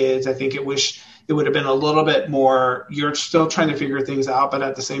without the kids. I think it would have been a little bit more, you're still trying to figure things out, but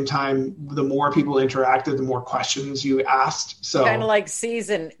at the same time, the more people interacted, the more questions you asked. So kind of like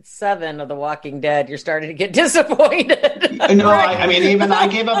season 7 of The Walking Dead, you're starting to get disappointed. No, I mean, even I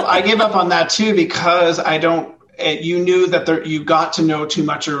gave up on that too, because you knew that you got to know too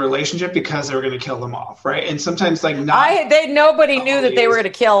much of a relationship because they were going to kill them off, right? And sometimes nobody knew that they were going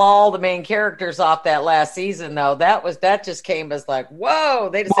to kill all the main characters off that last season, though. That just came as like, whoa!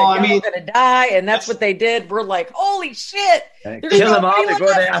 They just said we're going to die, and that's what they did. We're like, holy shit! Kill them off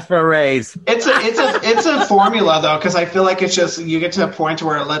before they ask for a raise. It's a formula though, because I feel like it's just you get to a point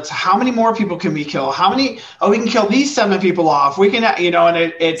where how many more people can we kill? How many? Oh, we can kill these 7 people off. We can, and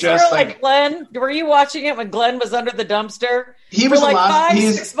it just like Glenn. Were you watching it when Glenn was under the dumpster? He was for like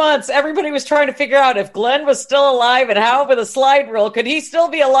 5-6 months. Everybody was trying to figure out if Glenn was still alive and how, with a slide rule, could he still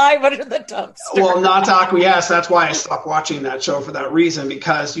be alive under the dumpster? Well, not to acquiesce. That's why I stopped watching that show for that reason,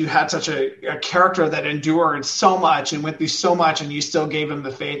 because you had such a character that endured so much and went through so much, and you still gave him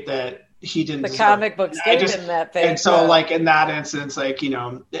the faith that he didn't. The comic books gave him that faith. And so, like in that instance, like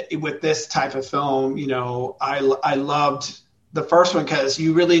with this type of film, I loved the first one because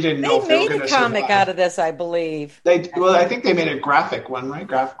you really didn't know if they were going to survive. They made a comic out of this, I believe. I think they made a graphic one, right?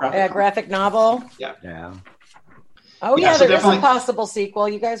 Graphic novel. Yeah. Oh yeah, there is a possible sequel.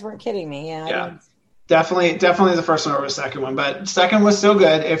 You guys weren't kidding me. Yeah. Definitely the first one over the second one, but second was still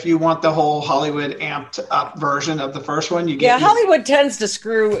good. If you want the whole Hollywood amped up version of the first one, Hollywood tends to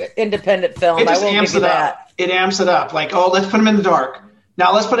screw independent film. It just amps it up. It amps it up. Like, oh, let's put them in the dark.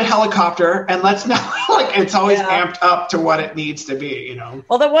 Now let's put a helicopter, and let's not like it's always amped up to what it needs to be,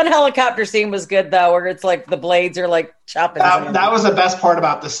 Well, the one helicopter scene was good though, where it's like the blades are like chopping. That was the best part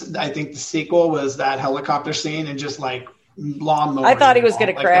about this. I think the sequel was that helicopter scene and just like lawnmower. I thought he was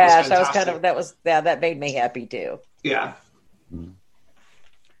going to crash. That made me happy too. Yeah.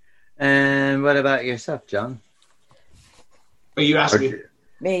 And what about yourself, John? But you asked me.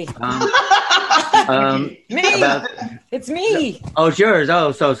 Me. Me. It's me. Oh, it's yours.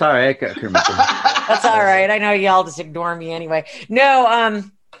 Oh, so sorry. I couldn't remember. That's all right. I know y'all just ignore me anyway. No,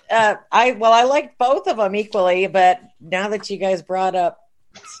 I liked both of them equally, but now that you guys brought up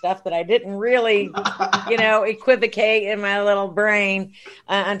stuff that I didn't really, equivocate in my little brain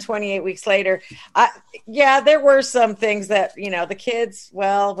on 28 Weeks Later. There were some things that, the kids,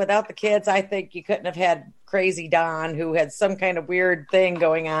 without the kids, I think you couldn't have had Crazy Don, who had some kind of weird thing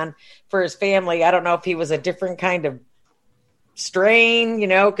going on for his family. I don't know if he was a different kind of strain,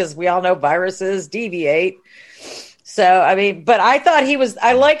 because we all know viruses deviate. So, but I thought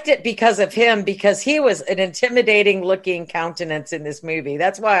I liked it because of him, because he was an intimidating looking countenance in this movie.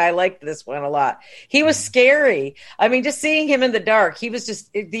 That's why I liked this one a lot. He was scary. Just seeing him in the dark, he was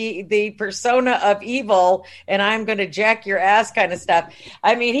just the persona of evil, and I'm going to jack your ass kind of stuff.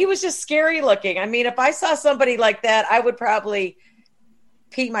 He was just scary looking. If I saw somebody like that, I would probably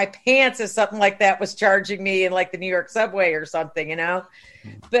pee my pants if something like that was charging me in like the New York subway or something,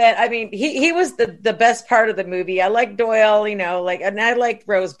 But he was the best part of the movie. I like Doyle, and I liked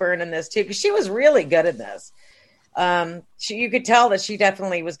Rose Byrne in this too, because she was really good in this. You could tell that she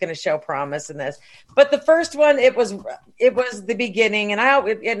definitely was going to show promise in this. But the first one, it was the beginning, and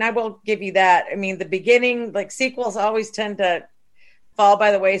I will give you that. The beginning, like sequels, always tend to fall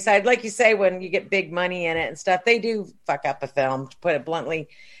by the wayside. Like you say, when you get big money in it and stuff, they do fuck up a film, to put it bluntly.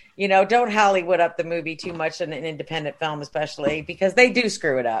 Don't Hollywood up the movie too much in an independent film, especially, because they do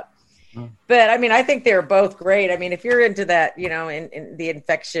screw it up. But I think they're both great. If you're into that, in the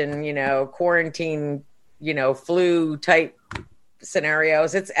infection, quarantine, flu type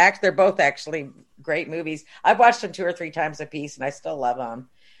scenarios, they're both actually great movies. I've watched them 2 or 3 times a piece, and I still love them.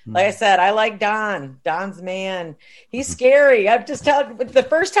 Like I said, I like Don. Don's man. He's scary. I'm just telling you, the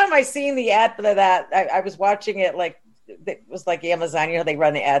first time I seen the ad for that, I was watching it like it was like Amazon, you know, they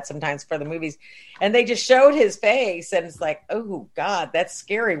run the ads sometimes for the movies, and they just showed his face, and it's like, oh God, that's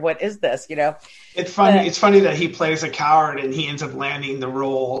scary. What is this? You know, it's funny. It's funny that he plays a coward and he ends up landing the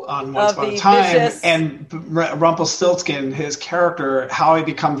role on Once Upon a Time. Vicious. And Rumpelstiltskin, his character, how he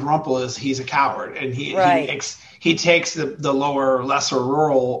becomes Rumple is he's a coward, and he takes the lower, lesser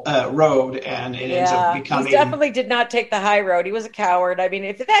rural road, and it ends up becoming. He definitely did not take the high road. He was a coward. I mean,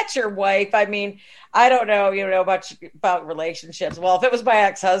 if that's your wife, I mean, I don't know, you know much about relationships. Well, if it was my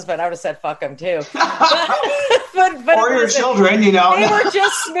ex-husband, I would have said fuck him too. but or your children, you know. They were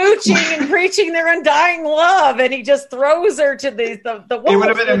just smooching and preaching their undying love, and he just throws her to the wolf. It would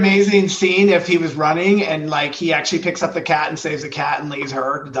have been an amazing scene if he was running and like he actually picks up the cat and saves the cat and leaves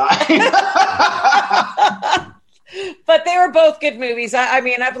her to die. But they were both good movies. I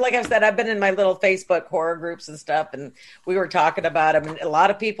mean, like I said, I've been in my little Facebook horror groups and stuff, and we were talking about them. And a lot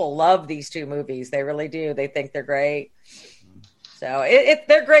of people love these two movies. They really do. They think they're great. So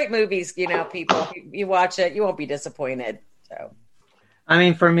they're great movies. You know, people, you watch it, you won't be disappointed. So, I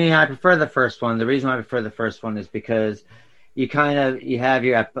mean, for me, I prefer the first one. The reason why I prefer the first one is because you have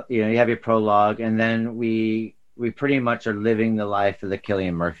your prologue, and then we pretty much are living the life of the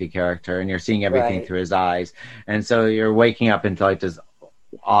Cillian Murphy character, and you're seeing everything through his eyes. And so you're waking up into like this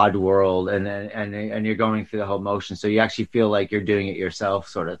odd world, and you're going through the whole motion. So you actually feel like you're doing it yourself,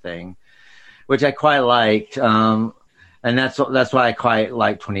 sort of thing, which I quite liked. And that's why I quite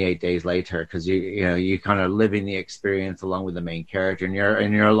like 28 Days Later, because you kind of living the experience along with the main character, and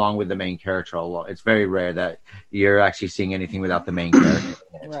you're along with the main character a lot. It's very rare that you're actually seeing anything without the main character,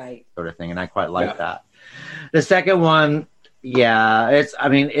 sort of thing. And I quite like that. The second one,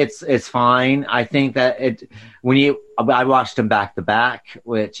 it's fine. I think that I watched them back to back,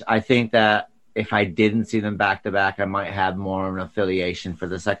 which I think that if I didn't see them back to back, I might have more of an affiliation for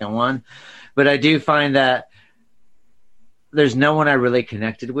the second one. But I do find that there's no one I really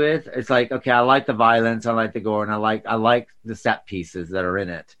connected with. It's like, okay, I like the violence, I like the gore, and I like the set pieces that are in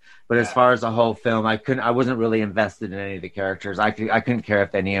it. But as far as the whole film, I wasn't really invested in any of the characters. I couldn't care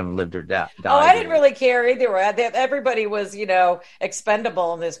if any of them lived or died. Oh, I didn't really care either. Everybody was,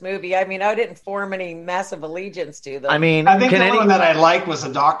 expendable in this movie. I mean, I didn't form any massive allegiance to them. I mean, I think the only one that I liked was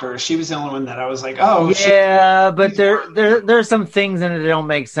the doctor. She was the only one that I was like, oh, yeah. But there's some things in it that don't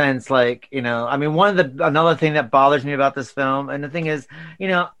make sense. Like, I mean, another thing that bothers me about this film, and the thing is,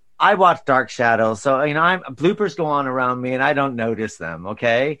 I watch Dark Shadows, so bloopers go on around me, and I don't notice them.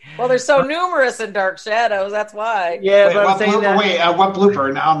 Okay. Well, they're so numerous in Dark Shadows. That's why. Yeah, but I'm saying what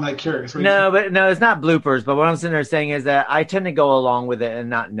blooper? Now I'm like curious. No, it's not bloopers. But what I'm sitting there saying is that I tend to go along with it and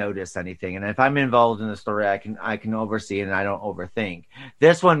not notice anything. And if I'm involved in the story, I can oversee it and I don't overthink.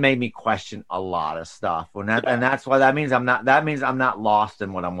 This one made me question a lot of stuff. And that's why that means I'm not lost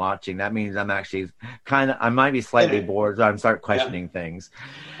in what I'm watching. That means I'm actually I might be slightly bored, so I start questioning things.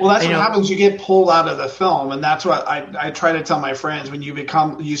 Well, that's what happens. You get pulled out of the film, and that's what I try to tell my friends. When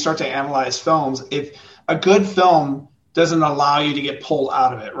you start to analyze films, if a good film doesn't allow you to get pulled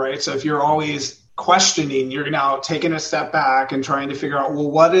out of it, right? So if you're always questioning, you're now taking a step back and trying to figure out, well,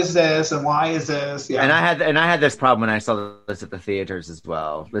 what is this and why is this? Yeah. And I had this problem when I saw this at the theaters as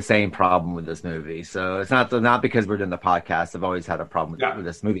well. The same problem with this movie. So it's not because we're doing the podcast. I've always had a problem with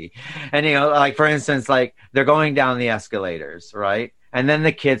this movie. And like for instance, like they're going down the escalators, right? And then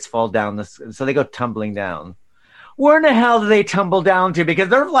the kids fall down so they go tumbling down. Where in the hell do they tumble down to? Because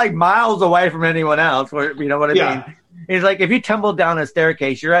they're like miles away from anyone else. You know what I mean? It's like if you tumble down a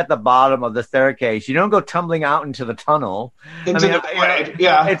staircase, you're at the bottom of the staircase. You don't go tumbling out into the tunnel.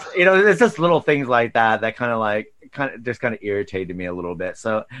 It's just little things like that kind of irritated me a little bit.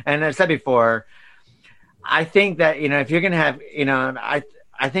 So, and I said before, I think that if you're gonna have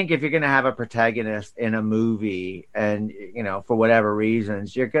I think if you're going to have a protagonist in a movie and, for whatever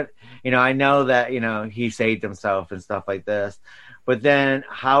reasons, you're good. I know that, he saved himself and stuff like this, but then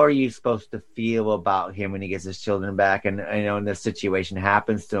how are you supposed to feel about him when he gets his children back and, and this situation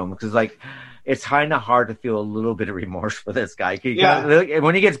happens to him? Because it's kind of hard to feel a little bit of remorse for this guy.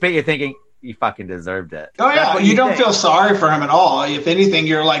 When he gets bit, you're thinking, you fucking deserved it. Oh yeah, you don't feel sorry for him at all. If anything,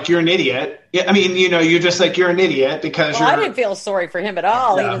 you're like, you're an idiot. Yeah, I mean, you're just like, you're an idiot because I didn't feel sorry for him at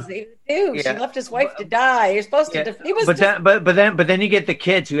all. Yeah. He was a douche. He left his wife to die. You're supposed to. He was. But then you get the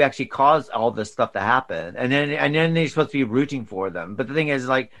kids who actually caused all this stuff to happen, and then they're supposed to be rooting for them. But the thing is,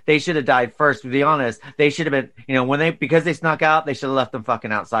 like, they should have died first. To be honest, they should have been. Because they snuck out, they should have left them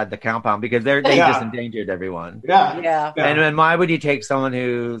fucking outside the compound because they just endangered everyone. Yeah. And why would you take someone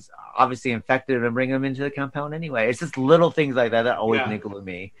who's obviously infected and bring them into the compound anyway? It's just little things like that always nickel with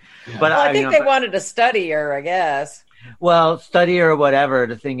me. But I think they wanted to study her, I guess. Well, study or whatever.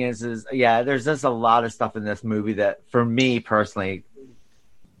 The thing is there's just a lot of stuff in this movie that, for me personally,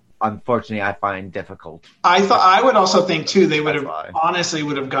 unfortunately, I find difficult. I would also think too, they would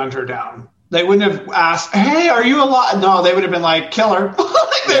have gunned her down. They wouldn't have asked, "Hey, are you alive?" No, they would have been like, "Kill her."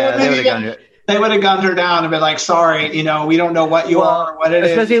 They would have gunned her down and been like, "Sorry, we don't know what you are or what it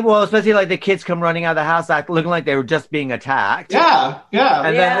is." Especially like the kids come running out of the house looking like they were just being attacked. Yeah.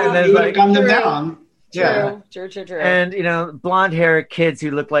 And then you would have gunned them down. True. And blonde hair kids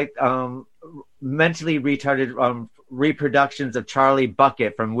who look like mentally retarded reproductions of Charlie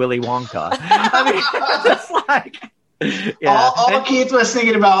Bucket from Willy Wonka. I mean, just like. Yeah. All Keith was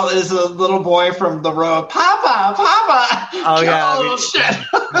thinking about is a little boy from the road, Papa. Oh yeah,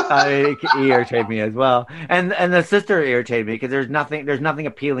 shit. He irritated me as well, and the sister irritated me because there's nothing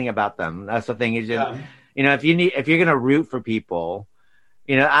appealing about them. That's the thing. Is just, if you're gonna root for people,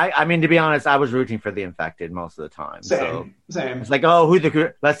 I mean, to be honest, I was rooting for the infected most of the time. Same. It's like,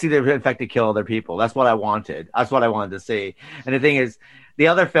 let's see the infected kill other people. That's what I wanted. That's what I wanted to see. And the thing is, the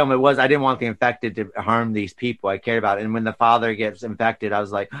other film, I didn't want the infected to harm these people I cared about. And when the father gets infected, I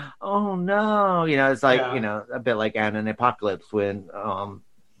was like, oh no, it's like, a bit like Anna in the Apocalypse when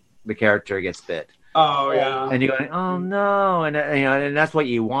the character gets bit. Oh yeah. And you're going, oh no, and and that's what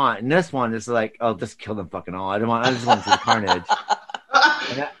you want. And this one is like, oh, just kill them fucking all. I just want to see the carnage.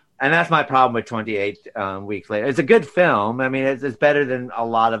 And that's my problem with 28 Weeks Later. It's a good film. I mean, it's better than a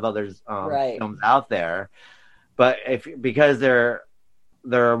lot of other films out there. But because they're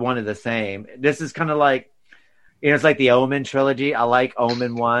one of the same. This is kind of like, it's like the Omen trilogy. I like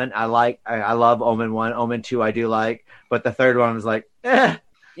Omen 1. I love Omen 1. Omen 2 I do like. But the third one was like, eh.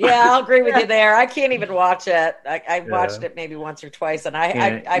 Yeah, I'll agree with you there. I can't even watch it. I watched it maybe once or twice, and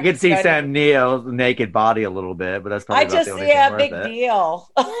I could see Sam Neill's naked body a little bit, but that's probably not the only thing worth big it. Deal.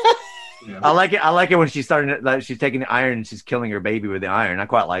 Yeah. I like it when she's she's taking the iron and she's killing her baby with the iron. I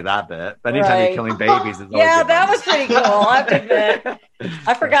quite like that bit. But anytime you're killing babies, it's that was pretty cool. I have to admit,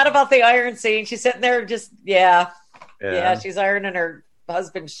 I forgot about the iron scene. She's sitting there just she's ironing her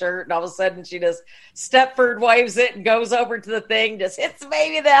husband's shirt, and all of a sudden she just Stepford wives it and goes over to the thing, just hits the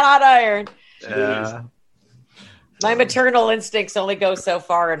baby with that hot iron. Yeah. My maternal instincts only go so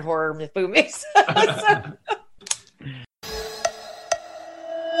far in horror movies.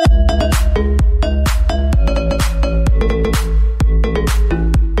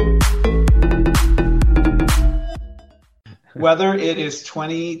 Whether it is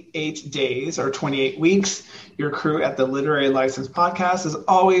 28 days or 28 weeks, your crew at the Literary License Podcast is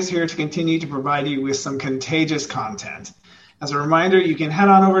always here to continue to provide you with some contagious content. As a reminder, you can head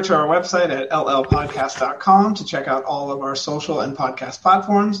on over to our website at llpodcast.com to check out all of our social and podcast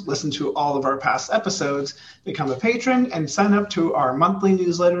platforms, listen to all of our past episodes, become a patron, and sign up to our monthly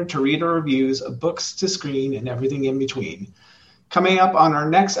newsletter to read our reviews of books to screen and everything in between. Coming up on our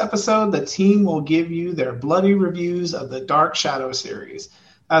next episode, the team will give you their bloody reviews of the Dark Shadow series.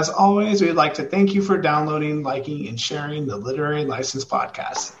 As always, we'd like to thank you for downloading, liking, and sharing the Literary License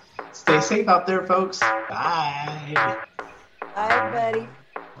Podcast. Stay safe out there, folks. Bye. Bye, buddy.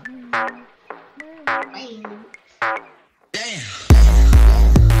 Damn.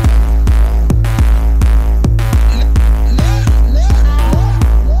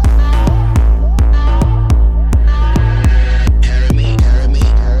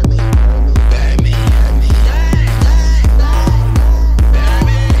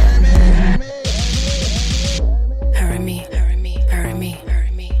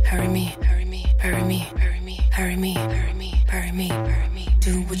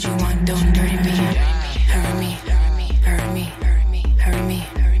 Do what you want, don't dirty me. Hurry me, hurry me, hurry me, hurry me,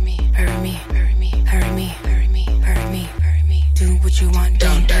 hurry me, hurry me, hurry me, hurry me, hurry me, hurry me. Do what you want,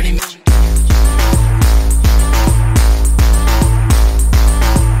 don't dirty me.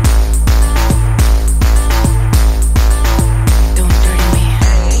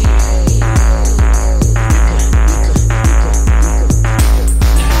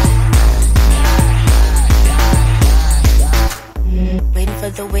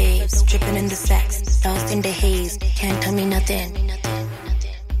 The waves, dripping in the sex, lost in the haze, can't tell me nothing.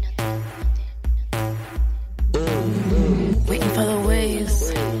 Waiting for the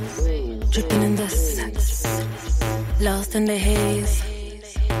waves, dripping in the sex, lost in the haze.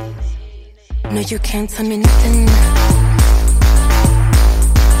 No, you can't tell me nothing.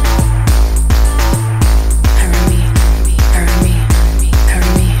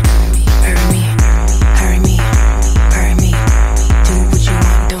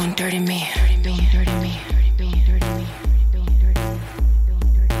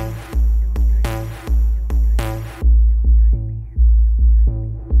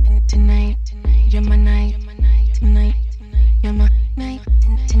 Tonight, you're my night, tonight.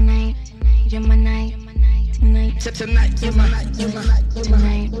 Tonight, you're my night, you're my night,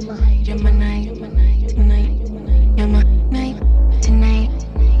 tonight, you're my night, tonight, you're my night, tonight, you're my night, tonight,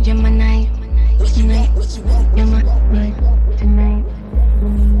 you're my night, tonight,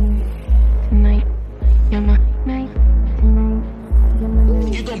 tonight, you're my night,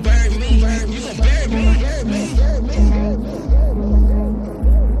 tonight, you gon' bury me, you gon' bury me, tonight.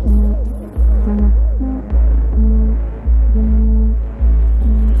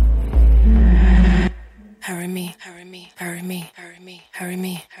 Hurry me, hurry me, hurry me, hurry me, hurry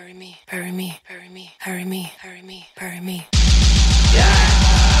me, hurry me, hurry me, hurry me, hurry me, hurry me, hurry me. Yeah.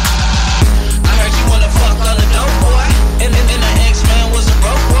 I heard you wanna fuck on a dope boy. And the X-Man was a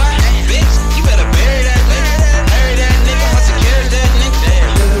broke boy. Bitch, you better bury that nigga. Bury that nigga, I secure that nigga.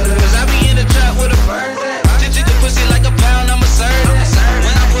 Cause I be in the trap with a bird. Ditch the pussy like a pound, I'ma serve that.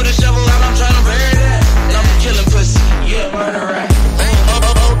 When I put a shovel out, I'm tryna bury that. And I'm killing pussy, yeah, murderer.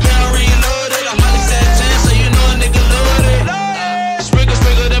 Okay, I'm reloaded. I'm only 10, so you know a nigga loaded. Sprinkle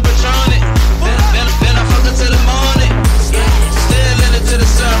the Patron it. Then I fuck her till the morning. Still in it to the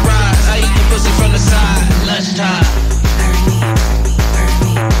sunrise. I eat the pussy from the side. Lunchtime. Hurry me, hurry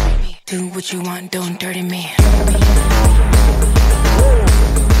me, hurry me. Do what you want, don't dirty me.